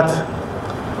is that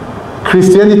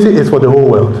Christianity is for the whole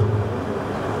world.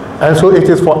 And so it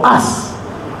is for us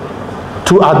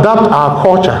to adapt our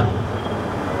culture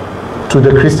to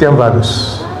the Christian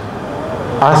values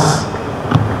as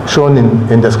shown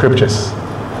in the scriptures.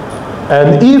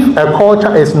 And if a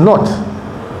culture is not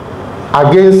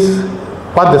against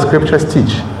what the scriptures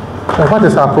teach, then what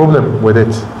is our problem with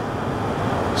it?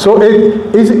 So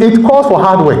it calls for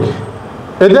hard work.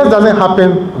 It just doesn't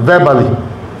happen verbally.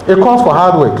 It calls for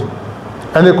hard work.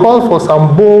 And it calls for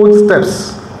some bold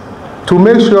steps to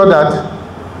make sure that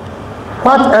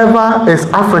whatever is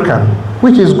African,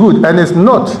 which is good and is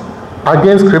not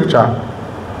against scripture,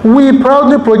 we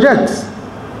proudly project.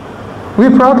 We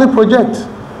proudly project.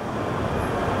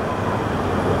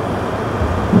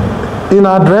 In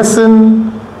our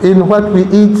dressing, in what we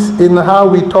eat, in how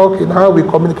we talk, in how we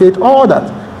communicate, all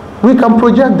that. We can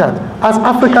project that as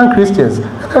African Christians.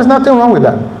 There's nothing wrong with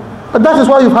that. But that is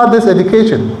why you've had this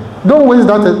education. Don't waste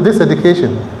this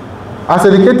education. As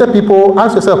educated people,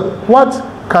 ask yourself, what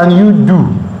can you do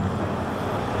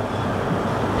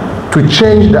to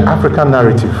change the African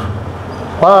narrative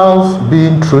whilst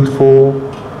being truthful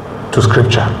to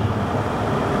scripture?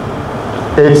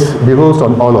 It behoves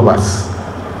on all of us.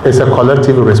 It's a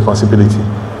collective responsibility.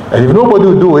 And if nobody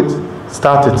will do it,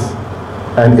 start it,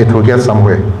 and it will get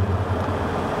somewhere.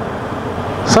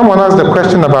 Someone asked the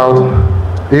question about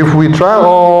if we try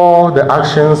all the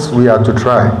actions we are to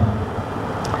try,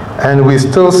 and we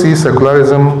still see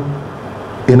secularism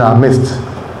in our midst,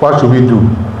 what should we do?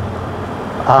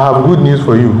 I have good news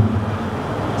for you.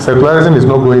 Secularism is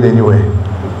not going anywhere.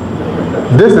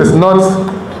 This is not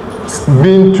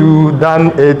been to,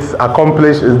 done it,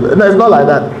 accomplished. It's not like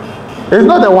that. It's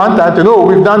not a one time to know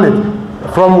we've done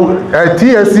it. From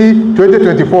TSC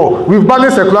 2024, we've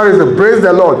banished secularism, praise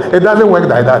the Lord. It doesn't work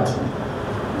like that.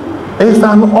 It's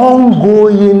an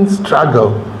ongoing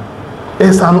struggle.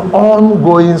 It's an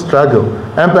ongoing struggle.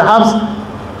 And perhaps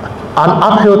an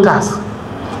uphill task.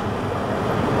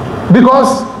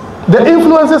 Because the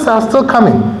influences are still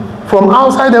coming from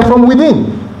outside and from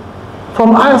within.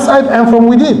 From outside and from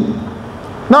within.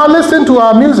 Now listen to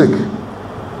our music.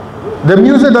 The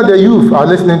music that the youth are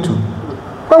listening to.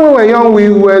 When we were young, we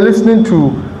were listening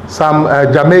to some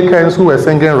Jamaicans who were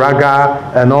singing raga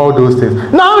and all those things.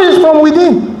 Now it's from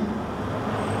within.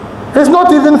 It's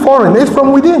not even foreign, it's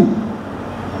from within.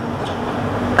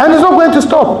 And it's not going to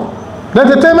stop. The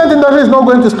entertainment industry is not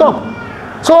going to stop.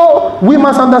 So we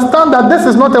must understand that this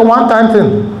is not a one-time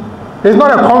thing. It's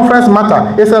not a conference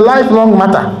matter. It's a lifelong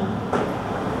matter.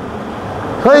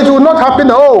 So it will not happen,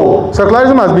 oh,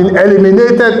 secularism has been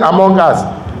eliminated among us.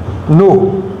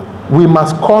 No. We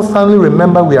must constantly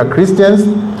remember we are Christians.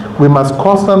 We must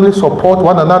constantly support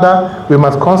one another. We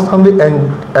must constantly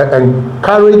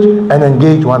encourage and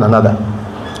engage one another.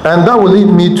 And that will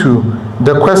lead me to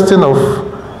the question of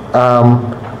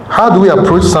how do we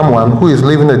approach someone who is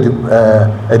living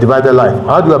a divided life?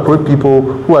 How do we approach people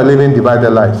who are living divided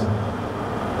lives?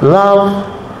 Love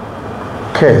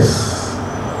cares.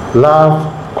 Love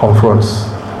confronts.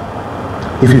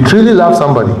 If you truly love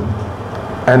somebody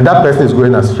and that person is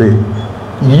going astray,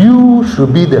 you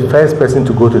should be the first person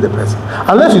to go to the person.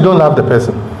 Unless you don't love the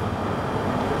person.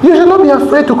 You should not be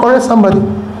afraid to correct somebody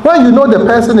when you know the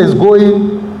person is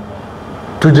going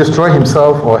to destroy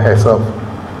himself or herself.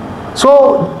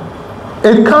 So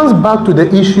it comes back to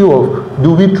the issue of,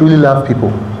 do we truly love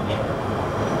people?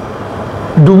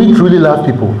 Do we truly love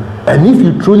people? And if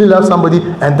you truly love somebody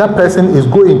and that person is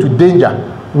going into danger,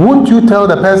 won't you tell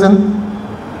the person?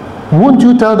 Won't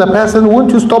you tell the person?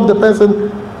 Won't you stop the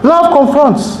person? Love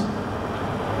confronts.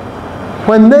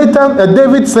 When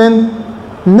David sinned,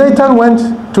 Nathan went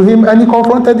to him and he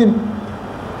confronted him.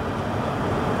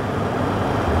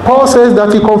 Paul says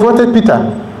that he confronted Peter.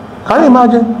 Can you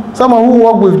imagine? Someone who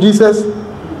walked with Jesus,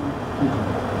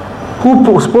 who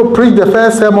preached the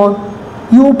first sermon.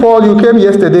 You, Paul, you came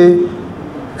yesterday.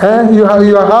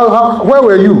 Where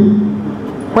were you?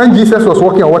 When Jesus was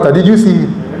walking on water, did you see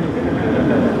him?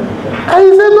 And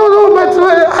he said, no, but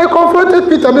I confronted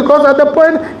Peter because at the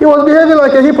point he was behaving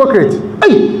like a hypocrite.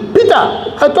 Hey, Peter,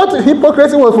 I thought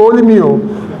hypocrisy was for only me.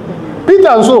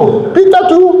 Peter Peter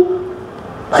too.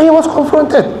 And he was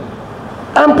confronted.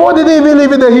 And Paul didn't even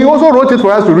leave it there. He also wrote it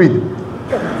for us to read.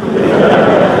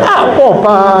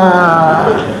 Papa.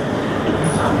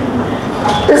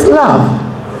 It's love.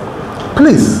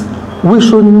 Please, we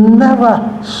should never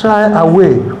shy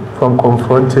away from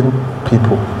confronting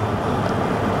people.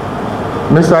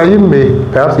 Mr. Ayim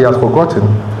perhaps he has forgotten.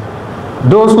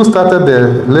 Those who started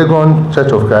the Legon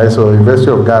Church of Christ or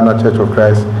University of Ghana Church of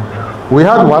Christ, we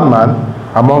had one man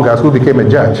among us who became a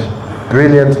judge,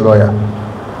 brilliant lawyer.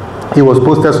 He was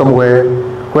posted somewhere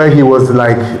where he was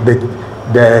like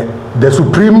the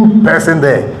supreme person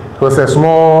there. It was a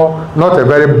small, not a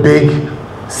very big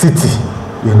city,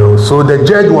 So the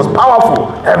judge was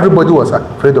powerful. Everybody was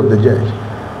afraid of the judge.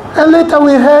 And later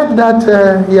we heard that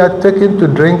he had taken to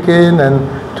drinking and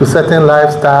to certain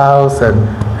lifestyles,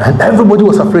 and everybody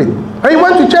was afraid. And he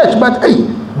went to church, but hey,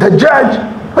 the judge,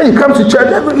 when he comes to church,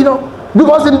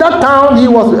 because in that town he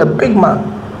was a big man.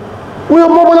 We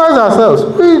mobilized ourselves.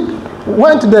 We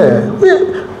went there.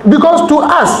 Because to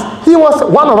us, he was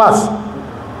one of us.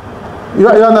 You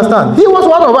understand? He was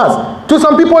one of us. To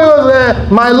some people, he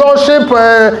was my lordship,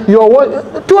 your word.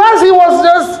 To us, he was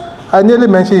just, I nearly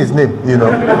mentioned his name, Yeah,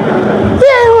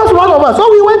 he was one of us. So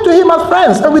we went to him as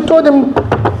friends and we told him,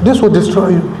 this will destroy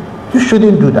you. You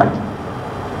shouldn't do that.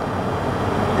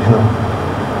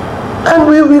 And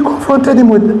we confronted him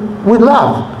with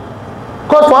love.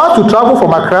 Because for us to travel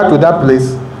from Accra to that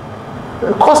place,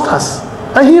 it cost us.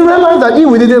 And he realized that if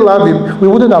we didn't love him, we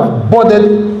wouldn't have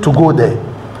bothered to go there.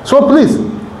 So please,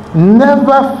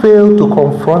 never fail to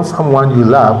confront someone you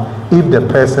love if the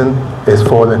person is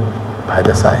fallen by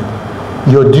the side.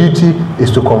 Your duty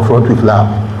is to confront with love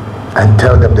and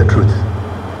tell them the truth.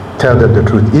 Tell them the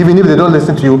truth. Even if they don't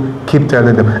listen to you, keep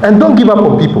telling them. And don't give up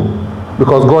on people,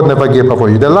 because God never gave up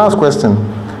on you. The last question,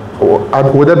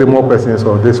 would there be more questions,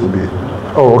 or this will be?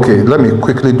 Oh, okay, let me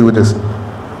quickly do this.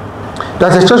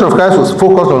 That the Church of Christ was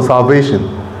focused on salvation.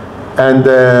 And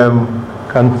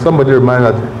can somebody remind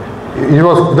that?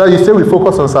 That you say we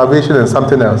focus on salvation and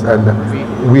something else, and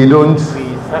we don't.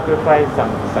 We sacrifice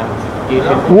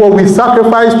sanctification. Well, we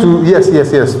sacrifice to, yes,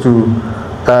 to,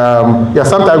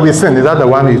 sometimes we sin. Is that the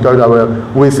one you talked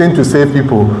about? We sin to save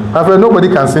people. After nobody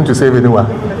can sin to save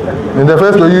anyone. In the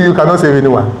first place, you cannot save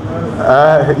anyone.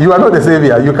 You are not the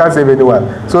savior. You can't save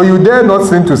anyone. So you dare not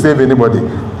sin to save anybody.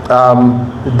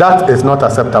 That is not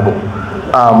acceptable.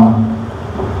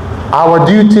 Our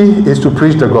duty is to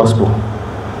preach the gospel,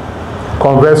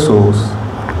 convert souls,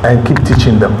 and keep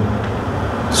teaching them.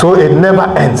 So it never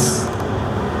ends.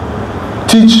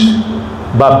 Teach,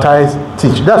 baptize,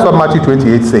 teach. That's what Matthew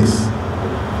 28 says.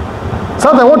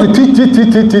 Sometimes I want to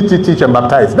teach and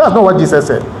baptize. That's not what Jesus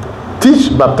said.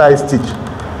 Teach, baptize, teach.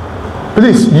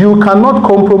 Please, you cannot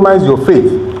compromise your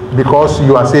faith because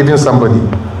you are saving somebody.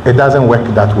 It doesn't work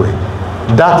that way.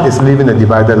 That is living a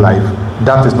divided life.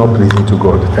 That is not pleasing to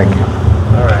God. Thank you.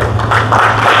 All right.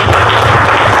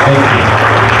 Thank you.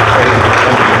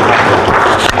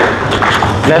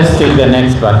 Let's take the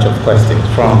next batch of questions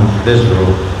from this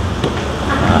row.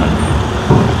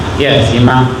 Yes,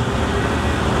 Imam.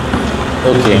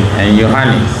 Okay, and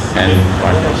Johannes and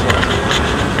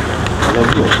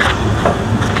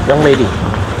young lady.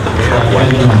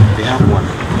 They have one.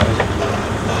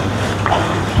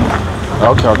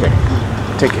 Okay.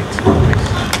 Take it, please.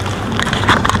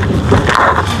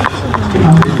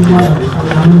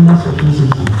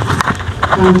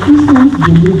 Christians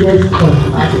be leaders of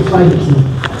our society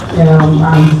and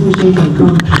institutions and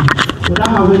country without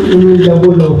having any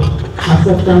level of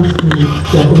acceptance to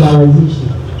secularization.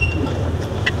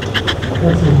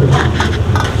 That's my question.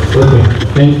 Okay,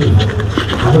 thank you.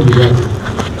 I hope you got it.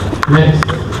 Next,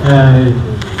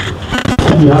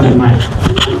 you have the mic.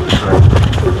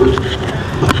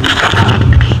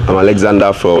 I'm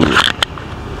Alexander from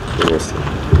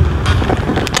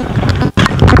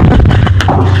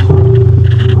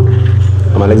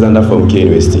K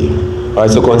University.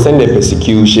 Alright, so concerning the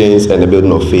persecutions and the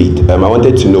building of faith, I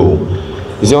wanted to know,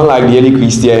 is it unlike the early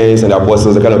Christians and the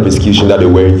apostles, the kind of persecution that they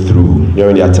went through?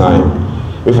 during their time.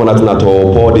 If for nothing at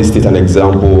all, Paul did state an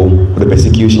example of the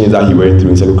persecutions that he went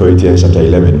through in 2 Corinthians chapter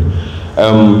 11.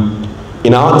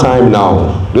 In our time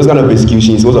now, those kind of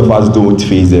persecutions, most of us don't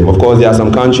face them. Of course, there are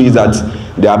some countries that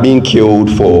they are being killed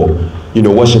for,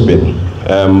 worshiping.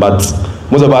 But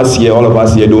most of us here, all of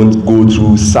us here, don't go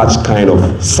through such kind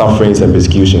of sufferings and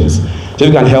persecutions. So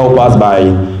you can help us by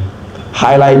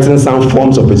highlighting some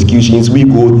forms of persecutions we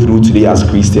go through today as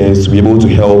Christians to be able to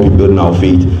help in building our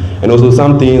faith. And also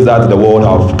some things that the world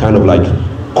have kind of like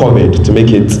covered to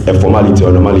make it a formality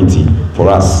or normality for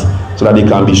us, so that it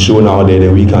can be shown out there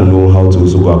and we can know how to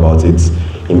also go about it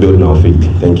in building our faith.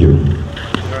 Thank you.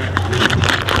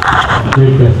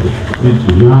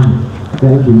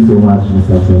 Thank you so much,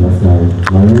 Mr. Tertiary.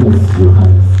 My name is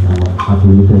Johannes. I'm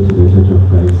affiliated to the Church of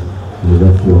Christ,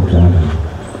 University of Ghana.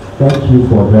 Thank you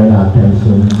for drawing our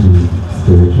attention to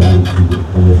spirituality,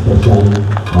 and especially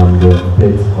on the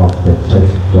bit of the church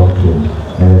doctrine,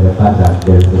 and the fact that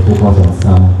there is a focus on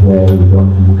some where we don't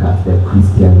look at the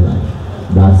Christian life.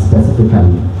 But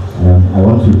specifically, I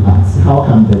want to ask, how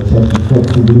can the church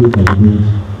effectively engage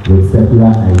with secular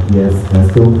ideas and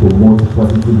still promote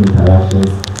positive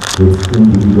interactions with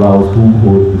individuals who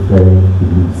hold different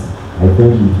beliefs? I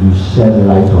think if you shed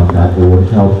light on that, it would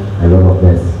help a lot of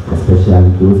us,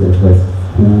 especially those of us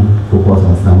who focus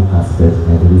on some aspects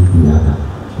and leave the other.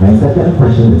 My second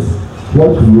question is,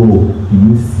 what role do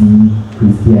you see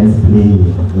Christians playing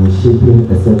in shaping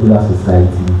a secular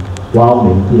society while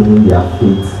maintaining their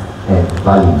faith and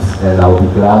values? And I'll be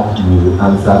glad you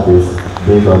answer this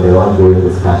based on the ongoing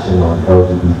discussion on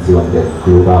LGBT on the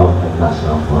global and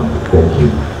national front. Thank you.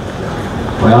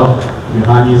 Well,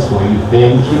 Johannes, for you,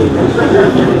 thank you.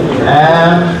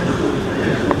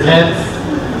 Let's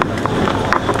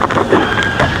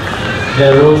the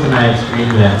road to my extreme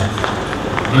left.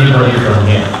 Anybody from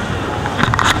here?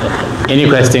 Any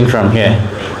question from here?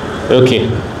 Okay.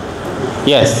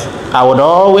 Yes, I would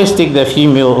always take the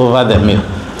female over the male.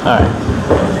 All right.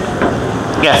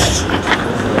 Yes.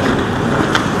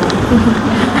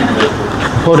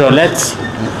 Hold on, let's.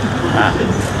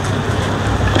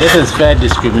 This is fair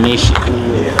discrimination.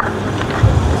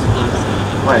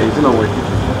 Why is it not working?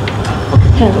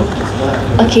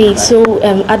 Okay, so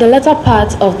at the latter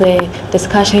part of the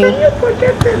discussion,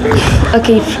 at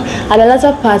the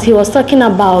latter part, he was talking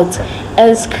about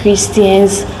as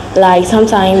Christians, like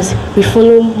sometimes we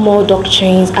follow more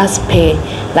doctrines as per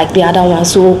like the other one.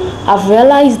 So I've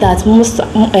realized that most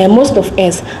of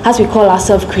us, as we call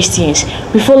ourselves Christians,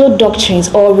 we follow doctrines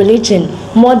or religion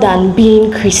more than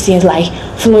being Christians, like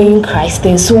following Christ.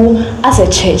 And so as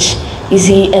a church, you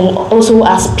see, and also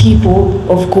as people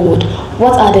of God,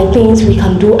 what are the things we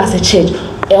can do as a church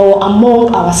or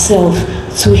among ourselves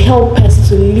to help us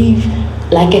to live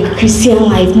like a Christian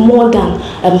life more than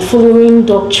following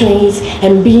doctrines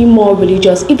and being more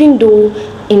religious? Even though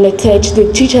in the church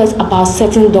they teach us about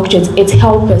certain doctrines, it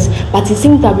helps us, but it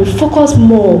seems that we focus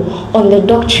more on the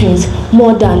doctrines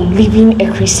more than living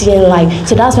a Christian life.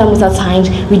 So that's why most of the times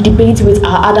we debate with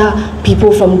our other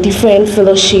people from different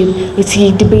fellowship, you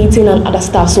see, debating and other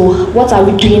stuff. So what are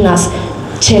we doing as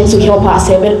church to help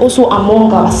ourselves, and also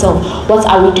among ourselves, what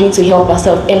are we doing to help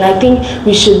ourselves? And I think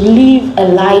we should live a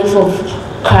life of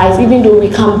Christ, even though we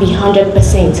can't be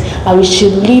 100%, but we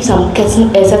should leave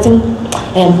a certain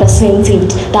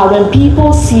percentage that when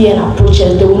people see and approach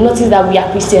us, they will notice that we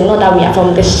are Christian, not that we are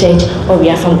from this church or we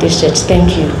are from this church.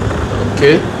 Thank you.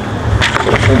 Okay.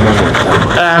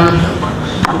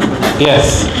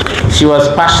 Yes, she was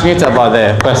passionate about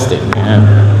the question.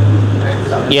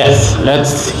 Yes,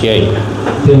 let's hear you.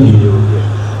 Thank you.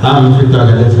 I'm Victor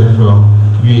Galetta from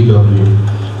UAW.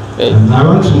 I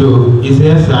want to know, is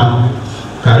there some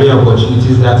career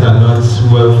opportunities that are not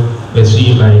well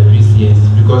pursued by Christians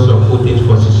because of potent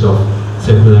forces of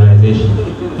secularization?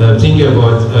 Thinking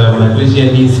about a Christian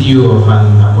being CEO of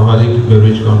an alcoholic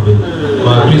beverage company,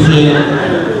 or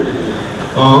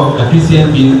a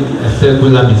Christian being a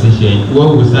secular musician.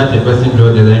 What would such a person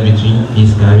draw the line between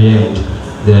his career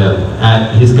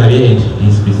and his Christian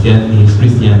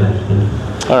life?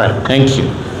 All right, thank you.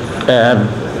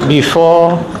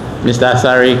 Before Mr.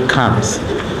 ASARE comes,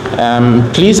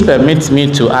 please permit me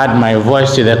to add my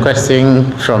voice to the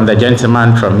question from the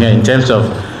gentleman from here in terms of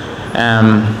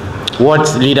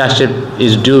what leadership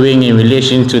is doing in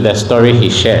relation to the story he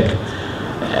shared.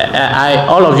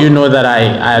 All of you know that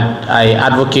I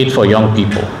advocate for young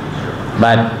people,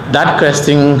 but that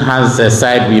question has a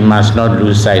side we must not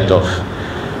lose sight of.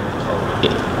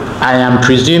 I am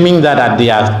presuming that at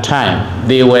their time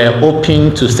they were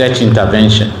open to such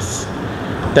interventions.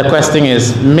 The question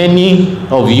is, many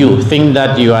of you think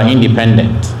that you are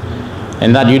independent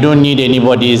and that you don't need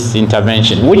anybody's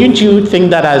intervention. Wouldn't you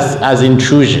think that as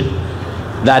intrusion?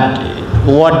 That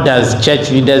what does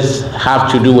church leaders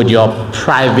have to do with your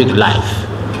private life?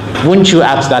 Wouldn't you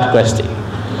ask that question?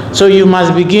 So you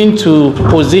must begin to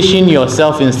position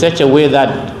yourself in such a way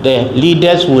that the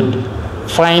leaders would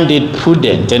find it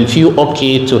prudent and feel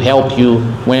okay to help you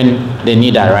when the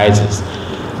need arises.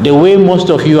 The way most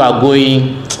of you are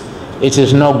going, it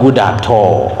is not good at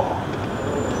all.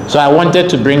 So I wanted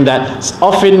to bring that.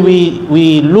 Often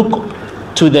we look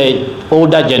to the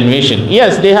older generation.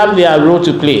 Yes, they have their role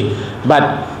to play,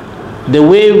 but the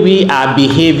way we are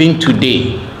behaving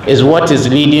today is what is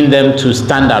leading them to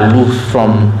stand aloof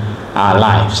from our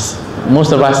lives.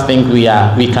 Most of us think we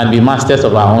can be masters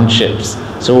of our own ships.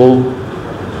 So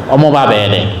I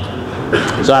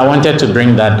wanted to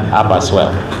bring that up as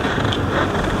well.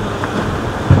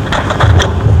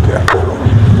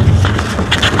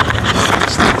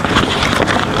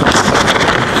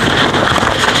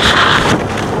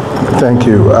 Thank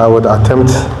you. I would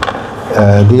attempt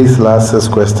these last 6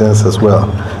 questions as well.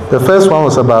 The first one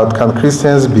was about, can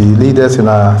Christians be leaders in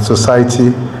our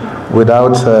society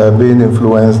without being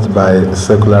influenced by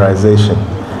secularization?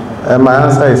 And my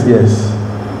answer is yes.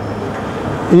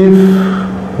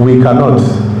 If we cannot,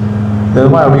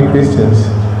 then why are we Christians?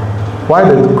 Why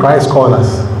did Christ call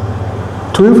us?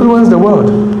 To influence the world.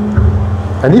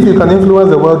 And if you can influence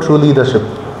the world through leadership,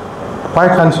 why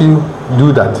can't you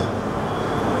do that?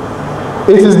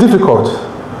 It is difficult,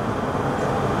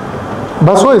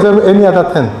 but so is any other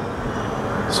thing.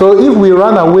 So if we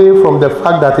run away from the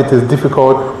fact that it is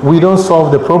difficult, we don't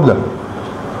solve the problem.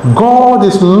 God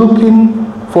is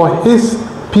looking for his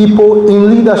people in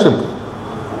leadership.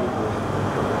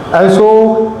 And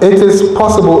so it is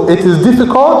possible. It is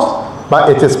difficult, but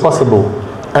it is possible.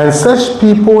 And such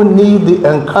people need the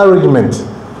encouragement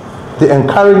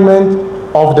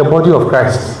of the body of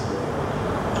Christ.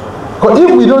 But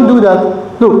if we don't do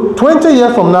that, look, 20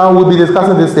 years from now, we'll be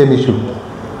discussing this same issue.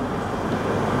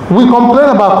 We complain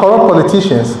about corrupt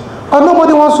politicians, but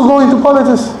nobody wants to go into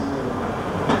politics.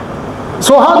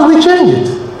 So how do we change it?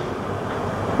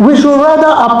 We should rather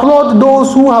applaud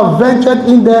those who have ventured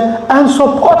in there and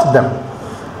support them.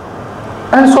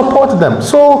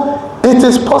 So it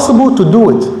is possible to do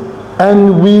it.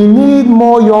 And we need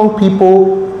more young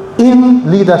people in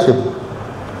leadership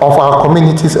of our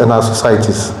communities and our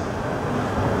societies.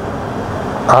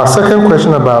 Our second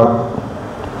question about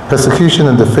persecution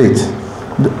in the faith,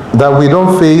 that we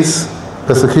don't face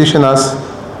persecution as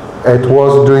it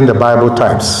was during the Bible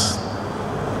times.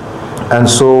 And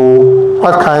so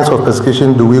what kinds of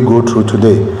persecution do we go through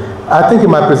today? I think in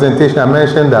my presentation I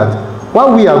mentioned that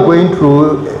what we are going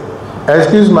through,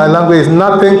 excuse my language, is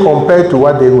nothing compared to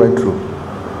what they went through.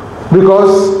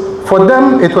 Because for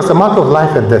them it was a matter of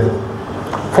life and death.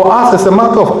 For us it's a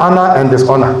matter of honor and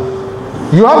dishonor.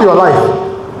 You have your life.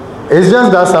 It's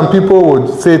just that some people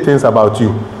would say things about you.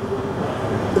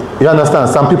 You understand?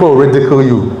 Some people will ridicule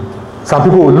you. Some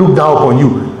people will look down upon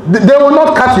you. They will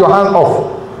not cut your hand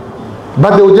off,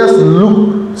 but they will just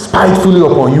look spitefully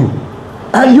upon you.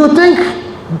 And you think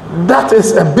that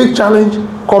is a big challenge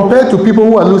compared to people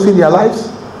who are losing their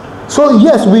lives? So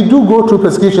yes, we do go through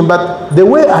persecution, but the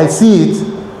way I see it,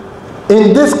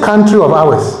 in this country of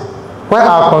ours, where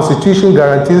our constitution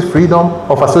guarantees freedom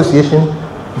of association,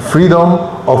 freedom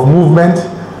of movement,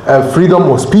 freedom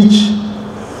of speech,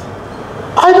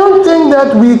 I don't think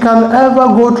that we can ever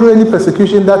go through any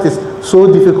persecution that is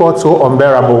so difficult, so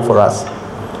unbearable for us.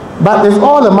 But it's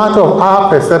all a matter of our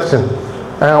perception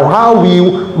and how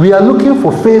we are looking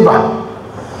for favor.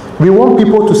 We want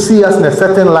people to see us in a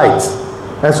certain light.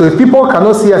 And so if people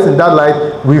cannot see us in that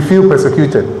light, we feel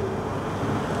persecuted.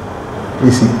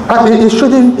 You see, but it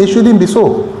shouldn't be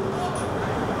so.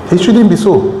 It shouldn't be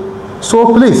so.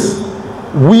 So please,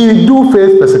 we do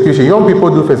face persecution. Young people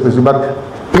do face persecution, but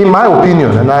in my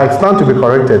opinion, and I stand to be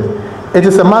corrected, it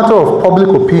is a matter of public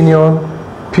opinion,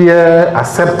 peer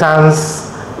acceptance,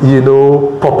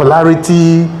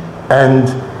 popularity, and,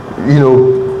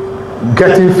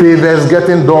 getting favors,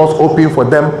 getting doors open for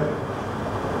them.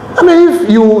 I mean, if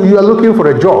you are looking for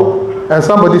a job and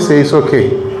somebody says,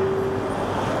 okay,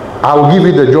 I will give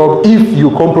you the job if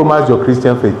you compromise your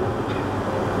Christian faith.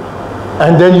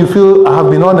 And then you feel, I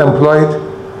have been unemployed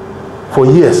for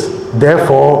years.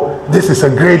 Therefore, this is a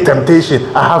great temptation.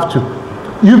 I have to.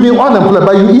 You've been unemployed,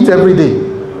 but you eat every day.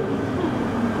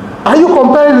 Are you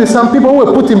comparing with some people who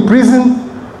were put in prison,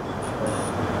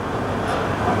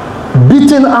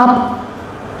 beaten up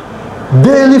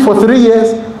daily for 3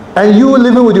 years, and you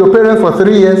living with your parents for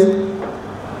 3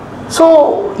 years?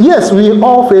 So, yes, we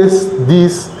all face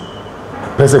these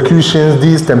persecutions,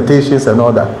 these temptations and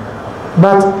all that.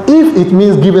 But if it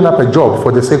means giving up a job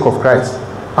for the sake of Christ,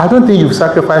 I don't think you've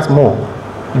sacrificed more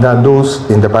than those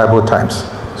in the Bible times.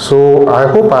 So I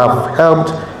hope I've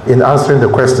helped in answering the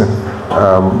question.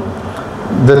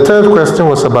 The third question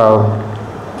was about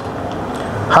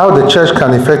how the church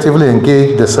can effectively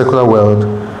engage the secular world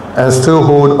and still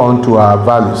hold on to our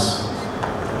values.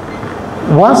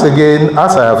 Once again,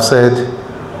 as I have said,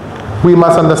 we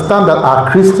must understand that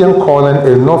our Christian calling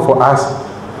is not for us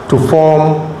to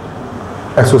form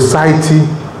a society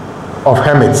of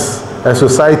hermits, a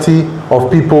society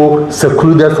of people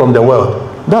secluded from the world.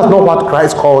 That's not what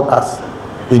Christ called us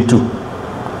into.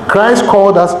 Christ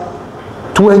called us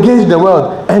to engage the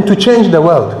world and to change the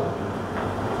world.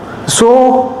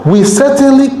 So we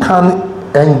certainly can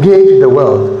engage the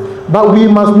world, but we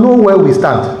must know where we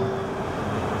stand.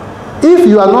 If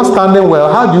you are not standing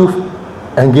well, how do you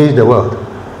engage the world?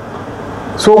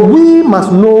 So we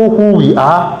must know who we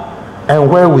are and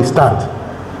where we stand.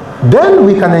 Then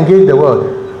we can engage the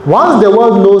world. Once the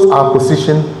world knows our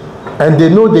position and they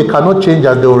know they cannot change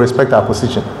us, they will respect our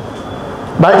position.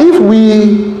 But if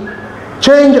we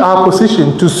change our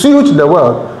position to suit the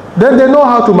world, then they know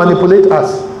how to manipulate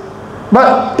us.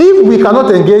 But if we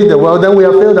cannot engage the world, then we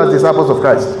have failed as disciples of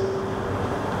Christ.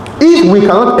 If we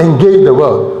cannot engage the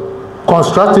world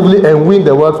constructively and win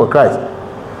the world for Christ,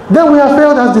 then we have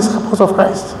failed as disciples of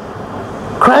Christ.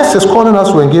 Christ is calling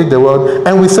us to engage the world,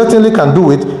 and we certainly can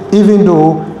do it, even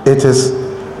though it is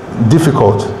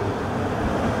difficult.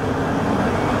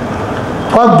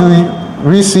 What do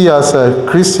we see as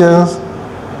Christians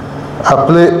are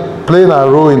playing a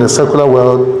role in the secular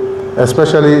world?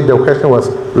 Especially the question was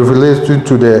related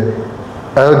to the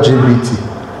LGBT.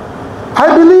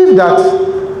 I believe that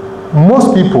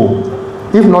most people,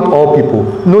 if not all people,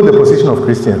 know the position of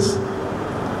Christians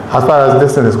as far as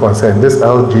this thing is concerned, this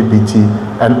LGBT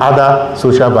and other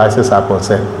social vices are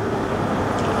concerned.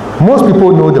 Most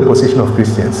people know the position of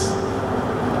Christians.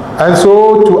 And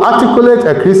so to articulate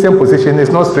a Christian position is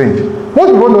not strange.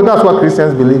 Most people know that's what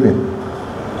Christians believe in.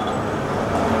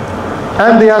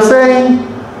 And they are saying,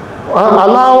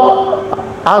 allow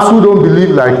us who don't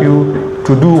believe like you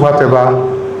to do whatever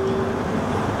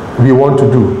we want to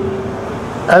do.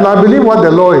 And I believe what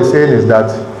the law is saying is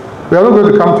that we are not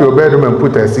going to come to your bedroom and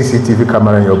put a CCTV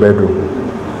camera in your bedroom.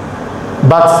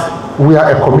 But we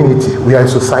are a community, we are a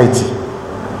society.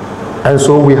 And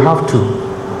so we have to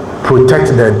protect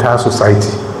the entire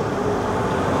society,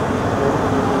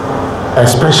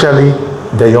 especially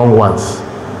the young ones.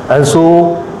 And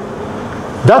so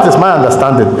that is my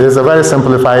understanding. It is a very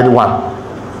simplified one.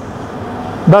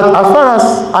 But as far as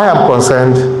I am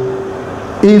concerned,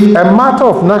 if a matter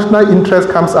of national interest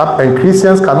comes up and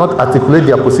Christians cannot articulate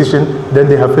their position, then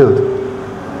they have failed.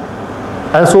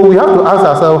 And so we have to ask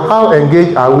ourselves, how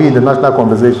engaged are we in the national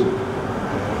conversation?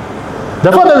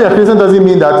 The fact that we are Christians doesn't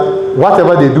mean that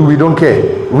whatever they do, we don't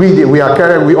care. We are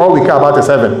caring, all we care about is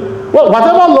heaven. Well,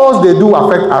 whatever laws they do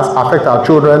affect us, affect our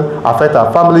children, affect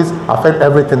our families, affect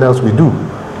everything else we do.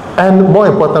 And more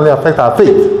importantly, affect our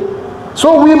faith.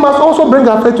 So we must also bring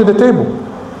our faith to the table.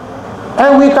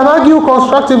 And we can argue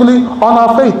constructively on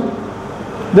our faith.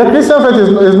 The Christian faith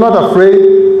is not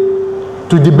afraid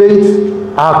to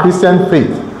debate our Christian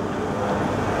faith.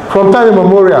 From time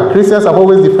immemorial, Christians have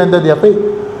always defended their faith.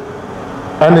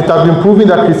 And it has been proven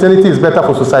that Christianity is better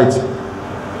for society.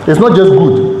 It's not just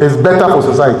good, it's better for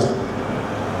society.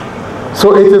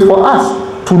 So it is for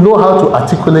us to know how to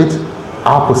articulate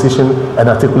our position and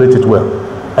articulate it well.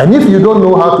 And if you don't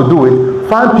know how to do it,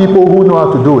 find people who know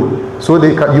how to do it, so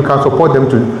you can support them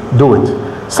to do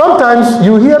it. Sometimes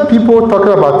you hear people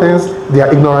talking about things they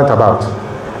are ignorant about.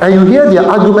 And you hear their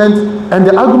arguments, and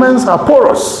the arguments are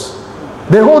porous.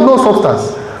 They hold no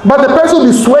substance. But the person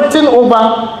will be sweating over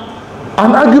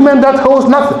an argument that holds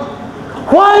nothing.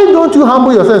 Why don't you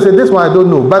humble yourself and say, this one I don't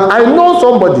know, but I know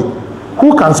somebody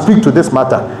who can speak to this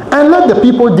matter, and let the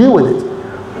people deal with it.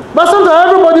 But sometimes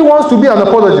everybody wants to be an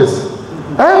apologist.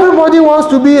 Everybody wants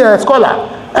to be a scholar.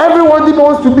 Everybody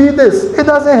wants to be this. It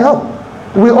doesn't help.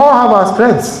 We all have our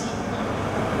strengths.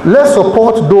 Let's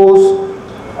support those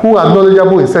who are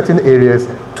knowledgeable in certain areas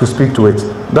to speak to it.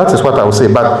 That is what I would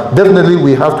say. But definitely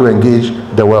we have to engage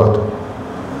the world.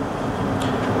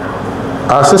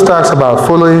 Our sister asks about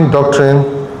following doctrine,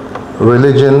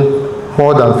 religion,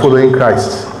 more than following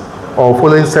Christ, or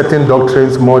following certain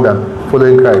doctrines more than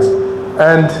following Christ.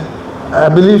 And I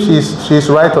believe she's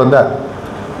right on that.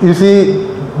 You see,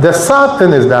 the sad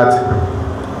thing is that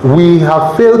we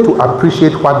have failed to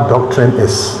appreciate what doctrine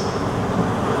is.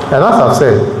 And as I've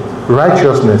said,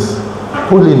 righteousness,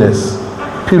 holiness,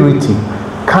 purity,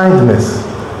 kindness,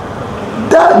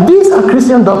 these are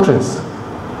Christian doctrines.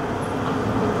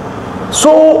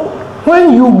 So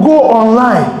when you go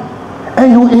online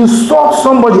and you insult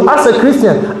somebody as a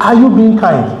Christian, are you being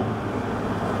kind?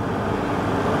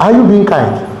 Are you being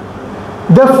kind?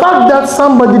 The fact that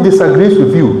somebody disagrees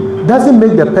with you doesn't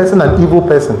make the person an evil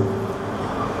person.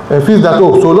 And feels that,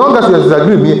 oh, so long as you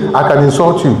disagree with me, I can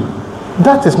insult you.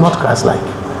 That is not Christ-like.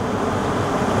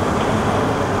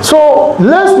 So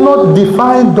let's not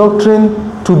define doctrine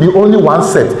to be only one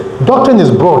set. Doctrine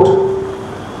is broad.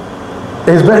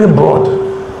 It's very broad.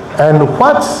 And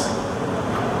what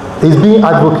is being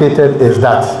advocated is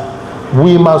that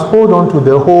we must hold on to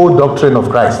the whole doctrine of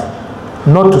Christ.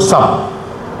 Not to some,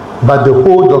 but the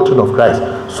whole doctrine of Christ.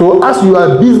 So as you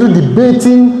are busy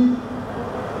debating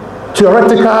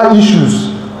theoretical issues,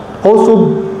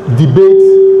 also debate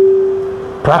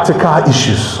practical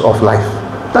issues of life.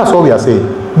 That's what we are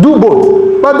saying. Do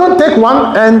both, but don't take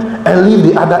one end and leave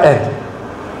the other end.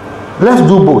 Let's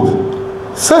do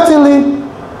both. Certainly,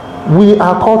 we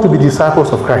are called to be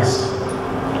disciples of Christ.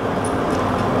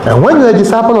 And when you're a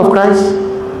disciple of Christ,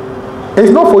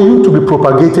 it's not for you to be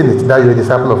propagating it that you're a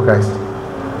disciple of Christ.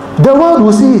 The world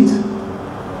will see it.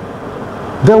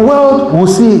 The world will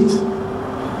see it.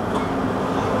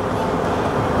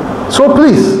 So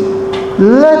please,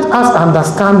 let us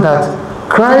understand that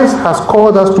Christ has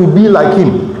called us to be like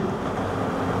him.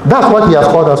 That's what he has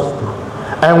called us to do.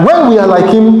 And when we are like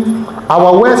him,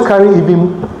 our words carry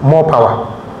even more power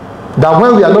than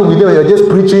when we are not with him. You're just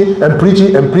preaching and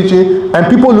preaching and preaching, and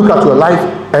people look at your life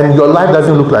and your life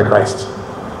doesn't look like Christ.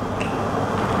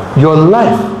 Your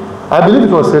life, I believe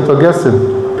it was St.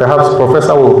 Augustine, perhaps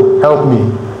Professor will help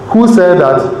me, who said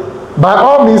that by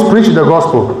all means preach the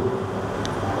gospel,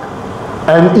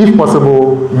 and if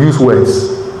possible, use words.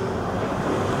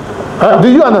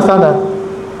 Do you understand that?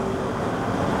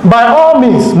 By all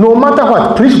means, no matter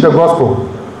what, preach the gospel.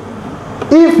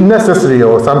 If necessary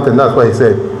or something, that's what he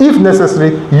said. If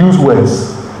necessary, use words.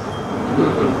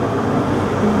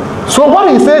 So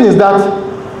what he's saying is that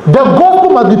the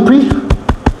gospel must be preached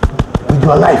with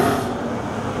your life.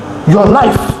 Your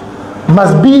life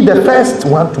must be the first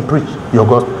one to preach your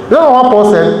gospel. You know what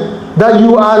Paul said? That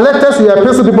you are letters, you are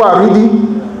epistles people are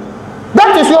reading.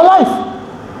 That is your life.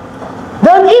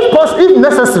 Then if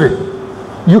necessary,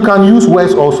 you can use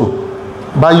words also.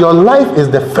 But your life is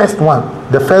the first one,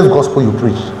 the first gospel you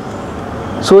preach.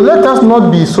 So let us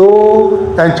not be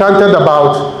so enchanted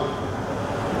about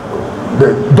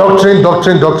the doctrine.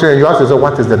 You ask yourself,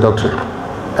 what is the doctrine?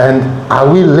 And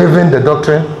are we living the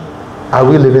doctrine? Are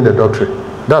we living the doctrine?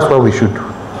 That's what we should do.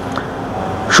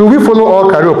 Should we follow all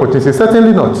career opportunities?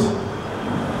 Certainly not.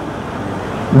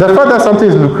 The fact that something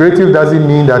is lucrative doesn't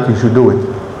mean that you should do it.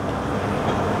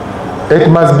 It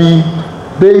must be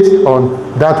based on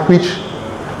that which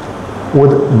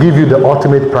would give you the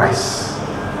ultimate prize.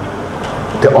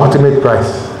 The ultimate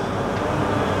prize.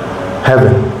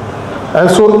 Heaven. And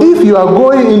so if you are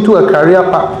going into a career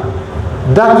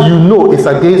path that you know is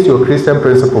against your Christian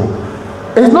principle,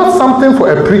 it's not something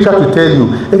for a preacher to tell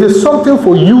you. It is something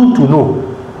for you to know.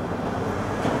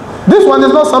 This one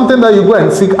is not something that you go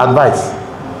and seek advice.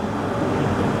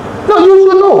 No, you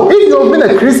should know. If you have been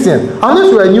a Christian,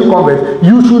 unless you are a new convert,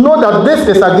 you should know that this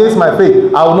is against my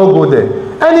faith. I will not go there.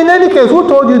 And in any case, who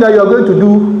told you that you are going to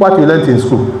do what you learned in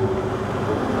school?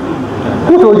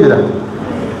 Who told you that?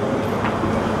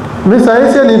 Mr.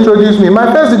 Asian introduced me.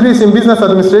 My first degree is in business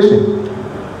administration.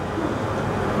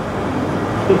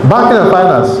 Banking and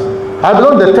finance. I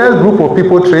belong to the third group of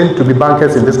people trained to be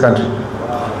bankers in this country.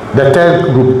 The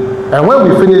third group. And when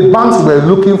we finished, banks were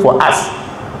looking for us.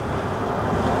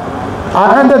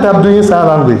 I ended up doing sign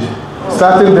language,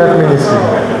 starting deaf ministry.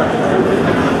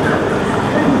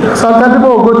 Sometimes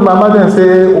people will go to my mother and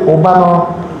say,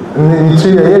 Obano,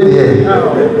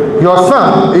 your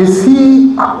son, is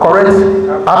he correct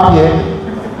up here?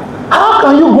 How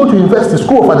can you go to university,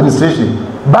 school of administration,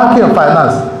 banking and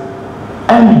finance,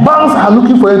 and banks are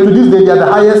looking for you? To this day, they are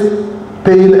the highest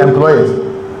paying employers.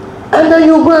 And then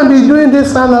you go and be doing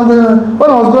this sign language. When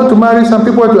I was going to marry, some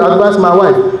people had to advise my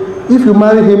wife, if you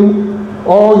marry him,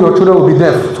 all your children will be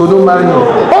deaf, so don't marry him.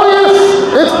 Oh yes,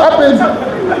 it's happened.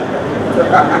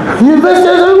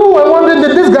 University, people were wondering,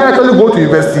 did this guy actually go to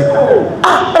university?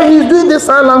 And he's doing this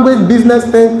sign language business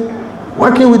thing,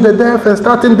 working with the deaf and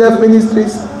starting deaf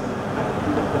ministries.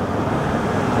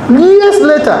 Years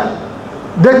later,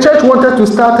 the church wanted to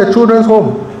start a children's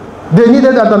home. They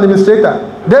needed an administrator.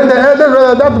 Then the elder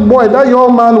brother, that boy, that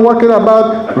young man working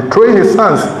about throwing his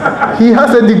sons, he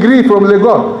has a degree from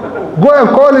Legon. Go and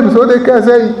call him so they can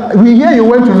say, we hear you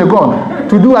went to Legon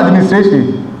to do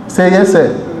administration. Say, yes,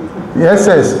 sir. Yes,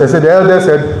 sir. I said, the elder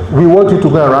said, we want you to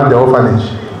go and run the orphanage.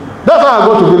 That's how I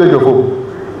go to Village of Hope.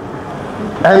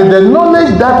 And the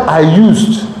knowledge that I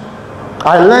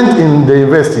learned in the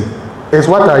university, is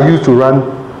what I used to run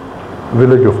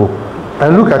Village of Hope.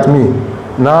 And look at me,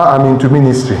 now I'm into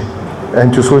ministry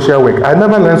and to social work. I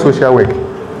never learned social work.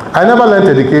 I never learned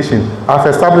education. I've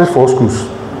established 4 schools.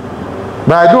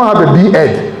 But I don't have a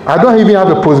B.Ed. I don't even have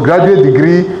a postgraduate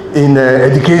degree in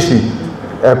education.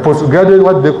 Postgraduate,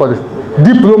 what do they call it?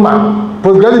 Diploma.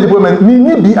 Postgraduate diploma.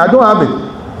 Me, I don't have it.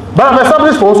 But I've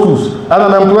established 4 schools. And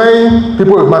I'm employing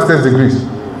people with master's degrees.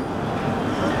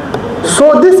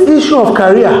 So this issue of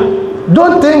career,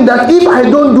 don't think that if I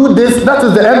don't do this, that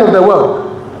is the end of the world.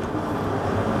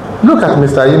 Look at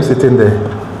Mr. Yim sitting there.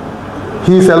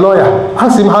 He is a lawyer.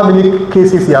 Ask him how many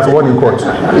cases he has won in court.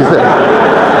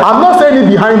 I'm not saying it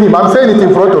behind him, I'm saying it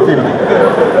in front of him.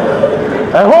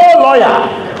 A whole lawyer.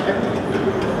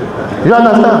 You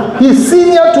understand? He's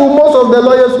senior to most of the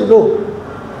lawyers you know.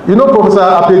 You know Professor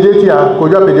Apejetia,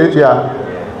 Kojo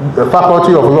Apejetia, the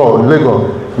Faculty of Law,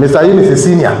 Lagos. Mr. Yim is a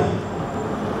senior.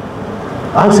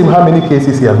 Ask him how many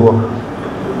cases he has won.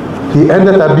 He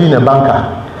ended up being a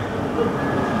banker.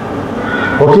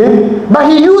 Okay? But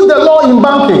he used the law in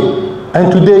banking. And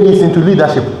today he's into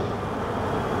leadership.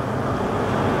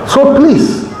 So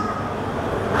please,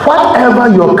 whatever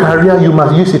your career, you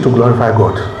must use it to glorify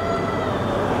God.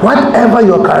 Whatever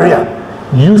your career,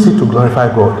 use it to glorify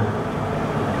God.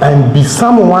 And be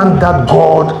someone that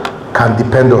God can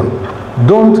depend on.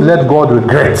 Don't let God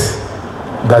regret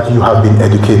that you have been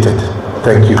educated.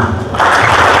 Thank you.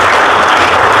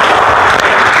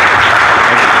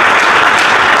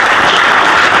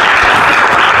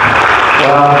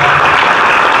 Well,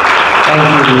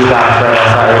 thank you, Mr.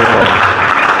 ASARE,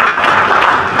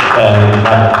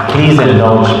 but please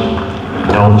indulge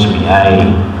me.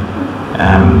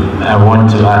 I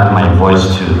want to add my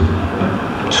voice to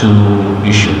 2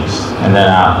 issues. And then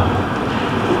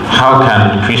how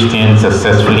can Christians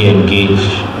successfully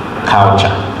engage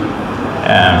culture?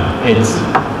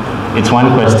 It's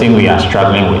one question we are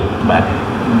struggling with, but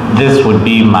this would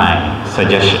be my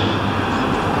suggestion.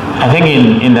 I think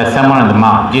in the Sermon on the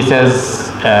Mount, Jesus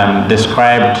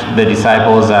described the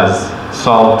disciples as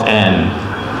salt and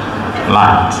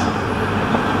light.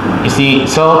 You see,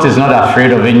 salt is not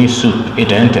afraid of any soup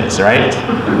it enters, right?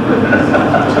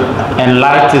 And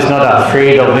light is not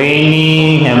afraid of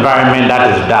any environment that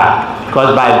is dark,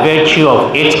 because by virtue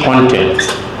of its content,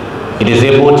 it is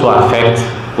able to affect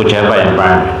whichever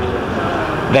environment.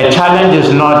 The challenge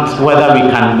is not whether we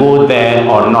can go there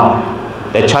or not.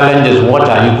 The challenge is, what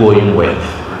are you going with?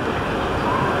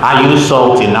 Are you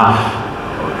salt enough?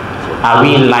 Are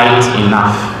we light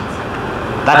enough?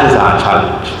 That is our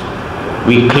challenge.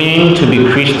 We claim to be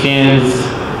Christians,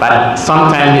 but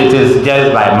sometimes it is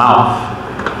just by mouth.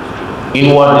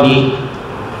 Inwardly,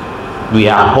 we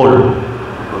are hollow.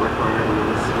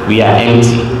 We are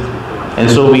empty. And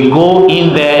so we go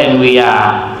in there and we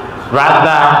are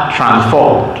rather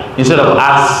transformed instead of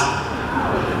us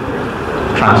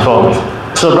transformed.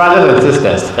 So brothers and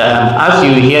sisters, as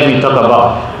you hear me talk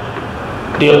about,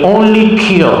 the only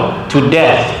cure to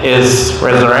death is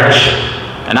resurrection.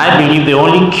 And I believe the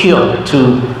only cure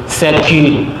to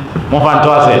secularism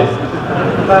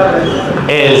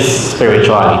is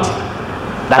spirituality.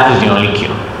 That is the only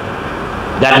cure.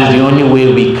 That is the only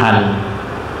way we can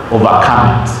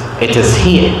overcome it. It is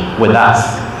here with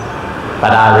us.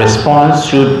 But our response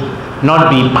should not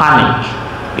be panic.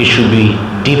 It should be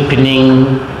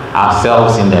deepening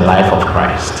ourselves in the life of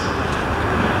Christ.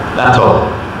 That's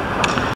all.